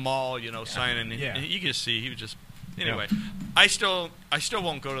a mall, signing. Yeah. And you can see he was just. Anyway, I still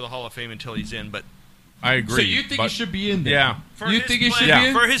won't go to the Hall of Fame until he's in, but. I agree. So you think but- he should be in there? Yeah. For You his think he play- should Yeah. be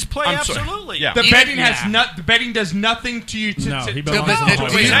in? For his play, I'm sorry. absolutely. Yeah. The Even- betting has yeah. the betting does nothing to you. No, he Do, belongs but- in the Hall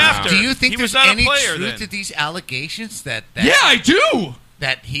of do you- Fame. after. do you think He was there's not a any player truth then. to these allegations that Yeah, I do.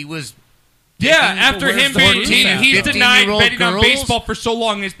 that he was Yeah, Taking- after where's him the being proof he's at? denied 15-year-old betting on girls? baseball for so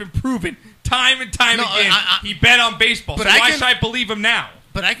long. It's been proven time and time No, again. He bet on baseball. but So I why can- should I believe him now?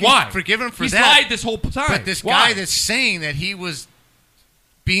 But I can Why? forgive him for He's that. lied this whole time. But this Why? guy that's saying that he was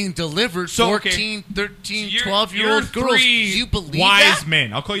being delivered 14, 13, 12-year-old girls. Do you believe wise that?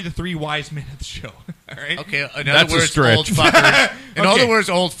 men. I'll call you the three wise men of the show. All right. Okay. In other words, old fuckers. In other words,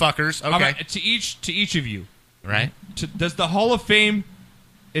 old fuckers. Okay. To each of you. Right. Does the Hall of Fame,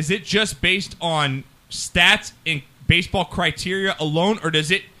 is it just based on stats and baseball criteria alone, or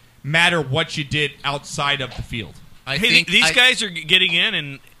does it matter what you did outside of the field? These guys are getting in,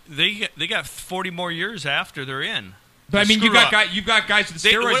 and they got 40 more years after they're in. But I mean, you've got guys with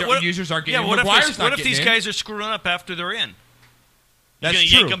steroid users aren't getting in. What if these guys are screwing up after they're in? That's you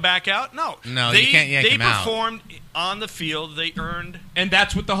true. yank them back out? No, you can't yank them out. They performed on the field. They earned, and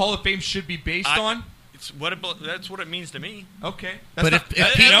that's what the Hall of Fame should be based on. That's what it means to me. Okay, but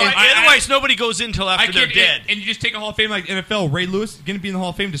otherwise nobody goes in until after they're dead. And you just take a Hall of Fame like NFL. Ray Lewis is going to be in the Hall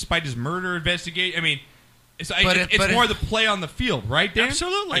of Fame despite his murder investigation. I mean. It's more the play on the field, right, Dan?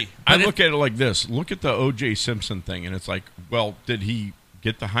 Absolutely. I look at it like this. Look at the O.J. Simpson thing, and it's like, well, did he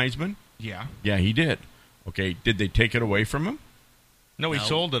get the Heisman? Yeah. Yeah, he did. Okay, did they take it away from him? No, he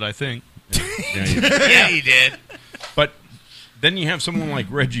sold it, I think. Yeah, he did. But then you have someone like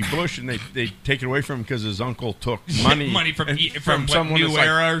Reggie Bush, and they take it away from him because his uncle took money from someone New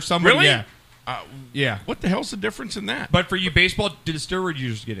Era or somebody. Really? Yeah. Yeah. What the hell's the difference in that? But for you, baseball, did the steroid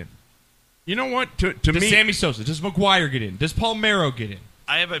users get in? You know what? To does me, Sammy Sosa, does McGuire get in? Does Palmeiro get in?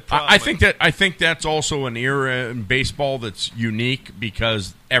 I have a problem. I think that's also an era in baseball that's unique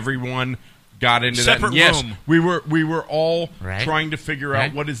because everyone got into that. And yes, we were all trying to figure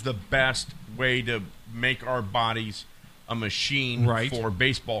out what is the best way to make our bodies a machine for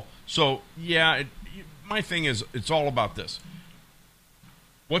baseball. So yeah, my thing is it's all about this.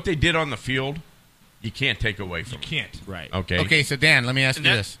 What they did on the field. You can't take away from them. You can't. Right. Okay. Okay, so Dan, let me ask you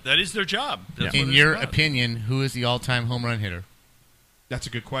this. That is their job. In your opinion, who is the all-time home run hitter? That's a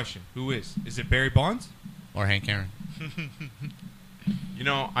good question. Who is? Is it Barry Bonds? Or Hank Aaron? You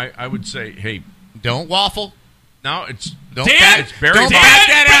know, I would say, hey. Don't waffle. No, it's Barry Bonds. Don't back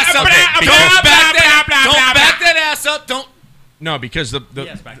that ass up. Don't back that ass up. Don't. No, because the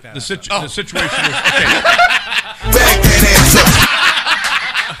situation is... Okay. Back that ass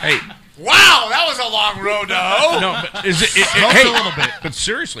up. Hey. Wow, that was a long road to hoe. No, but is it hey, a little bit. But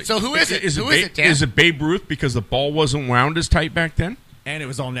seriously. So who is it? Is it Babe Ruth because the ball wasn't wound as tight back then? And it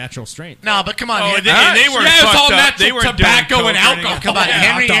was all natural strength. No, but come on. They were all natural they were tobacco and alcohol. Come on,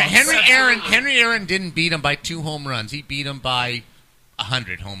 Henry Aaron didn't beat him by 2 home runs. He beat him by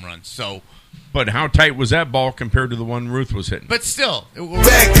 100 home runs. So, but how tight was that ball compared to the one Ruth was hitting? But still, back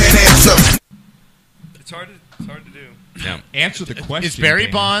that ass up. It's hard to do. Yeah. Answer the question. Is Barry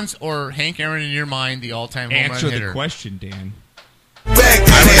Dan. Bonds or Hank Aaron in your mind the all-time home run hitter? Answer the question, Dan.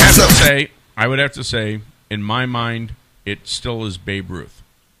 I would have to say, in my mind, it still is Babe Ruth.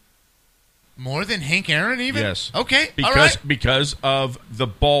 More than Hank Aaron, even? Yes. Okay. All right. Because of the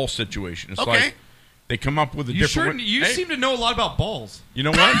ball situation. It's like they come up with a different way. You seem to know a lot about balls. You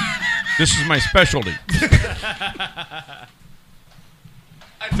know what? This is my specialty.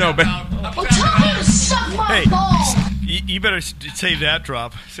 No, but you better save that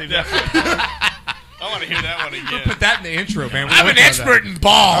drop. Save that. I want to hear that one again. Put that in the intro, man. I'm an expert in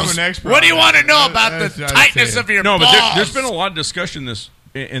balls. I'm an expert. What do you want to know about the tightness of your balls? No, but there's been a lot of discussion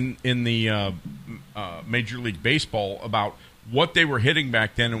in the Major League Baseball about what they were hitting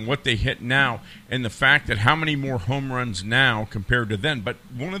back then and what they hit now, and the fact that how many more home runs now compared to then. But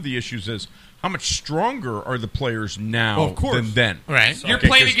one of the issues is how much stronger are the players now than then? Right. You're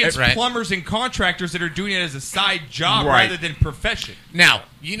playing against plumbers and contractors that are doing it as a side job rather than profession. Now,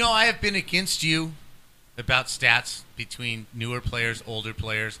 you know I have been against you about stats between newer players, older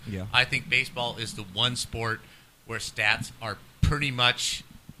players. Yeah. I think baseball is the one sport where stats are pretty much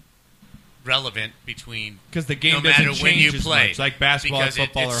relevant between because the game no matter doesn't when change you as play. much, like basketball, because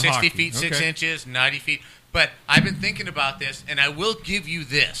football, it's or 60 hockey. feet 6 inches, 90 feet. But I've been thinking about this, and I will give you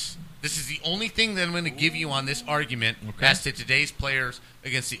this. This is the only thing that I'm going to give you on this argument as to today's players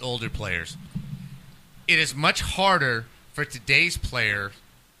against the older players. It is much harder for today's player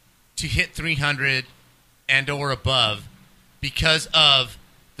to hit 300 and or above because of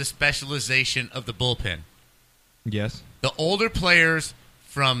the specialization of the bullpen. Yes. The older players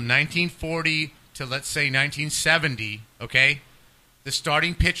from 1940 to, let's say, 1970, okay, the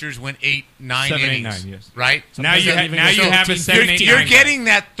starting pitchers went 8-9 innings, 8-9, yes. right? So now you have a 7-8. You're getting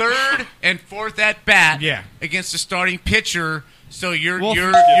that third and fourth at bat Yeah. against the starting pitcher. So your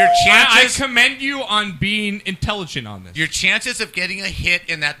I chances. commend you on being intelligent on this. Your chances of getting a hit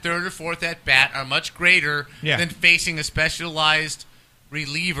in that third or fourth at bat are much greater than facing a specialized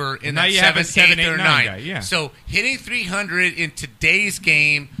reliever in now that you have a 7th, 8th, or 7-8, 9th. guy, yeah. So hitting 300 in today's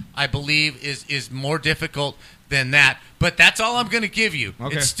game, I believe, is more difficult than that. But that's all I'm going to give you.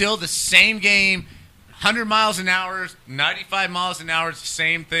 Okay. It's still the same game, 100 miles an hour, 95 miles an hour, it's the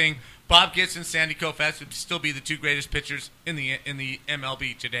same thing. Bob Gibson, Sandy Koufax would still be the two greatest pitchers in the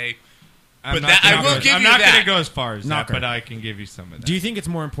MLB today. I'm But not that, gonna I will go- give I'm you not that. going to go as far as that, Knocker. but I can give you some of that. Do you think it's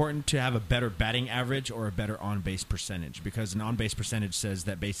more important to have a better batting average or a better on-base percentage? Because an on-base percentage says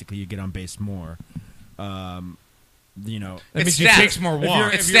that basically you get on base more. That It's means it stats. takes more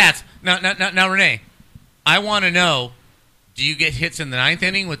walks. It's stats. Now, Renee, I want to know, do you get hits in the 9th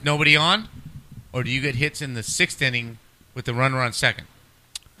inning with nobody on? Or do you get hits in the 6th inning with the runner on second?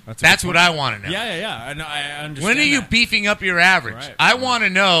 That's what I want to know. Yeah. I understand. When are you that. beefing up your average? Right. I want to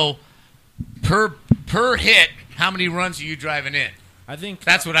know per hit, how many runs are you driving in? I think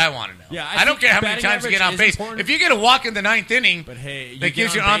that's what I want to know. Yeah, I don't think care how many batting times you get average on is base. important. If you get a walk in the 9th inning, But hey, that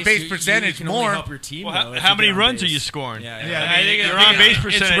gives your on-base percentage you can only more. help your team, Well, though, if how you many get on runs are base. you scoring? Yeah, I think your on-base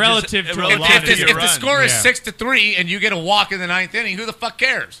percentage it's relative is to a relative lot to of your If the runs. score is Yeah. 6-3 and you get a walk in the 9th inning, who the fuck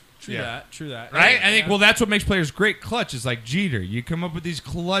cares? True that. Right? I think, well, that's what makes players great. Clutch is like Jeter. You come up with these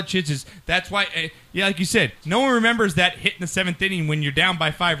clutch hits. That's why, like you said, no one remembers that hit in the 7th inning when you're down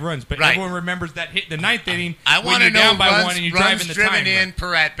by 5 runs, but Right. everyone remembers that hit in the 9th inning I when want you're to know down by runs, 1 and you're runs driving the driven time. in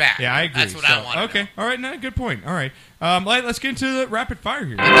per at bat. Yeah, I agree. That's what I want. Okay, all right, no, good point. All right, let's get into the rapid fire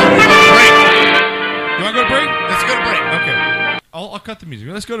here. You want to go to break? Let's go to break. Okay, I'll cut the music.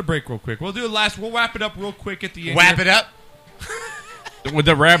 Let's go to break real quick. We'll wrap it up real quick at the end. Wrap it up. With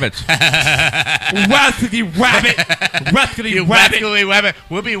the rabbits. Rascally rabbit. Rascally You rabbit. rascally rabbit.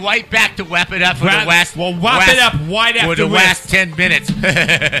 We'll be right back to wrap it up for the last. We'll wrap it up right for after the last 10 minutes.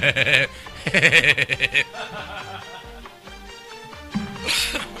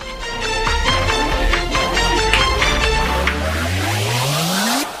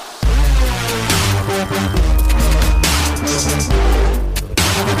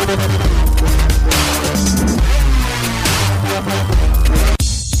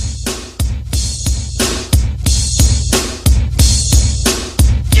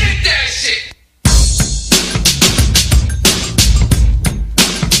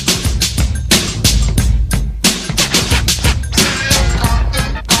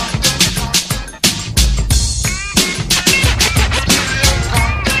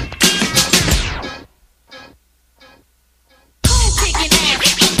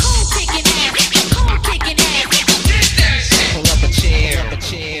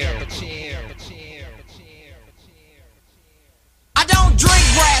 I don't drink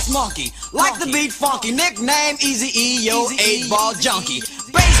Brass Monkey, like the beat funky. Nickname Eazy-E, yo, 8-ball junkie.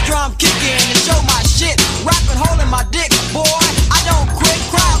 Bass drum kicking and show my shit. Rapping, holding my dick, boy. I don't quit,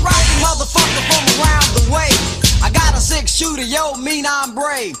 cry, rocking motherfucker from around the way. I got a 6-shooter, yo, mean I'm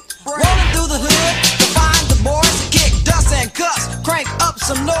brave. Rolling through the hood to find the boys to kick dust and cuss, crank up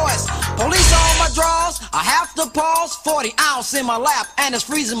some noise. Police on my drawers, I have to pause. 40 ounce in my lap and it's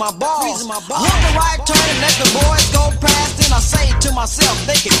freezing my balls. Look the right turn and let the boys go past. Then I say to myself,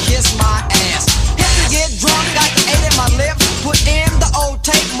 they can kiss my ass. Hit to get drunk, got the 8 in my lips. Put in the old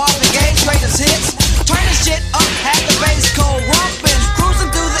tape, Marvin Gaye's greatest hits. Turn the shit up, had the bass cold rumpin'. Cruising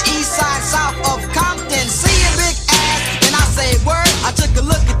through the east side, south of Compton. See a big ass, then I say word. I took a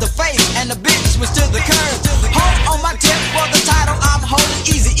look at the face and the bitch was to the curve. Hold on my tip for the title I'm holding.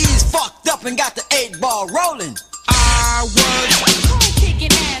 Eazy-E's fucked up and got the 8-ball rolling. I was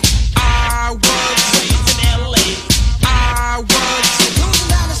kicking ass. I was raised in LA. I was cruising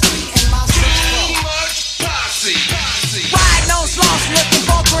down the street in my 6 posse. Riding on sloths looking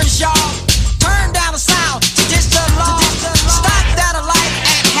for Crenshaw. Turn down the sound to ditch the law. Stopped at a light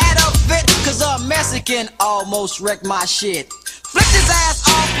and had a fit, cause a Mexican almost wrecked my shit. Flipped his ass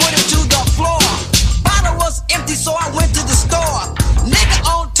off, put him to the floor. Bottle was empty, so I went to the store. Nigga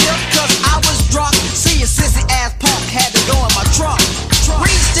on tip, cause I was drunk. See a sissy ass punk had to go in my trunk.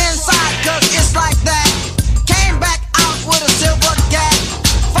 Reached inside, cause it's like that. Came back out with a silver gag.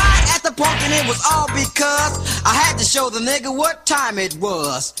 Fired at the punk and it was all because I had to show the nigga what time it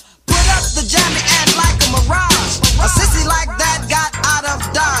was. Put up the jammy and like a mirage. A sissy like that got out of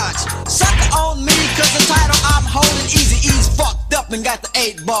Dodge. Sucker on me cause the title I'm holding. Eazy-E's fucked up and got the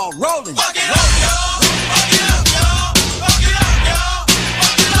 8-ball rolling. Fuck it up, y'all. Fuck it up, y'all. Fuck it up, y'all.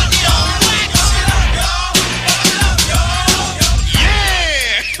 Fuck it up, y'all. Fuck it up, y'all. Fuck it up, y'all.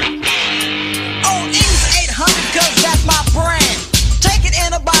 Yeah. Oh, Eazy 800 cause that's my brand. Take it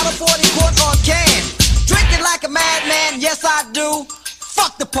in a bottle, 40 quart or can. Drink it like a madman, yes I do.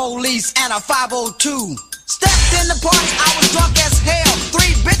 Fuck the police and a 502. Stepped in the party, I was drunk as hell. 3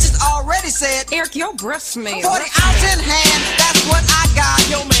 bitches already said, Eric, your breath smells. 40 ounce in hand, that's what I got.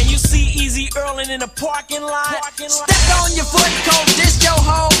 Yo, man, you see Eazy Earlin in the parking lot. Stepped on your foot, cold, dish your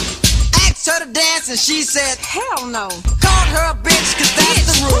hoe. Asked asked her to dance and she said, hell no. Called her a bitch cause that's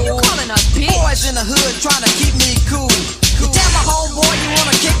the rule. Who you calling a bitch? Boys in the hood trying to keep me cool. You tell my homeboy you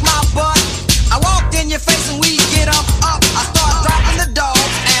wanna kick my butt. I walked in your face and we get up. I start dropping the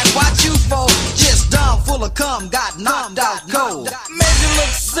dogs and watch you fold. Just dumb, full of cum, got knocked out cold. Made you look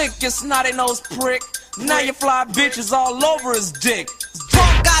sick, you snotty nose prick. Now you fly bitches all over his dick.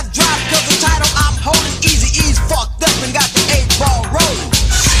 Trunk got dropped cause the title I'm holding. Eazy-E's fucked up and got the 8-ball rolling.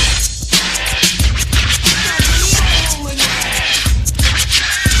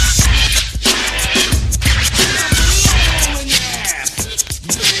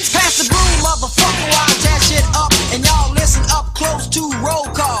 Pass the broom, motherfucker, while I tear shit up. And y'all listen up close to roll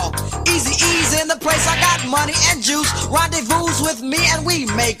call. Eazy-E's in the place, I got money and juice. Rendezvous with me and we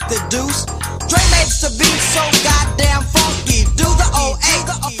make the deuce. Dre makes the beat so goddamn funky. Do the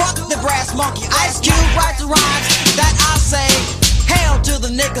O8, fuck the brass monkey. Ice Cube writes the rhymes that I say. Hail to the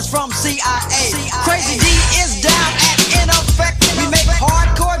niggas from CIA. Crazy D is down and in effect. We make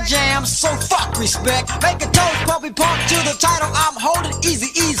hardcore jams, so fuck respect. Make a toast, puppy punk to the title I'm holding.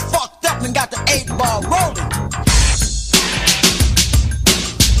 Eazy-E's fucked up and got the 8-ball rolling.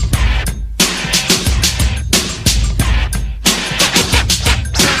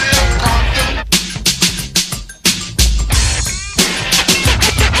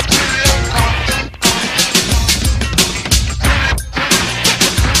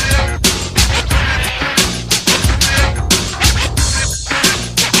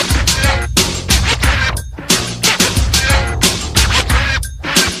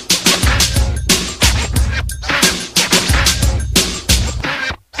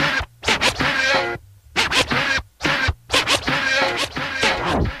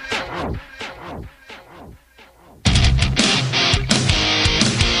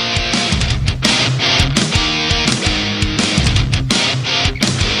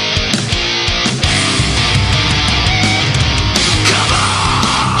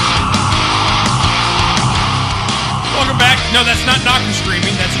 No, that's not Knocker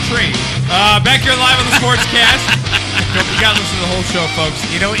streaming. That's a trade. Back here live on the Sportscast. You got to listen to the whole show, folks.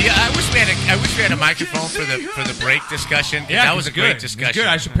 You know, I wish we had a microphone for the break discussion. Yeah, that was a great discussion. Good.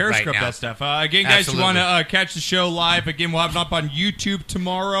 I should periscope right that stuff. Again, guys, you want to catch the show live? Again, we'll have it up on YouTube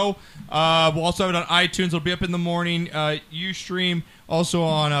tomorrow. We'll also have it on iTunes. It'll be up in the morning. Ustream, also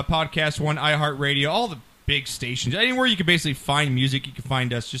on Podcast One, iHeartRadio, all the big stations. Anywhere you can basically find music, you can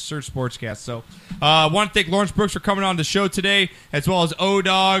find us. Just search Sportscast. So, I want to thank Lawrence Brooks for coming on the show today, as well as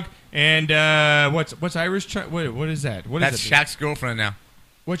O-Dog and what's Irish? What is that? That's Shaq's girlfriend now.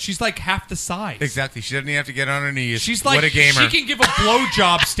 What? She's like half the size. Exactly. She doesn't even have to get on her knees. She's like, what a gamer. She can give a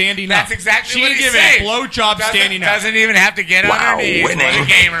blowjob standing up. That's exactly she what can he's give saying. a blowjob standing up. Doesn't even have to get on her knees. Winning. What a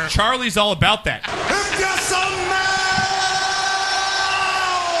gamer. Charlie's all about that.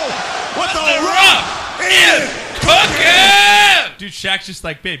 What the rub is cooking? Dude, Shaq's just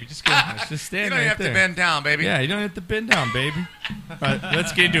like, baby, just go. Just stand You don't right have there. to bend down, baby. Yeah, you don't have to bend down, baby. All right,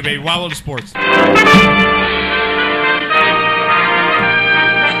 let's get into it, baby. Wild World of Sports.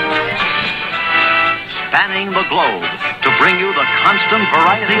 Spanning the globe to bring you the constant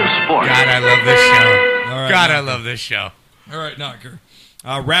variety of sports. God, I love this show. All right, God, Knocker. I love this show. All right, Knocker.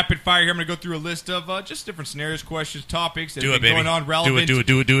 Rapid fire here. I'm going to go through a list of just different scenarios, questions, topics that have been going on relevant. Do it.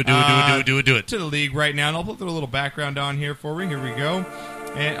 To the league right now. And I'll put a little background on here for you. Here we go.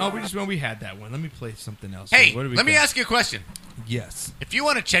 And we had that one. Let me play something else. Hey, what do we let me got? ask you a question. Yes. If you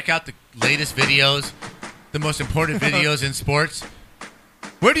want to check out the latest videos, the most important videos in sports,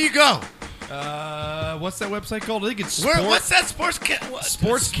 where do you go? What's that website called? I think it's what's that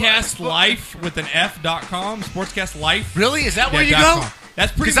Sportscast Life with an F.com. Sportscast Life. Really? Is that where you go?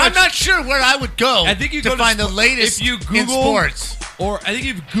 That's pretty. Because much. I'm not sure where I would go. I think you to go find the latest if you Google, in sports. Or I think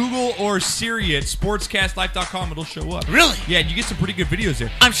if you Google or Siri at sportscastlife.com, it'll show up. Really? Yeah, you get some pretty good videos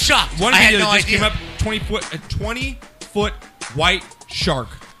there. I'm shocked. One I video had no that just idea. came up, a 20-foot white shark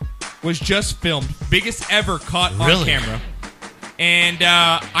was just filmed, biggest ever caught on Really? camera. And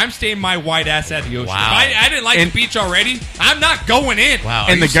I'm staying my white ass at the ocean. Wow. If I didn't like the beach already, I'm not going in. Wow.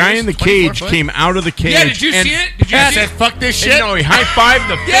 And the guy in the cage came out of the cage. Yeah, did you see it? Did you see said, it? fuck this shit? No, he high-fived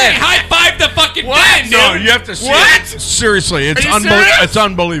the fin. Yeah, he high-fived the fucking fin, dude. No, you have to see What? it. Seriously, it's Are you serious? It's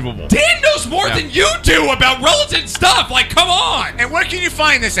unbelievable. Dan knows more than you do about relative stuff. Like, come on. And where can you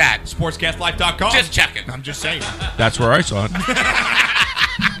find this at? Sportscastlife.com. Just checking. I'm just saying. That's where I saw it.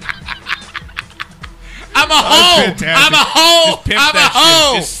 I'm a hoe. I'm a hoe. Just pimp I'm a that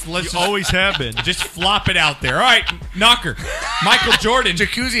hoe. shit. Let's always have been. Just flop it out there. All right, Knocker. Michael Jordan.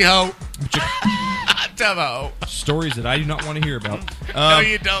 Jacuzzi hoe. Devo. Stories that I do not want to hear about. No,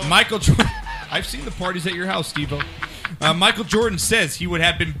 you don't. Michael Jordan. I've seen the parties at your house, Steve-O. Michael Jordan says he would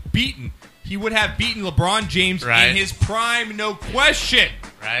have been beaten he would have beaten LeBron James in his prime, no question.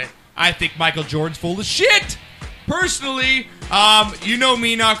 Right. I think Michael Jordan's full of shit. Personally, you know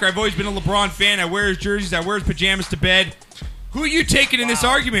me, Knocker. I've always been a LeBron fan. I wear his jerseys. I wear his pajamas to bed. Who are you taking in this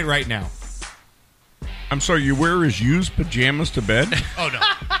argument right now? I'm sorry, you wear his used pajamas to bed? Oh, no.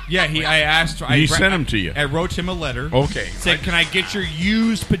 Yeah, I asked. He sent them to you. I wrote him a letter. Okay. Said, can I get your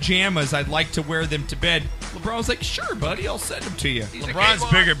used pajamas? I'd like to wear them to bed. LeBron was like, sure, buddy. I'll send them to you. LeBron's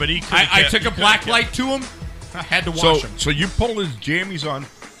bigger, but he I took a black light to him. I had to wash them. So you pull his jammies on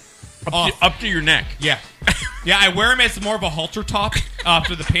up to your neck. Yeah. Yeah, I wear them as more of a halter top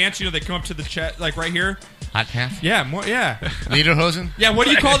for the pants. You know, they come up to the chest, like right here. Hot pants? Yeah, more. Yeah. Lederhosen? Yeah, what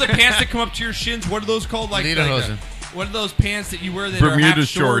do you call the pants that come up to your shins? What are those called? Like Lederhosen. What are those pants that you wear that Bermuda are half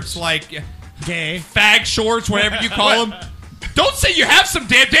shorts. like gay fag shorts, whatever you call them? Don't say you have some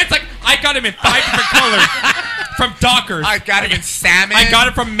damn dance. Like I got them in 5 different colors from Dockers. I got it in salmon. I got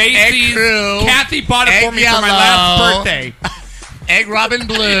it from Macy's. Egg crew, Kathy bought it for me yellow, for my last birthday. Egg robin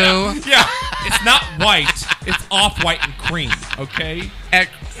blue. Yeah. It's not white. It's off-white and cream. Okay.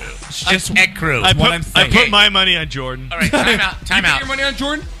 It's just egg crew. I saying. put my money on Jordan. All right, time out. You put your money on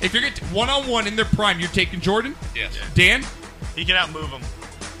Jordan? If you're getting one-on-one in their prime, you're taking Jordan? Yes. Dan? He can outmove him.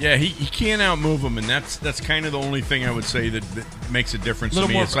 Yeah, he can't outmove him, and that's kind of the only thing I would say that makes a difference to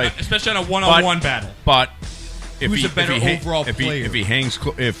me. More, it's like, especially on a one-on-one battle. But if who's a better overall player? If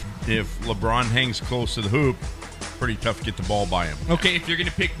LeBron hangs close to the hoop, pretty tough to get the ball by him. Okay, if you're going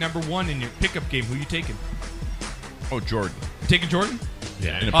to pick number one in your pickup game, who are you taking? Oh, Jordan. You taking Jordan?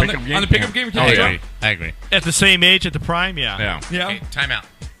 Yeah. In a on pickup game? On the pickup game, you're taking Jordan? I agree. At the same age, at the prime, yeah. Okay, time out.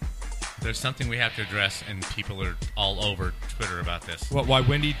 There's something we have to address, and people are all over Twitter about this. What? Why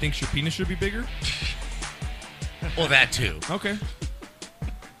Wendy thinks your penis should be bigger? Well, that too. Okay.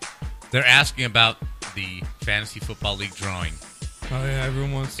 They're asking about the Fantasy Football League drawing. Oh, yeah,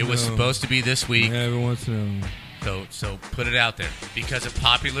 everyone wants to know. It was supposed to be this week. Yeah, everyone wants to know. So put it out there. Because of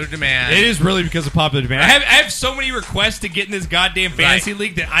popular demand. It is really because of popular demand. Right. I have so many requests to get in this goddamn fantasy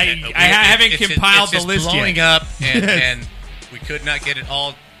league that I haven't compiled the list yet. It's blowing up, and we could not get it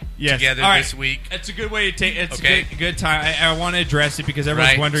all together this week. It's a good way to take. It's a good time. I want to address it because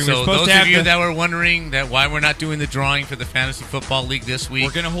everyone's wondering. So we're supposed those to have of you that were wondering that why we're not doing the drawing for the Fantasy Football League this week,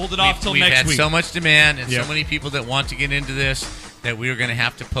 we're going to hold it off till next week. We've had so much demand and so many people that want to get into this that we are going to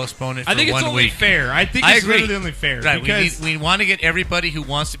have to postpone it for 1 week. I think it's only fair. I think it's really only fair. Right. Because we want to get everybody who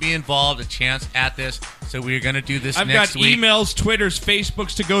wants to be involved a chance at this, so we're going to do this next week. I've got emails, Twitters,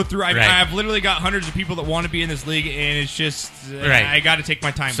 Facebooks to go through. I've literally got hundreds of people that want to be in this league, and it's just I got to take my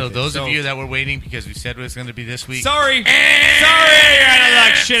time So with those it. of you that were waiting because we said it was going to be this week. Sorry. You're out of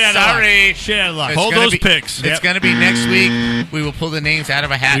luck. Shit out of luck. Shit out of luck. Hold those picks. It's going to be next week. We will pull the names out of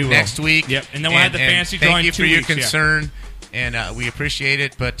a hat next week. Yep. And then we'll have the fantasy drawing. Thank you for your 2 weeks, concern. And we appreciate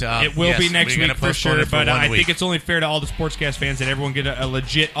it, but it will be next week for sure. But I week. think it's only fair to all the Sportscast fans that everyone get a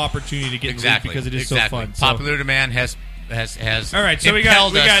legit opportunity to get in the league because it is so fun. Popular demand has. All right, so we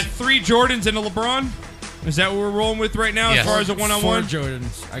got 3 Jordans and a LeBron. Is that what we're rolling with right now as far as a one-on-one? 4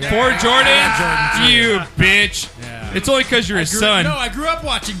 Jordans. 4 Jordans? You bitch. Yeah. It's only because you're his son. No, I grew up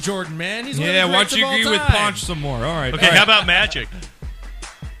watching Jordan, man. He's one of the why don't greats you of agree all with time. Ponch some more? All right. Okay, how about Magic?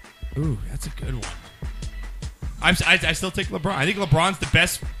 Ooh, that's a good one. I still take LeBron. I think LeBron's the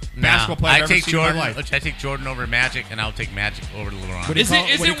best basketball player I've ever seen in my life. I take Jordan over Magic, and I'll take Magic over to LeBron. Is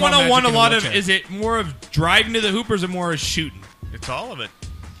it one-on-one a lot of... Is it more of driving to the hoop, or is it more of shooting? It's all of it.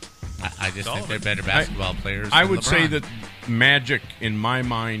 I just think they're better basketball players I than would LeBron. say that Magic, in my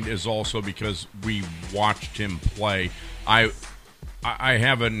mind, is also because we watched him play. I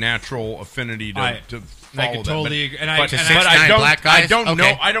have a natural affinity to follow I that. Totally agree. But I don't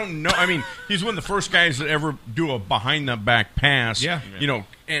know. I don't know. I mean, he's one of the first guys that ever do a behind-the-back pass. Yeah. You know,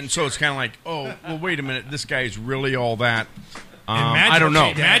 and so it's kind of like, oh, well, wait a minute. This guy's really all that. Magic, I don't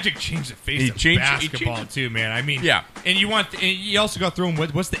know. Magic changed the face of basketball too, man. I mean, and you also got through them.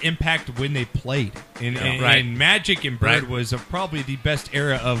 What's the impact when they played? And Magic and Bird was probably the best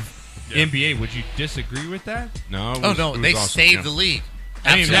era of NBA. Would you disagree with that? No. They awesome. Saved the league.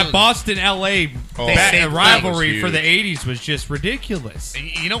 I mean, that Boston-LA rivalry for the 80s was just ridiculous.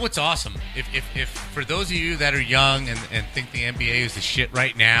 You know what's awesome? If for those of you that are young and think the NBA is the shit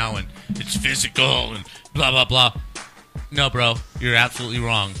right now and it's physical and blah, blah, blah. No, bro, you're absolutely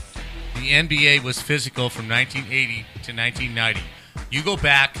wrong. The NBA was physical from 1980 to 1990. You go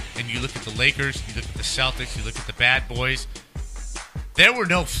back and you look at the Lakers, you look at the Celtics, you look at the Bad Boys. There were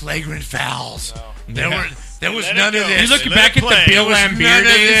no flagrant fouls. No. There was none of this. You look back at the Bill Laimbeer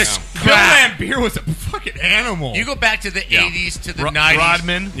days. Bill crap. Laimbeer was a fucking animal. You go back to the 80s to the 90s.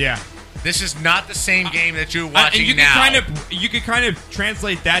 Rodman. Yeah. This is not the same game that you're watching you now. You could kind of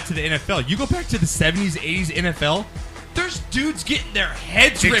translate that to the NFL. You go back to the 70s, 80s NFL. There's dudes getting their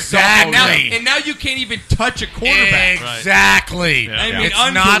heads ripped off, and now you can't even touch a quarterback. Exactly. Right. I mean,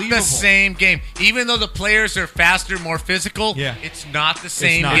 it's not the same game. Even though the players are faster, more physical, it's not the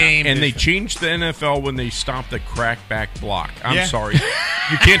same game. And they changed the NFL when they stopped the crackback block. I'm sorry.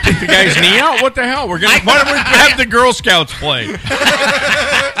 You can't take the guy's knee out? What the hell? Why don't we have the Girl Scouts play?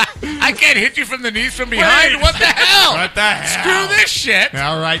 I can't hit you from the knees from behind. What the hell? What the hell? Screw this shit.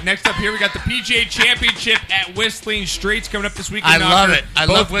 All right, next up here we got the PGA Championship at Whistling Straits coming up this weekend. I love it. I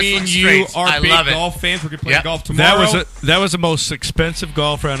love Both me Whistling and Straits. you are I big love it. golf fans. We're going to play golf tomorrow. That was the most expensive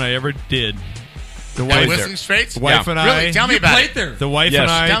golf round I ever did. The wife, Whistling Straits? the wife and I. Really? Tell me about it. there. The wife and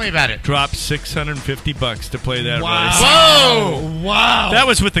I. Tell me about it. Dropped $650 to play that race. Whoa! Wow! That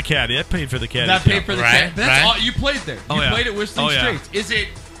was with the caddy. That paid for the caddy. That paid for the caddy. That's right. all. You played there. Oh, You yeah. played at Whistling Oh, yeah. Straits. Is it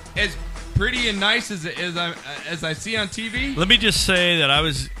as pretty and nice as I see on TV? Let me just say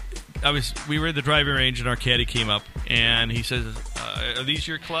that we were at the driving range and our caddy came up and he says, "Are these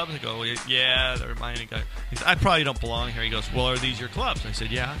your clubs?" I go, "Well, yeah, they're mine." He said, "I probably don't belong here." He goes, "Well, are these your clubs?" I said,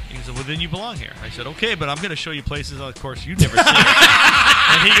 "Yeah." He said, "Well, then you belong here." I said, "Okay, but I'm going to show you places on the course you've never seen."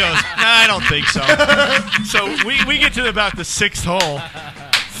 And he goes, "Nah, I don't think so." So we get to about the sixth hole.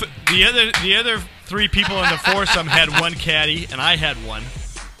 The other three people in the foursome had one caddy and I had one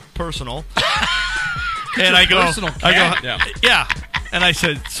personal. And I go, yeah. And I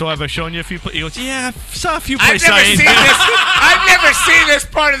said, "So have I shown you a few places?" He goes, "Yeah, I saw a few places." I've never seen this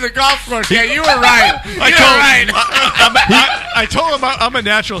part of the golf course. Yeah, you were right. I told him I'm a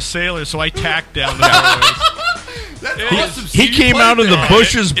natural sailor, so I tacked down the fairways. He came out of the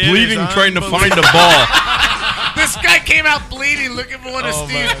bushes bleeding, trying to find a ball. This guy came out bleeding, looking for one of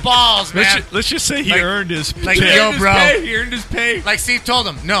Steve's balls, man. Let's just say he earned his like, pay. yo, bro. He earned his pay. Like Steve told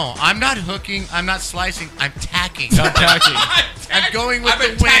him, "No, I'm not hooking. I'm not slicing. I'm tacking. I'm going with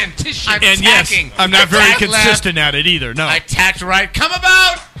the wind. I'm And tacking. yes, I'm not very Tack consistent at it either. No, I tacked right. Come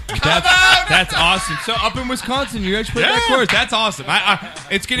about. That's awesome. So up in Wisconsin, you guys played that course. That's awesome.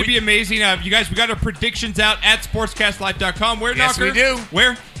 It's going to be amazing. You guys, we got our predictions out at sportscastlife.com. Where, Yes, Knocker? we do.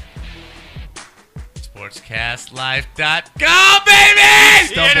 Where? SportsCastLife.com,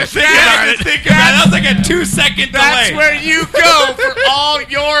 baby! You had to think about it. That was like a 2-second delay. That's where you go for all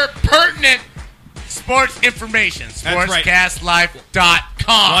your pertinent sports information. right. SportsCastLife.com.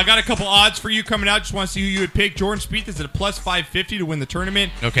 Well, I got a couple odds for you coming out. Just want to see who you would pick. Jordan Spieth is at a plus 550 to win the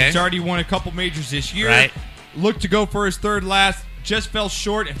tournament. Okay. He's already won a couple majors this year. Right. Looked to go for his third last. Just fell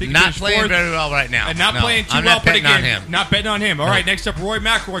short. I think he Not finished playing fourth. very well right now. And not playing too I'm well, not but betting again, on him. not betting on him. All right, next up, Roy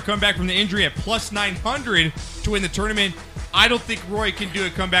McIlroy coming back from the injury at plus 900 to win the tournament. I don't think Roy can do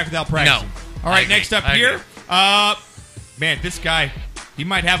a comeback without practicing. No. All right, I agree. next up I here, man, this guy, he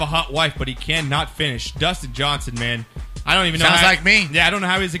might have a hot wife, but he cannot finish. Dustin Johnson, man. I don't even know. Sounds like me. Yeah, I don't know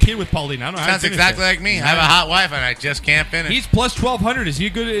how he was a kid with Paulina. I don't know how Sounds he finished exactly it. like me. I have a hot wife and I just can't finish. He's plus 1,200. Is he a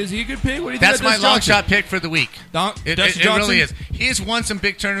good pick? What do you That's think my of Dustin long Johnson? shot pick for the week. It Dustin Johnson? really is. He's won some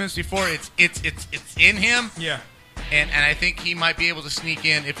big tournaments before. It's in him. Yeah. And I think he might be able to sneak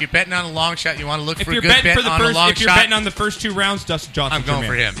in. If you're betting on a long shot, you want to look If for a you're good betting bet for the on a first, long if you're shot. betting on the first two rounds, Dustin Johnson. I'm going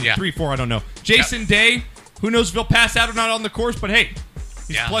for him. Yeah, 3-4. I don't know. Jason Day. Who knows if he'll pass out or not on the course? But hey,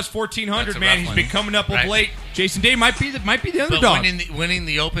 he's plus 1,400. Man, he's been coming up of late. Jason Day might be the underdog. But winning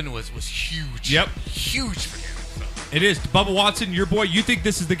the Open was huge. Yep, huge for him. So. It is. Bubba Watson, your boy. You think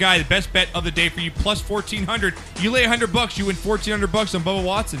this is the guy, the best bet of the day for you? Plus 1,400. You lay $100, you win $1,400 on Bubba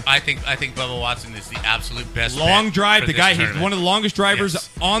Watson. I think Bubba Watson is the absolute best. Long bet drive. for The this guy. tournament. He's one of the longest drivers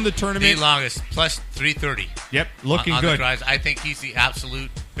on the tournament. The longest, plus 330. Yep, looking on good. The drives. I think he's the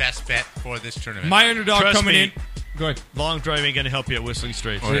absolute best bet for this tournament. My underdog Trust coming me, in. Go ahead. Long drive ain't going to help you at Whistling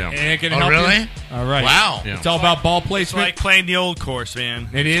Straits. Oh, yeah. Ain't gonna help really? you? All right. Wow. It's all about ball It's placement. like playing the old course, man.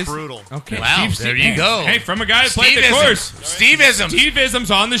 It is? It's brutal. Okay. Wow, there you go. Hey, from a guy who played the Steve-isms. course. Steve-isms.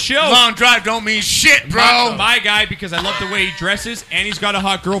 Steve-isms on the show. Long drive don't mean shit, bro. My guy, because I love the way he dresses, and he's got a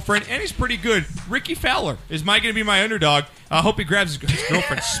hot girlfriend, and he's pretty good. Ricky Fowler is going to be my underdog. I hope he grabs his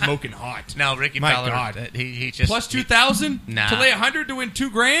girlfriend smoking hot. No, Ricky My Fowler. God. He just Plus 2,000 Nah. to lay 100 to win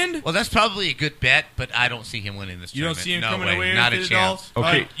 $2,000. Well, that's probably a good bet, but I don't see him winning this You don't tournament. see him no coming way. away Not with a it at all? chance.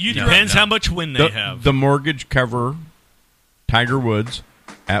 Okay. Depends how much win they have. The mortgage cover, Tiger Woods,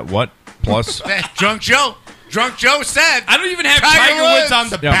 at what? Plus? Drunk Joe. Drunk Joe said. I don't even have Tiger Woods on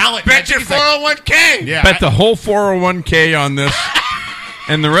the ballot. Bet your 401k. Yeah. Bet the whole 401k on this,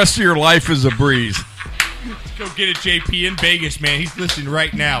 and the rest of your life is a breeze. Go get it, JP, in Vegas, man. He's listening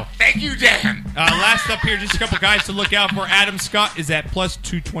right now. Thank you, Dan. Last up here, just a couple guys to look out for. Adam Scott is at plus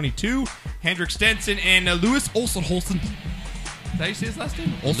 222. Hendrik Stenson and Lewis Olsen. how you say his last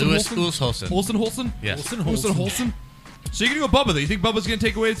name? Louis Oosthuizen. Olsen? Yes. Olsen. So you're going to go Bubba, though. You think Bubba's going to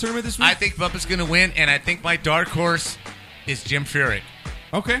take away the tournament this week? I think Bubba's going to win, and I think my dark horse is Jim Furyk.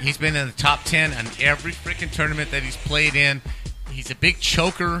 Okay. He's been in the top 10 on every freaking tournament that he's played in. He's a big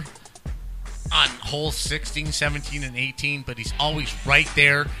choker on holes 16, 17, and 18, but he's always right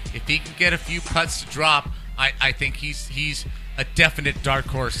there. If he can get a few putts to drop, I think he's a definite dark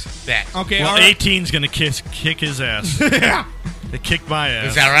horse bet. Okay, well, 18's going to kick his ass. Yeah. They kicked my ass.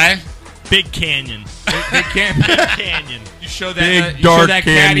 Is that right? Big Canyon. Big Canyon. You show that, Big dark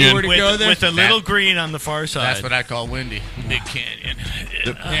caddy where to with, go there? with a little green on the far side. That's what I call Windy. Big Canyon.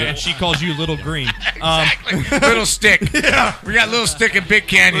 And she calls you Little Green. Exactly. Little Stick. Yeah. We got Little Stick and Big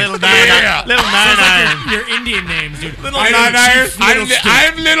Canyon. Little Nine. Little Nine Iron. Your Indian names, dude. Little Nine Iron.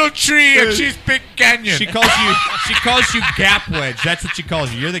 I'm Little Tree and she's Big Canyon. She calls you Gap Wedge. That's what she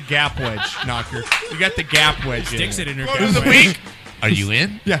calls you. You're the Gap Wedge knocker. You got the Gap Wedge. Sticks it in her Quote of the week. Are you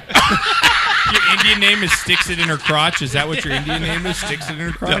in? Yeah. Your Indian name is Sticks It in Her Crotch. Is that what your Indian name is? Sticks It in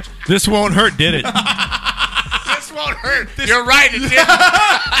Her Crotch? Yeah. This won't hurt, did it? This won't hurt. You're right, it did.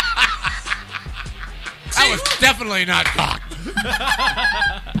 That was definitely not cocked.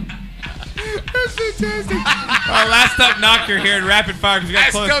 That's fantastic. Last up, knocker here in rapid fire. We got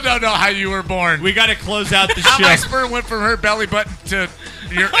still don't know how you were born. We got to close out the How show. my sperm went from her belly button to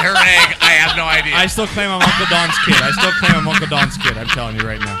her egg, I have no idea. I still claim I'm Uncle Don's kid. I'm telling you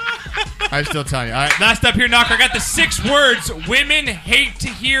right now. I'm still telling you. All right, last up here, knocker. I got the 6 words women hate to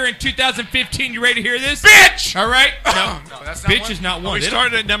hear in 2015. You ready to hear this? Bitch! All right. No, that's not bitch one. is not one. We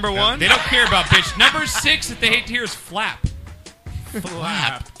started at number 1. They don't care about bitch. Number 6 that they hate to hear is flap.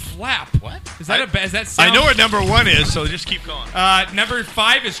 Flap. What? Is that sound? I know what number 1 is, so just keep going. Number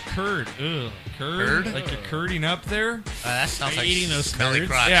 5 is curd. Ugh. Curd? Like you're curding up there? That sounds like eating those smelly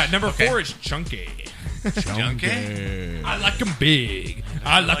curds? crotch. Yeah, number 4 is chunky. Chunky? I like them big.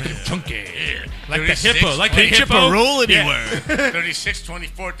 I like them chunky. Like the 36, hippo. Like the Can't hippo. roll anywhere. 36,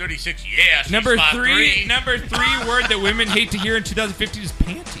 24, 36, yeah. she's Number 5'3". number 3 word that women hate to hear in 2015 is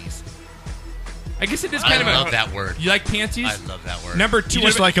panties. I guess it is kind of I love that word. You like panties? I love that word. Number 2. You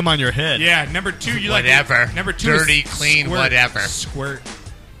just like them on your head. Yeah, number 2 you Whatever. like number 2 Dirty, is clean, squirt. whatever. Squirt.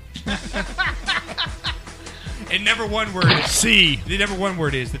 And number 1 word is C. The number 1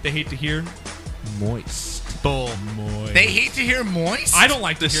 word is that they hate to hear moist. Bull. Moist. They hate to hear moist? I don't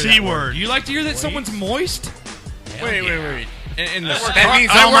like to The hear C that word. Do you like to hear that someone's moist? Wait. And That means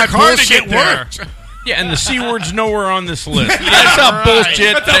I all my work hard to bullshit get there. worked. yeah, and the C word's nowhere on this list. That's a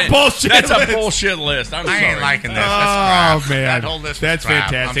bullshit. That's a bullshit list. I'm I sorry. ain't liking this. Oh That's crap. man, That whole list that's was crap.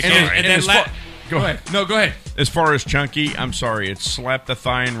 fantastic. I'm sorry. And then as far- go ahead. No, go ahead. As far as chunky, I'm sorry. It's slap the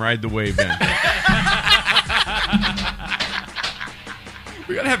thigh and ride the wave in.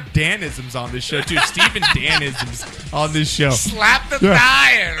 We gotta have Danisms on this show too. Stephen Danisms on this show. Slap the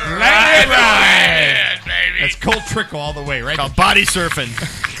thigh and ride, baby. That's Cold Trickle all the way, right? Called body surfing.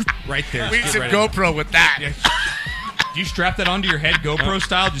 Right there. We need Get some right GoPro with that. in. Do you strap that onto your head, GoPro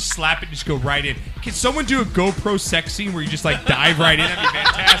style? Just slap it, just go right in. Can someone do a GoPro sex scene where you just like dive right in? That'd be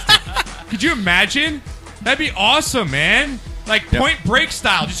fantastic. Could you imagine? That'd be awesome, man. Like Point Break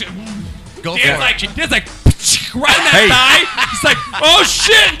style. Just Go Dan's for like, it. Dan's like right in that thigh. He's like, oh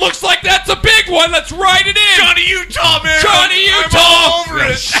shit, looks like that's a big one. Let's ride it in. Johnny Utah, man. Johnny Utah. I'm all over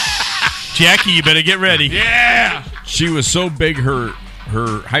it. Jackie, you better get ready. Yeah. She was so big, her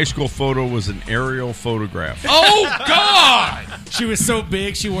high school photo was an aerial photograph. Oh God. She was so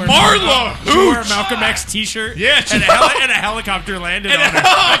big, she wore Marla she wore a Malcolm X t-shirt. Yeah, and a helicopter landed on her.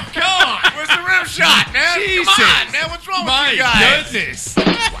 Oh God. Where's the rim shot, man? Jesus. Come on, man. What's wrong My with you guys? goodness.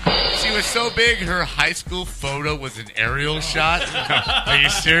 She was so big, her high school photo was an aerial shot. Are you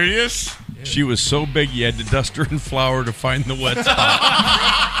serious? She was so big, you had to dust her in flour to find the wet spot.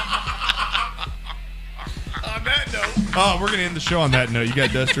 On that note. Oh, we're gonna end the show on that note. You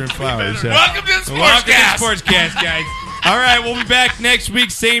got Duster and Flowers. Welcome to the Welcome to the Sportscast. Sportscast, guys. All right, we'll be back next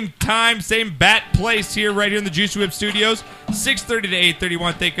week, same time, same bat place here, right here in the Juicy Whip Studios, 6:30 to 8:30.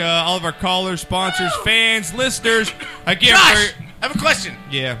 Want to thank all of our callers, sponsors, fans, listeners. Again, Josh, I have a question.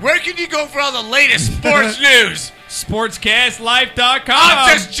 Yeah. Where can you go for all the latest sports news? SportsCastLife.com.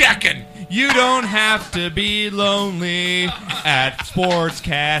 I'm just checking. You don't have to be lonely at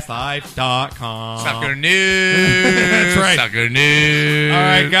SportsCastLife.com. Sucker news. That's right. Sucker news. All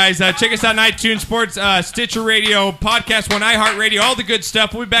right, guys. Check us out on iTunes, Sports, Stitcher Radio, Podcast One, iHeartRadio, all the good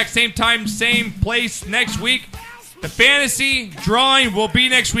stuff. We'll be back same time, same place next week. The fantasy drawing will be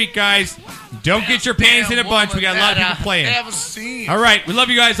next week, guys. Don't get your panties in a bunch. We got a lot of people playing. All right. We love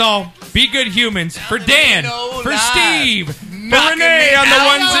you guys all. Be good humans. For Dan, for Steve, for Renee on the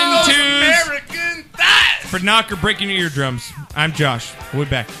ones and twos. American thighs. For Knocker breaking your eardrums, I'm Josh. We'll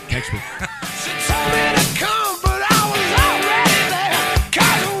be back next week.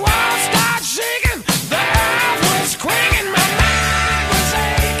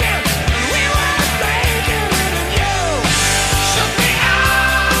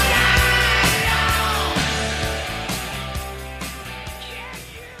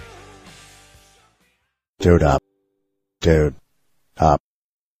 Dude up. Dude up.